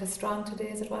that point as strong today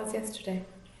as it was yesterday?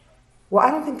 Well, I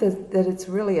don't think that it's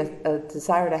really a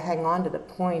desire to hang on to the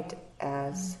point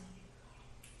as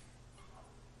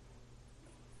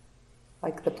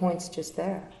like the point's just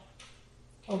there.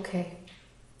 Okay.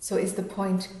 So is the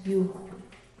point you?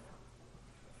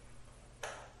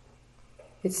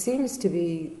 It seems to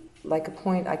be like a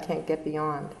point I can't get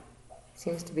beyond. It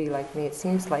seems to be like me. It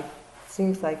seems like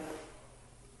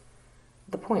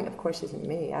the point, of course, isn't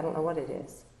me. I don't know what it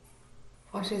is.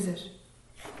 What is it?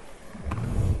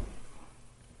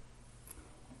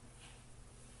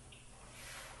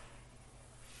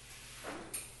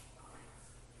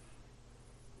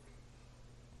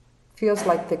 Feels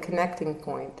like the connecting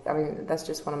point. I mean, that's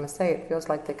just what I'm going to say. It feels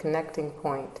like the connecting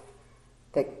point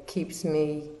that keeps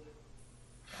me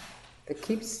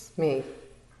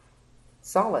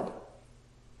solid.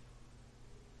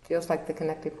 Feels like the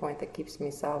connecting point that keeps me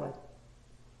solid.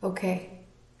 Okay.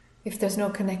 If there's no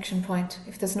connection point,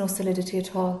 if there's no solidity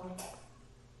at all.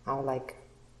 I'll like.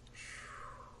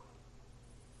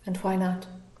 And why not?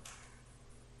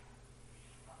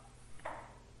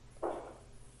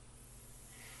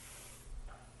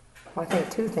 Well, I think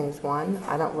two things. One,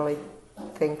 I don't really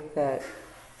think that,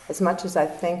 as much as I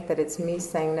think that it's me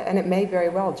saying no, and it may very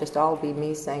well just all be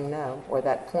me saying no, or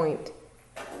that point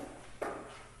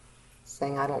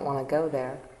saying I don't want to go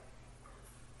there.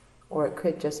 Or it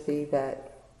could just be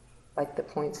that, like, the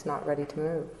point's not ready to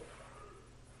move.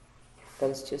 That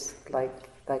it's just like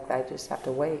I just have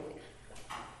to wait.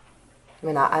 I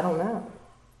mean, I don't know.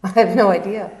 I have no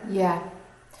idea. Yeah.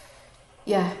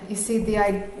 Yeah, you see the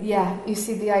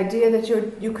idea that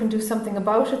you can do something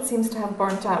about it seems to have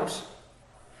burnt out.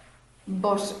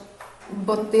 But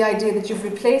the idea that you've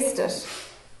replaced it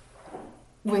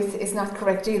with is not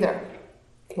correct either.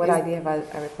 What idea have I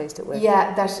replaced it with?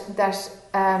 Yeah,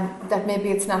 that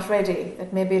maybe it's not ready.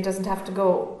 That maybe it doesn't have to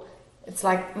go. It's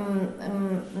like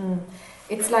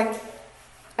It's like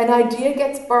an idea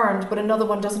gets burned, but another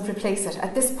one doesn't replace it.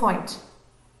 At this point,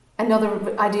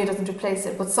 another idea doesn't replace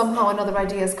it, but somehow another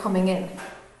idea is coming in.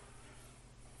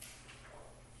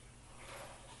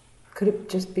 Could it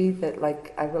just be that,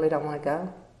 like, I really don't want to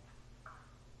go?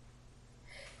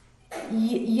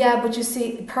 Yeah, but you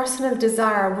see, personal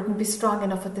desire wouldn't be strong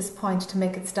enough at this point to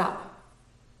make it stop.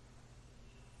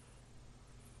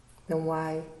 Then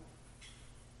why?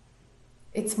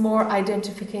 It's more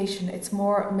identification. It's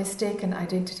more mistaken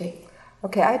identity.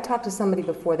 Okay, I talked to somebody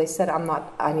before. They said,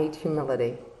 I need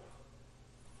humility.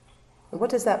 What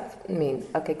does that mean?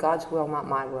 Okay, God's will, not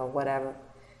my will, whatever.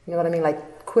 You know what I mean?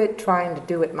 Like, quit trying to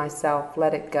do it myself.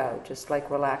 Let it go. Just, like,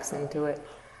 relax into it.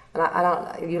 And I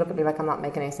don't, you look at me like I'm not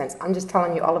making any sense. I'm just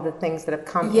telling you all of the things that have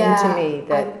come into me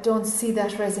that... I don't see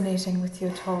that resonating with you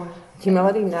at all.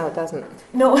 Humility? No, it doesn't.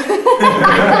 No.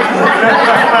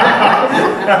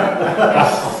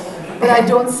 But I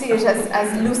don't see it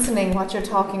as loosening what you're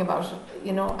talking about.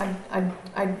 You know,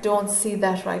 I don't see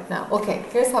that right now. Okay,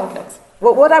 here's how it looks.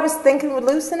 Well, what I was thinking would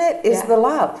loosen it is the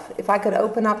love. If I could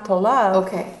open up to love...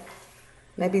 Okay.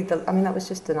 Maybe that was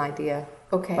just an idea.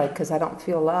 Okay. Like, because I don't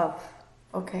feel love.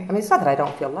 Okay. I mean, it's not that I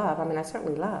don't feel love. I mean, I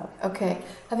certainly love. Okay.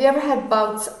 Have you ever had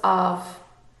bouts of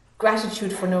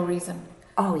gratitude for no reason?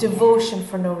 Oh, devotion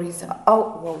for no reason?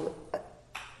 Oh, well,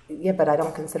 yeah, but I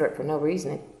don't consider it for no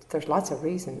reason. There's lots of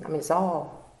reason. I mean, it's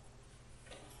all...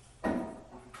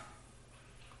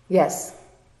 Yes.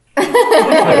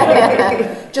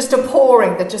 Just a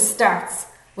pouring that just starts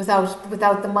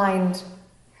without the mind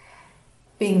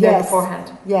being there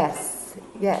beforehand. Yes,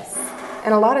 yes.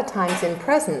 And a lot of times in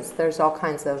presence, there's all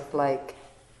kinds of, like,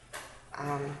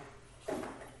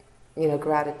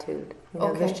 gratitude.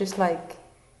 There's just like,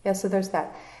 so there's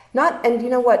that. And you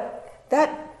know what?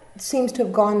 That seems to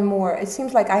have gone more. It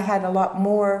seems like I had a lot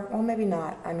more, well, maybe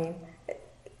not. I mean,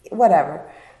 whatever.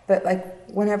 But, like,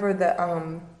 whenever the,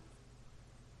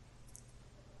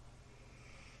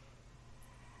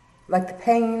 like, the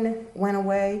pain went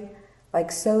away,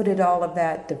 like, so did all of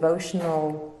that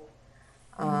devotional...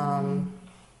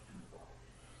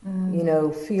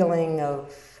 feeling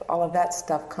of all of that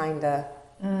stuff, kind of.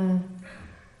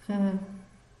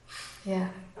 Yeah.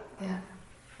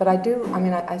 But I do. I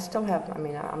mean, I still have. I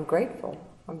mean, I'm grateful.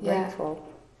 I'm grateful.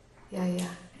 Yeah.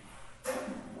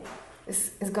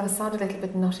 It's going to sound a little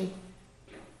bit nutty,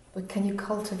 but can you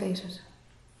cultivate it?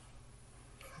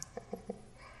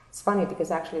 It's funny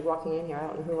because actually walking in here, I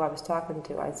don't know who I was talking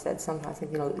to. I said something. I said,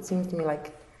 it seems to me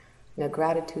like,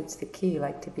 gratitude's the key.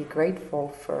 Like, to be grateful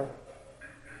for.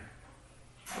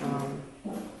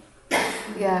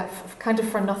 Kind of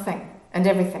for nothing and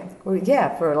everything. Well,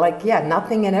 for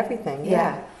nothing and everything.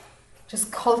 Yeah.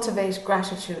 Just cultivate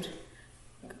gratitude.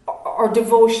 or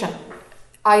devotion,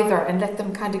 either, and let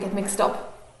them kind of get mixed up.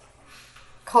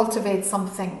 Cultivate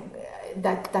something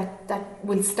that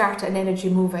will start an energy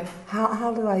moving.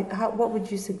 What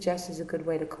would you suggest is a good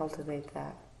way to cultivate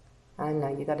that? I know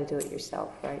you got to do it yourself,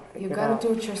 right? You got to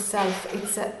do it yourself.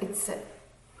 It's a.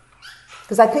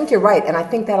 Because I think you're right, and I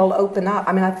think that'll open up.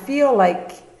 I mean, I feel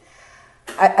like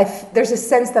there's a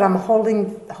sense that I'm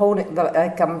holding,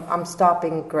 like I'm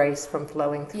stopping grace from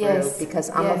flowing through because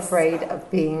I'm afraid of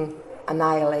being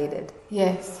annihilated.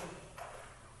 Yes.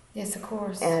 Yes, of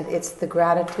course. And it's the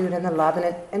gratitude and the love,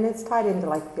 and it's tied into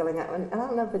like feeling that. And I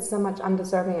don't know if it's so much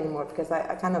undeserving anymore because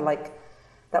I kind of like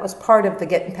that was part of the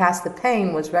getting past the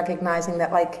pain was recognizing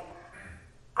that like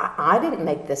I didn't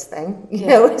make this thing. You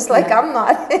know, it's like I'm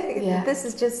not. This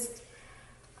is just.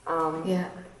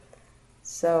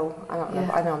 So I don't know.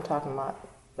 I know I'm talking a lot,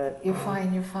 but you're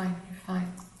fine. You're fine.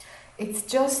 It's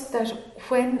just that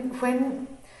when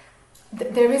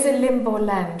there is a limbo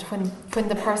land when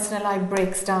the personal I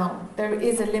breaks down. There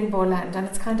is a limbo land, and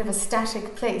it's kind of a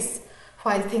static place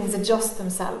while things adjust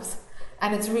themselves.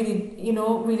 And it's really,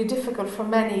 really difficult for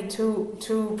many to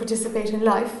participate in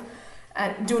life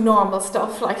and do normal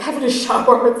stuff like having a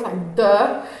shower. It's like,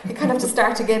 duh. You kind of have to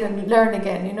start again and learn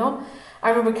again, I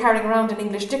remember carrying around an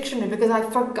English dictionary because I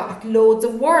forgot loads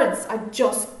of words. I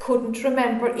just couldn't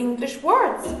remember English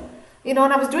words. And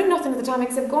I was doing nothing at the time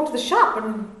except going to the shop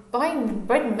and buying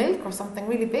bread and milk or something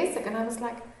really basic. And I was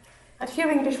like, I'd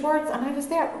hear English words and I was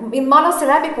there, in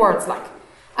monosyllabic words, like.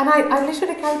 And I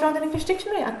literally carried around an English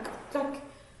dictionary.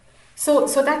 So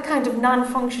that kind of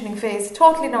non-functioning phase,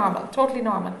 totally normal.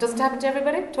 Doesn't happen to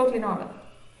everybody, totally normal.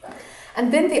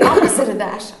 And then the opposite of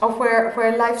that, of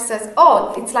where life says,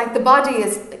 it's like the body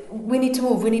is, we need to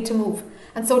move.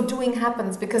 And so doing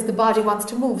happens because the body wants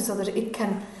to move so that it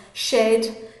can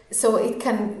shed, so it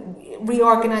can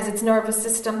reorganize its nervous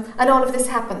system, and all of this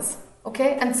happens,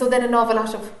 okay? And so then an awful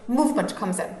lot of movement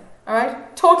comes in, all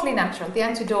right? Totally natural, the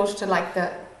antidote to like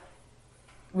the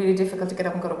really difficult to get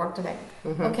up and go to work today.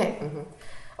 Mm-hmm. Okay. Mm-hmm.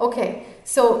 Okay,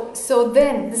 so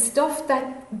then the stuff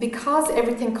that, because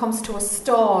everything comes to a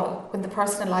stall when the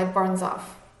personal life burns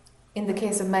off, in the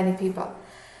case of many people,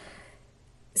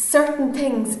 certain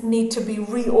things need to be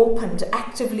reopened,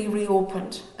 actively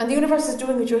reopened. And the universe is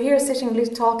doing it. You're here sitting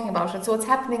talking about it, so it's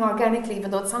happening organically, even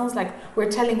though it sounds like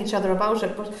we're telling each other about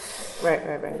it. But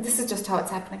right. This is just how it's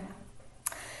happening.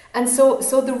 And so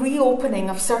the reopening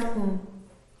of certain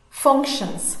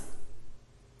functions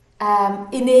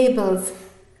enables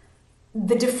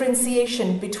the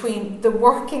differentiation between the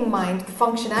working mind, the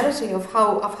functionality of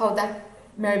how that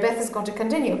Mary Beth is going to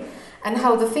continue, and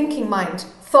how the thinking mind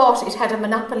thought it had a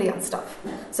monopoly on stuff.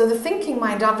 So the thinking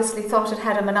mind obviously thought it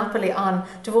had a monopoly on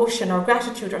devotion or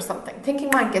gratitude or something. Thinking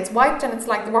mind gets wiped and it's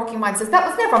like the working mind says, that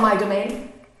was never my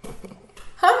domain.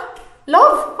 Huh?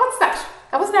 Love? What's that?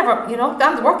 That was never,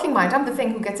 I'm the working mind. I'm the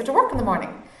thing who gets it to work in the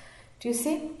morning. Do you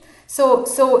see? So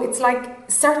it's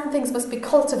like certain things must be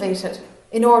cultivated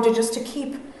in order just to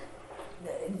keep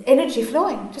energy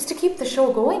flowing, just to keep the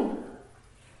show going.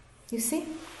 You see?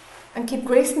 And keep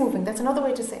grace moving. That's another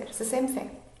way to say it. It's the same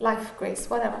thing. Life, grace,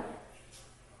 whatever.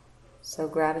 So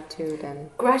gratitude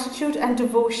and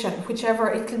devotion, whichever,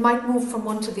 it might move from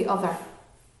one to the other.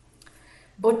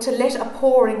 But to let a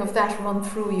pouring of that run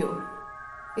through you.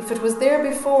 If it was there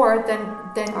before, then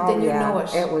you know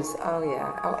it. It was,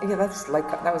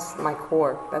 that was my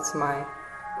core. That's my,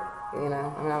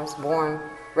 I was born,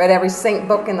 read every saint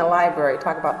book in the library,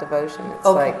 talk about devotion. It's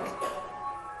okay.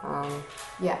 like,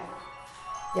 Yeah.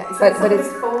 But it's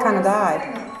kind of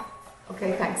died.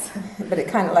 Okay, thanks. But it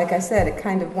kind of, like I said, it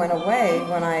kind of went away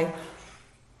when I...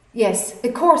 Yes,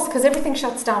 of course, because everything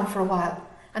shuts down for a while.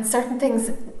 And certain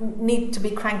things need to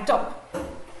be cranked up.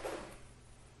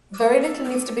 Very little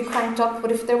needs to be cranked up,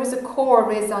 but if there was a core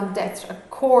raison d'etre, a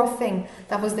core thing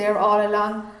that was there all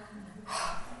along,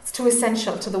 it's too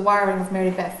essential to the wiring of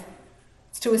Mary Beth.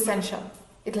 It's too essential.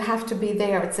 It'll have to be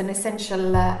there. It's an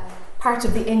essential part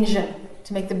of the engine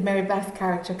to make the Mary Beth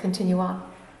character continue on.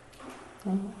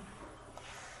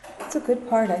 It's a good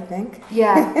part, I think.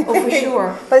 Yeah, for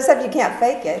sure. But except you can't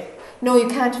fake it. No, you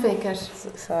can't fake it.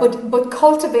 So. But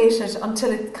cultivate it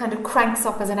until it kind of cranks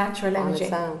up as a natural energy.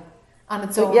 On its own. On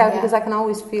its own, yeah, because I can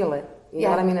always feel it. You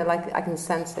know what I mean? Like I can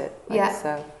sense it.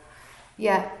 So.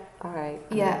 Yeah. All right.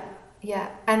 Yeah.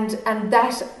 And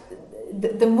that,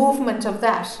 the movement of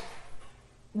that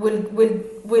will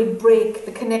break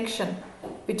the connection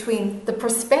between the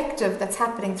perspective that's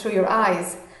happening through your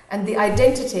eyes and the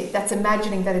identity that's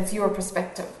imagining that it's your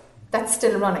perspective. That's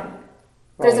still running.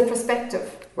 Right. There's a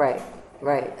perspective. Right.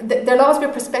 There'll always be a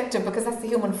perspective because that's the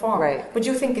human form. Right. But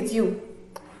you think it's you.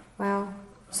 Well,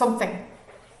 something.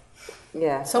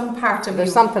 Yeah. Some part of There's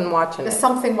you. something watching There's it.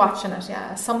 something watching it,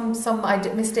 yeah. Some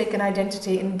mistaken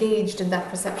identity engaged in that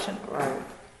perception. Right.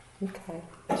 Okay.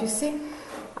 Do you see?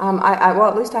 Well,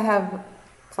 at least I have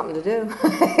something to do.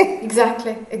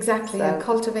 Exactly. So- Yeah.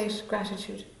 Cultivate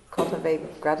gratitude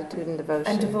Cultivate gratitude and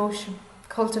devotion. and devotion.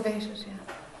 Cultivate it, yeah.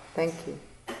 Thank you.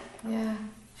 Yeah.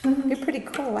 You're pretty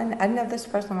cool. I know this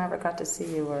first time I ever got to see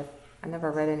you, or I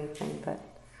never read anything, but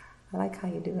I like how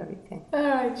you do everything. All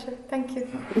right, sure. Thank you.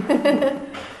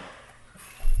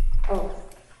 Oh.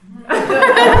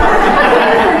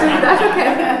 That's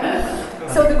okay.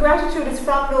 So the gratitude is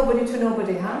from nobody to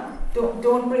nobody, huh?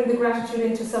 Don't bring the gratitude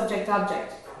into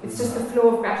subject-object. It's just the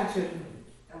flow of gratitude.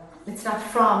 It's not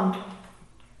from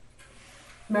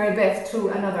Mary Beth to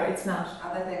another. It's not.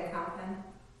 Other than compliment.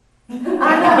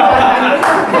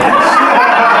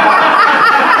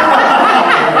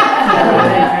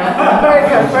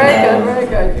 Very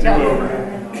good. Yeah.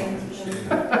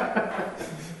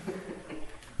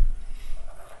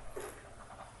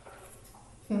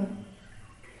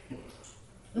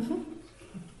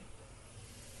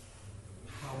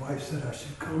 My wife said I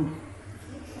should come.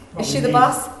 Is she the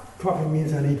boss? Probably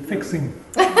means I need fixing.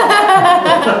 I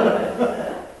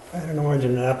had an orange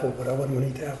and an apple, but I wasn't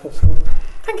going to eat the apple, so.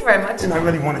 Thank you very much. And I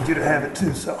really wanted you to have it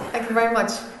too, so. Thank you very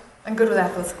much. I'm good with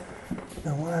apples.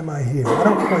 Now, why am I here? I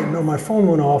don't quite know. My phone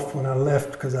went off when I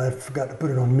left because I forgot to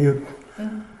put it on mute.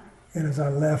 Mm. And as I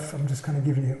left, I'm just kind of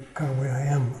giving you kind of where I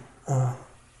am.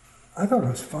 I thought it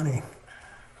was funny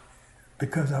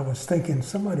because I was thinking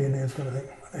somebody in there is going to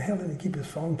think, why the hell did he keep his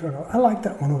phone turned off? I like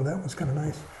that one over. That was kind of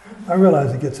nice. I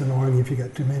realize it gets annoying if you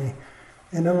got too many.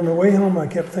 And then on the way home, I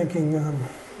kept thinking,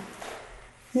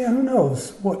 yeah, who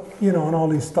knows what, and all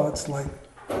these thoughts like,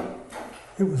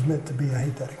 it was meant to be, I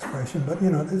hate that expression, but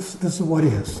this is what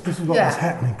is. This is what was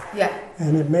happening. Yeah.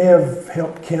 And it may have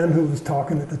helped Ken, who was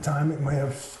talking at the time. It may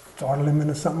have startled him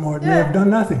into something, or it may have done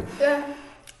nothing. Yeah.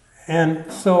 And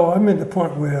so I'm at the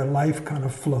point where life kind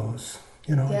of flows.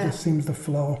 It just seems to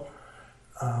flow.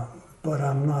 But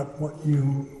I'm not what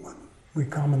we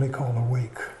commonly call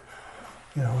awake.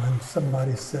 And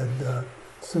somebody said,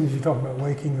 as soon as you talk about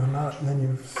waking or not, and then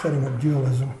you're setting up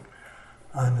dualism.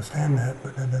 I understand that,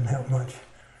 but that doesn't help much.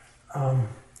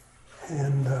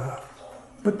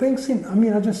 But things seem,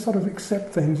 I just sort of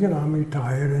accept things. I'm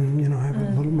retired and, I have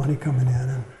a little money coming in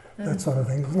and that sort of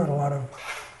thing. There's not a lot of,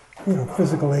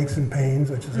 physical aches and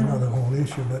pains, which is another whole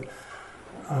issue. But,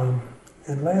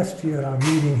 and last year at our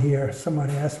meeting here,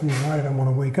 somebody asked me why did I want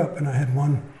to wake up, and I had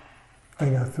one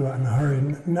thing I threw out in a hurry.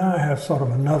 And now I have sort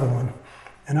of another one,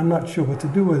 and I'm not sure what to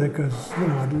do with it because,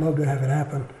 I'd love to have it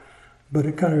happen. But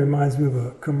it kind of reminds me of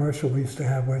a commercial we used to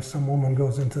have where some woman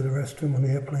goes into the restroom on the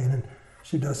airplane and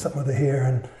she does something with her hair,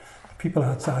 and people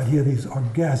outside hear these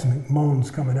orgasmic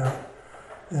moans coming out.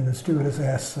 And the stewardess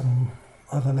asks some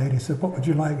other lady, said, what would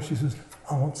you like? She says,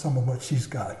 I want some of what she's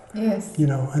got. Yes.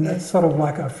 And that's sort of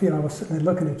like I feel. I was sitting there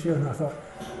looking at you and I thought,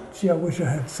 gee, I wish I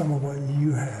had some of what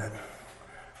you had.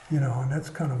 And that's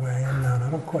kind of where I am now, and I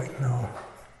don't quite know.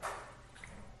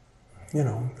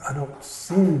 I don't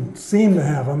seem to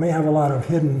have. I may have a lot of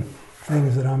hidden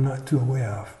things that I'm not too aware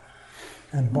of.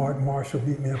 And Bart Marshall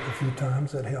beat me up a few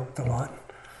times. That helped a lot.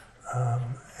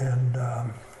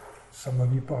 Some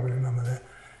of you probably remember that.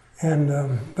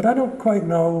 But I don't quite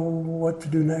know what to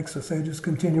do next. I say just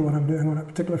continue what I'm doing. I'm not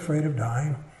particularly afraid of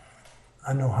dying.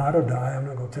 I know how to die. I'm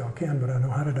not going to tell Ken, but I know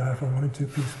how to die if I wanted to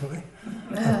peacefully.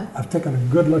 I've taken a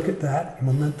good look at that.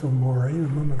 Memento mori.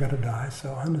 Remember, I got to die.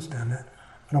 So I understand that.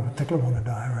 I don't particularly want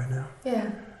to die right now.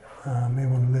 Yeah. I may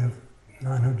want to live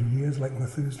 900 years like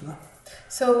Methuselah.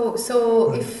 So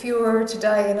if you were to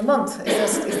die in a month,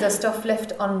 is there stuff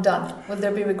left undone? Will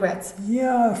there be regrets?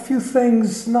 Yeah, a few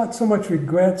things, not so much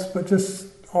regrets, but just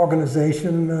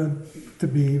organization. To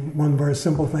be one very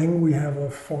simple thing, we have a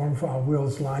form for our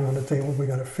wills lying on the table. We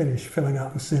got to finish filling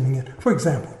out and sending it, for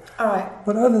example. All right.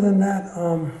 But other than that,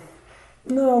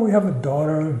 no, we have a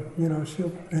daughter.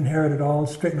 She'll inherit it all,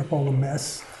 straighten up all the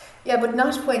mess. Yeah, but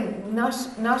not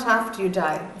after you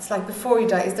die. It's like before you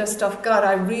die. Is there stuff? God,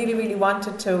 I really, really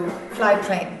wanted to fly a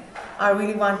plane. I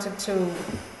really wanted to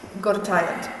go to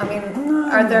Thailand.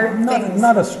 Are there things?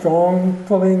 Not a strong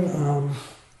pulling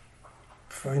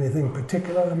for anything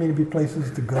particular. There'd be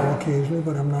places to go occasionally,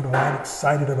 but I'm not all that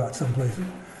excited about some places.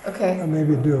 Okay.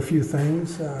 Maybe do a few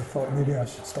things. I thought maybe I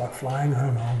should start flying. I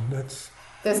don't know.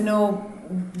 There's no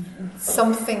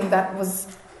something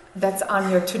that's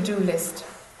on your to-do list.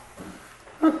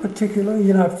 Not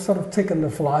particularly. I've sort of taken the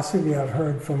philosophy I've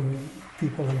heard from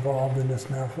people involved in this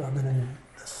now. I've been in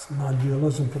this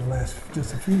non-dualism for the last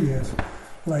just a few years.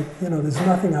 Like, there's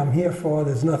nothing I'm here for.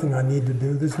 There's nothing I need to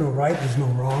do. There's no right. There's no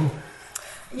wrong.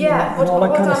 Yeah, and but all that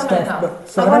hold kind of on a stuff. minute now. But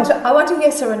so I want a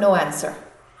yes or a no answer,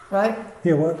 right?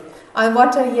 yeah, what? I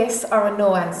want a yes or a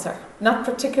no answer. Not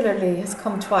particularly has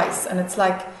come twice, and it's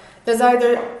like there's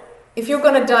either, if you're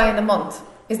going to die in a month,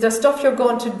 is there stuff you're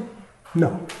going to?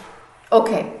 No.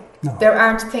 Okay. No. There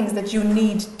aren't things that you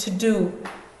need to do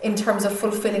in terms of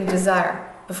fulfilling desire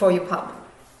before you pop.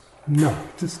 No,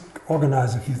 just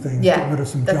organize a few things, Yeah, get rid of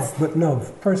some that's- junk. But no,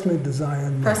 personally desire,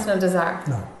 no. Personal desire.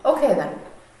 No, Okay then.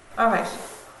 All right.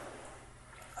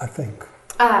 I think.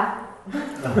 Ah.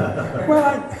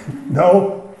 Well,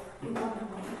 no.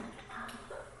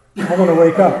 I want to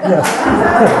wake up, yes.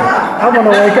 I want to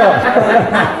wake up.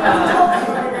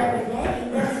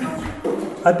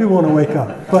 I do want to wake up.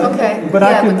 But, Okay. but yeah,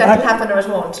 I can, but that can happen or it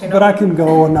won't, you know. But I can go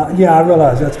or not. Yeah, I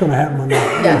realize that's going to happen or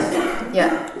not. Yes.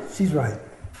 Yeah. She's right,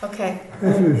 Okay.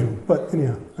 as usual. But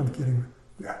anyhow, I'm kidding.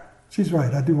 Yeah, she's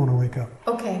right. I do want to wake up.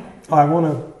 Okay. I want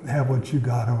to have what you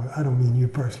got. I don't mean you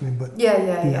personally, but the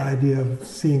Yeah. idea of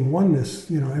seeing oneness.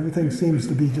 You know, everything seems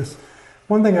to be just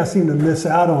one thing I seem to miss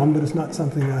out on, but it's not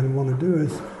something I want to do.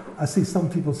 Is I see some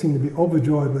people seem to be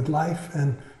overjoyed with life,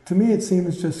 and to me it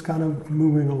seems just kind of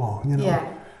moving along. You know, Yeah.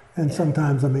 and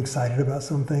sometimes I'm excited about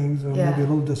some things, or Yeah. maybe a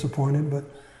little disappointed, but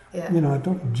Yeah. you know, I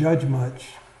don't judge much.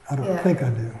 I don't Yeah. think I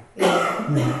do. Yeah.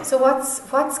 You know. So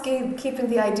what's keeping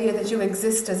the idea that you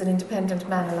exist as an independent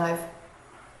man alive?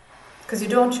 Because you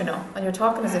don't, you know, and you're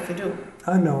talking as if you do.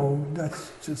 I know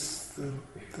that's just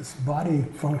this body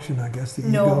function, I guess, the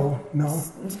No. ego. No,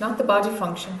 It's not the body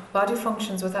function. Body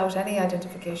functions without any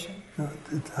identification.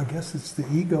 I guess it's the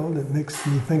ego that makes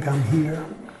me think I'm here.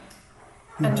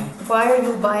 You And know. why are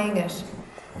you buying it?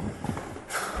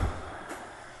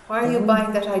 Why are you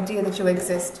buying that idea that you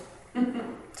exist?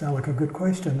 Sound like a good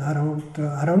question. I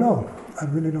don't know. I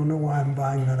really don't know why I'm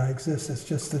buying that I exist. It's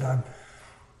just that I've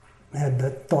had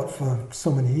that thought for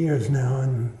so many years now,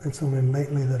 and it's only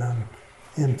lately that I'm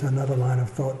into another line of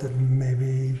thought that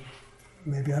maybe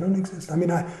I don't exist. I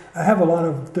mean, I have a lot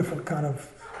of different kind of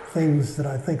things that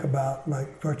I think about,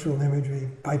 like virtual imagery,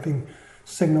 piping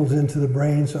signals into the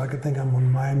brain so I could think I'm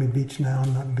on Miami Beach now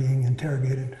and not being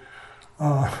interrogated.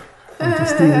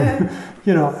 Just even,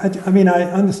 you know, I mean, I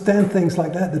understand things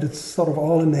like that it's sort of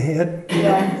all in the head. You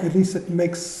know? At least it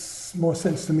makes more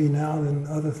sense to me now than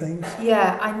other things.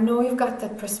 Yeah, I know you've got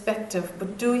that perspective,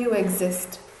 but do you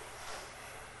exist?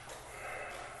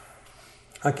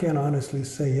 I can't honestly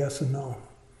say yes or no.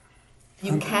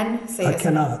 You can say I yes.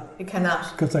 cannot. You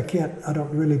cannot. Because I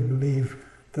don't really believe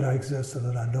that I exist or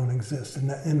that I don't exist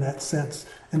in that sense.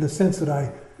 In the sense that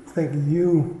I think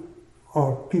you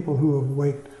or people who have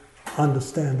waked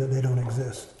understand that they don't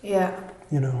exist. Yeah.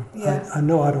 You know, Yeah. I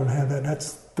know I don't have that.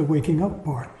 That's the waking up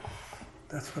part.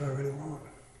 That's what I really want.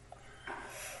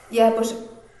 Yeah,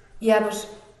 but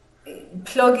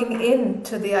plugging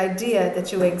into the idea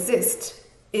that you exist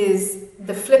is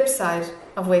the flip side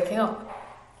of waking up.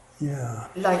 Yeah.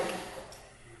 Like,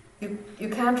 you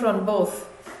can't run both.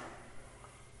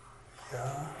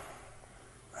 Yeah.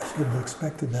 I should have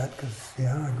expected that because,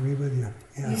 I agree with you.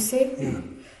 Yeah. You see? Yeah.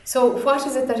 So what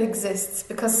is it that exists?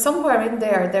 Because somewhere in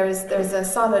there's a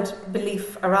solid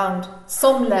belief around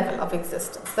some level of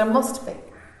existence. There must be.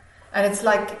 And it's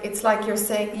like you're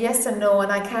saying yes and no,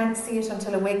 and I can't see it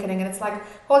until awakening. And it's like,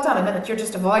 hold on a minute, you're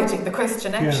just avoiding the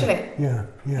question, actually. Yeah.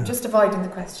 You're just avoiding the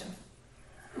question.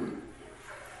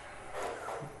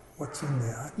 What's in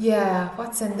there? Yeah,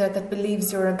 what's in there that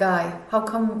believes you're a guy? How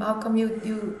come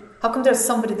there's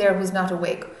somebody there who's not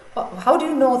awake? How do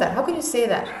you know that? How can you say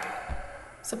that?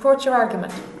 Support your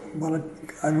argument. Well,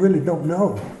 I really don't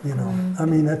know, you know. I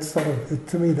mean, that's sort of,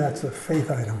 to me, that's a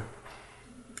faith item.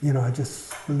 You know, I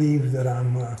just believe that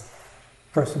I'm a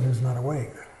person who's not awake.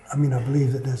 I mean, I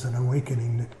believe that there's an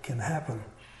awakening that can happen.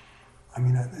 I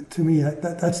mean, to me,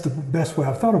 that's the best way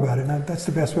I've thought about it, and that's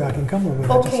the best way I can come up with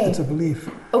it. Okay. It's a belief.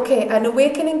 Okay, an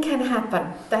awakening can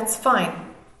happen. That's fine.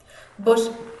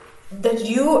 But that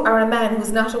you are a man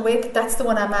who's not awake, that's the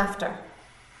one I'm after.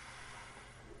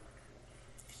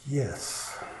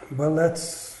 Yes. Well,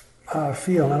 that's how I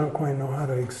feel. I don't quite know how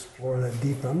to explore that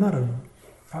deeper. I'm not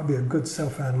probably a good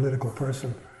self-analytical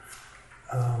person.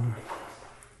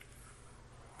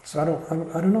 So I don't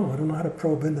know. I don't know how to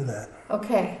probe into that.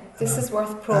 Okay, this is worth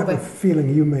I have probing. a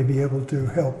feeling you may be able to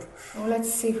help. Oh,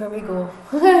 let's see where we go.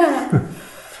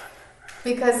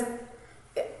 Because,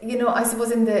 you know, I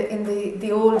suppose in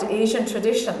the old Asian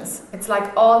traditions, it's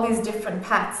like all these different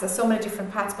paths. There's so many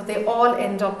different paths, but they all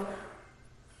end up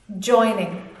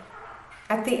joining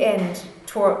at the end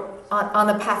on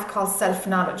a path called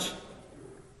self-knowledge.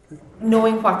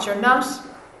 Knowing what you're not,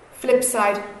 flip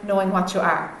side, knowing what you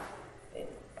are.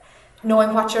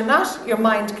 Knowing what you're not, your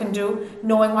mind can do.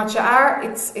 Knowing what you are,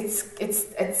 it's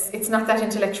not that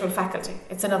intellectual faculty.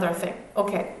 It's another thing.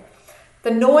 Okay.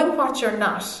 The knowing what you're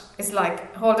not is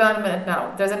like, hold on a minute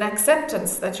now. There's an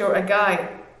acceptance that you're a guy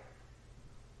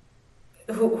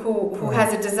who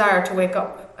has a desire to wake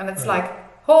up, and it's like,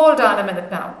 hold on a minute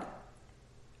now.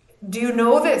 Do you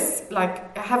know this?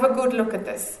 Like, have a good look at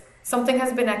this. Something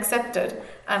has been accepted,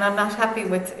 and I'm not happy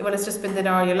with. Well, it's just been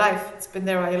there all your life. It's been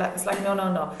there all your life. It's like, no.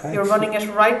 Actually, you're running it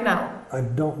right now. I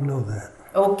don't know that.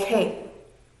 Okay.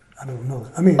 I don't know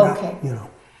that. I mean, okay.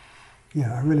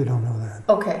 Yeah, I really don't know that.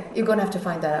 Okay, you're going to have to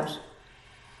find that out.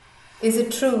 Is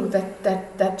it true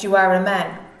that you are a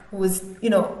man who is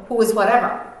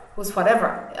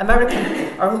whatever,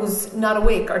 American, or who's not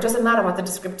awake, or doesn't matter what the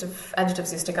descriptive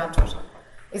adjectives you stick onto it?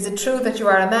 Is it true that you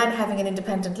are a man having an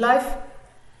independent life?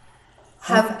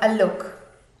 Have a look.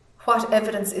 What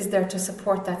evidence is there to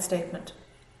support that statement?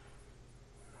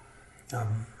 I've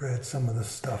read some of the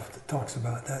stuff that talks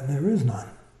about that, and there is none.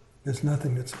 There's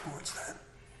nothing that supports that.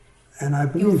 And I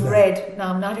believe You've that. read. No,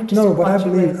 I'm not interested No, in but what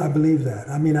you read. I believe that.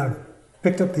 I mean, I've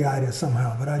picked up the idea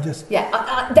somehow, but I just... Yeah,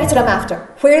 that's what I'm after.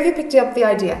 Where have you picked up the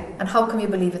idea, and how come you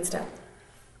believe it still?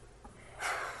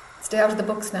 Stay out of the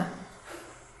books now.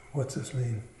 What's this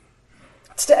mean?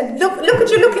 Look at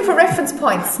you looking for reference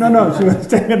points. No, she was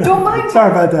taking it. Don't mind her.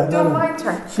 Sorry about that. Don't mind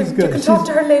her. She's good. You can talk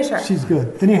to her later. She's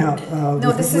good. Anyhow.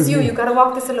 No, this is you. You've got to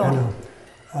walk this alone.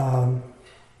 I know.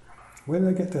 Where did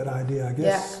I get that idea? I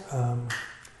guess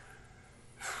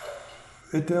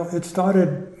it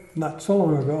started not so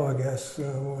long ago, I guess,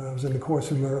 when I was in the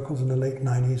Course in Miracles in the late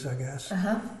 90s, I guess.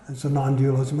 Uh-huh. And so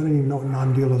non-dualism, I didn't even know what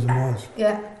non-dualism was.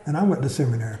 Yeah. And I went to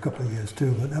seminary a couple of years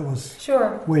too, but that was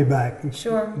way back.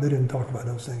 Sure. They didn't talk about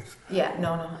those things. Yeah,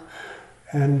 no.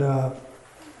 And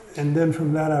then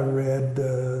from that I read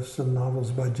some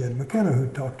novels by Jed McKenna, who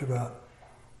talked about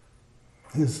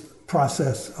his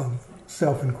process of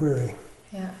self-inquiry,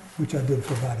 which I did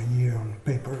for about a year on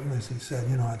paper. And as he said,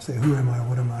 I'd say, who am I,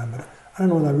 what am I? But I don't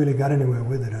know that I really got anywhere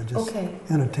with it. I just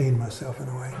entertained myself in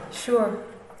a way. Sure.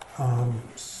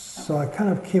 So I kind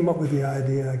of came up with the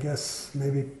idea, I guess,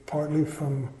 maybe partly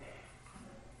from,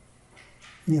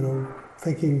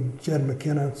 thinking Jed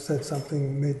McKenna said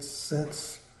something made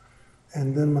sense.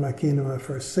 And then when I came to my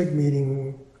first SIG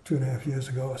meeting 2.5 years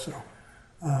ago or so,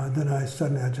 then I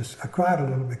cried a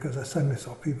little because I suddenly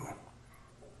saw people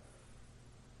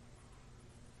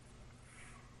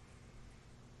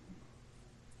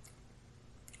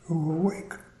who were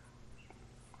awake.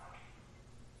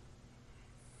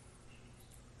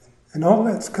 And all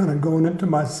that's kind of going into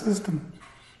my system.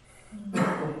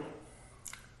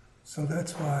 So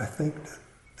that's why I think that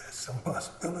there's some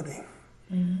possibility.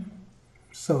 Mm-hmm.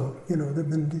 So, there have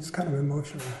been these kind of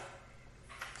emotional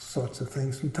sorts of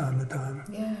things from time to time.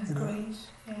 Yeah, great,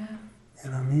 yeah.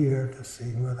 And I'm here to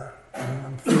see whether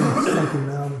I'm feeling something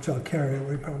now, which I'll carry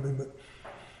away probably, but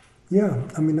yeah,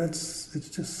 I mean, it's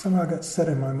just somehow got set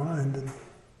in my mind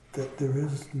that there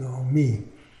is no me.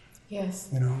 Yes.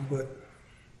 But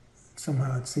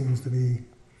somehow it seems to be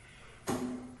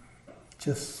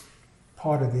just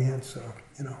part of the answer,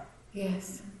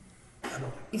 Yes.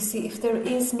 You see, if there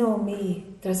is no me,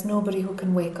 there's nobody who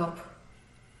can wake up.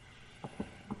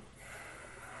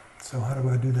 So how do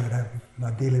I do that?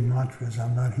 My daily mantra is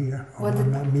I'm not here, or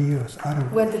I'm not me, or I don't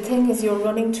know. Well, the thing is, you're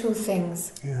running two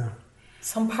things. Yeah.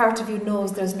 Some part of you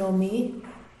knows there's no me.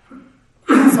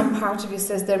 Some part of you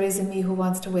says there is a me who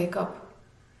wants to wake up.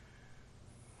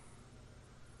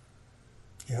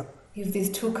 Yep. You have these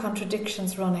two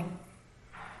contradictions running.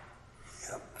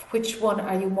 Yep. Which one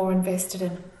are you more invested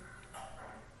in?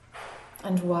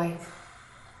 And why?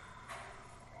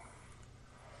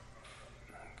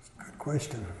 Good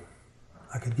question.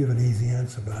 I could give an easy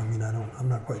answer, but I mean, I'm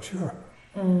not quite sure.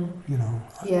 I'm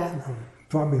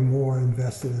probably more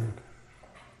invested in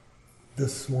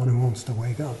this one who wants to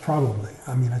wake up, probably.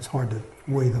 I mean, it's hard to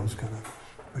weigh those kind of,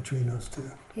 between those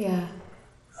two. Yeah.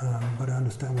 But I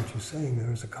understand what you're saying,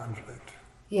 there is a conflict.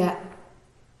 Yeah.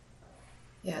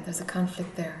 Yeah, there's a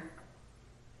conflict there.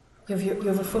 You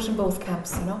have a foot in both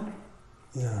camps,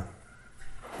 Yeah.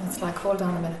 And it's like, hold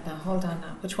on a minute now, hold on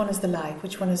now. Which one is the lie?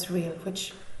 Which one is real?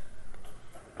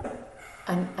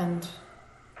 And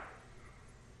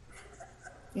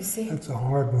you see? That's a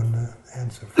hard one to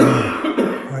answer for me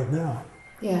right now.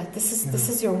 Yeah, this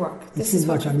is your work. It seems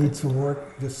like I need some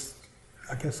work, just,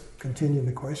 I guess, continue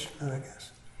the question,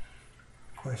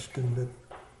 that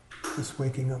this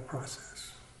waking up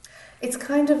process. It's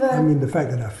kind of I mean, the fact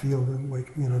that I feel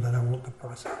that I want the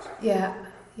process. Yeah.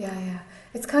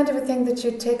 It's kind of a thing that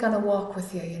you'd take on a walk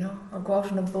with you, or go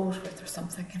out on a boat with or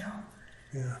something,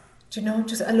 Yeah. Do you know,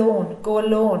 just alone, go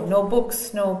alone, no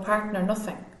books, no partner,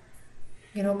 nothing.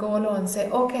 You know, go alone and say,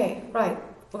 okay, right,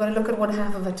 we're going to look at one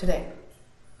half of it today.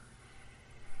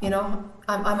 You know,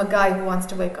 I'm a guy who wants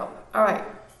to wake up. All right,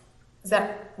 is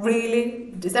that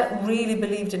really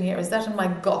believed in here? Is that in my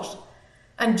gut?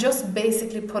 And just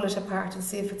basically pull it apart and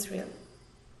see if it's real.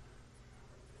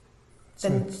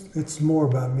 So it's more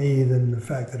about me than the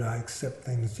fact that I accept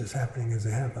things just happening as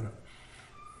they happen.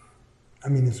 I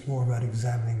mean, it's more about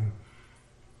examining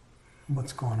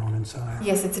what's going on inside.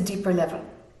 Yes, it's a deeper level.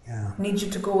 Yeah. Need you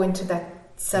to go into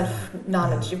that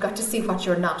self-knowledge. Yeah. You've got to see what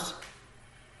you're not.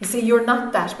 You see, you're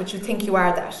not that, but you think you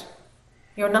are that.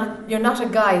 You're not a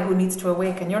guy who needs to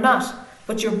awaken. You're not,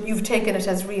 but you've taken it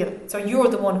as real. So you're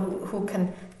the one who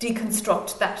can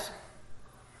deconstruct that.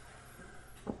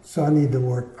 So I need to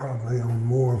work probably on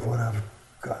more of what I've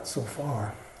got so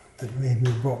far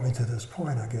that brought me to this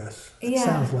point, I guess. It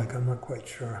sounds like I'm not quite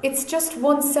sure. It's just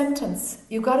one sentence.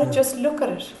 You've got to just look at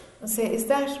it and say, is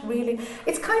that really...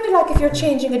 It's kind of like if you're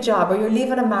changing a job or you're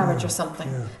leaving a marriage or something.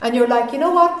 Yeah. And you're like, you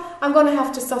know what? I'm going to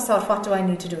have to suss out what do I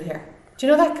need to do here. Do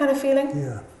you know that kind of feeling?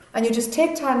 Yeah. And you just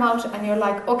take time out and you're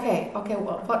like, okay,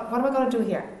 well, what am I going to do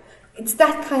here? It's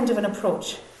that kind of an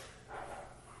approach.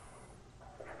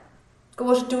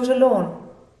 Go out, do it alone.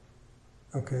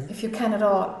 Okay. If you can at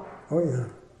all. Oh yeah,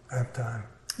 I have time.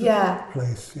 Yeah.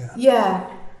 Place, yeah.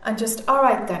 Yeah. And just, all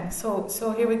right then, so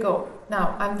here we go.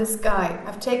 Now, I'm this guy.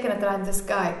 I've taken it that I'm this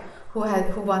guy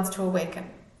who wants to awaken.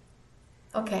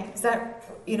 Okay, is that,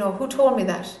 who told me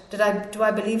that? Do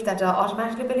I believe that? Do I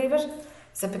automatically believe it?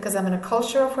 Is it because I'm in a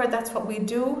culture where that's what we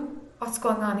do? What's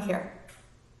going on here?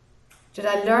 Did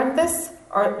I learn this?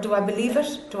 Or do I believe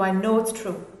it? Do I know it's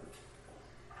true?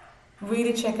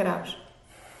 Really check it out.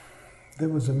 There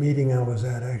was a meeting I was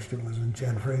at, actually, it was when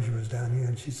Jan Fraser was down here,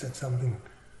 and she said something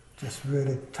just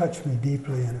really touched me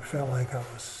deeply, and it felt like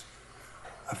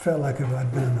if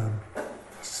I'd been in a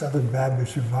Southern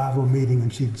Baptist revival meeting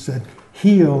and she'd said,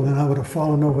 heal, then I would have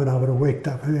fallen over and I would have waked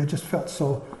up. I mean, I just felt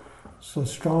so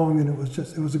strong, and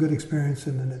it was a good experience,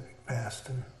 and then it passed.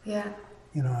 And,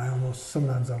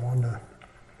 sometimes I wonder,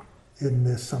 isn't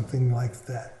there something like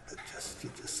that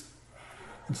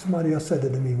and somebody else said it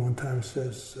to me one time,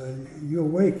 says, you're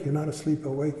awake, you're not asleep,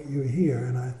 awake, you're here.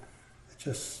 And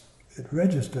it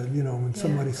registered, when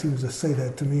somebody seems to say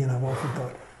that to me, and I've often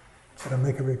thought, should I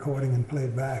make a recording and play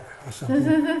it back or something?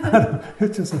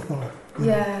 It's just a thought.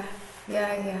 Yeah.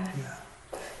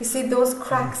 You see, those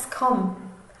cracks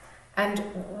come, and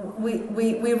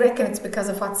we reckon it's because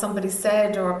of what somebody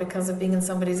said or because of being in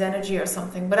somebody's energy or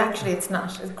something, but actually it's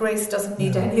not. Grace doesn't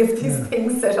need any of these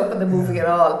things set up in the movie at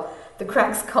all. The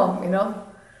cracks come,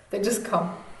 they just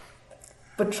come.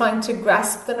 But trying to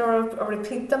grasp them or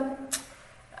repeat them,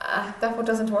 that one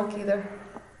doesn't work either.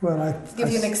 Well, It'll give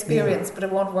you an experience, but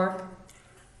it won't work.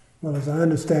 Well, as I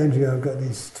understand you, I've got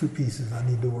these two pieces I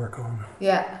need to work on.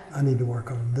 Yeah. I need to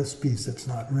work on this piece that's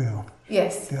not real.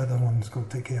 Yes. The other one's going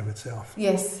to take care of itself.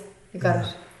 Yes, you got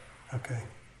it. Okay.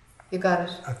 You got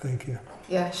it. I thank you.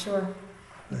 Yeah, sure.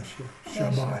 Bless you.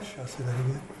 Shabash. I'll say that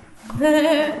again.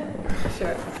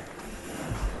 Sure.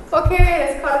 Okay,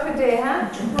 let's call it a day, huh?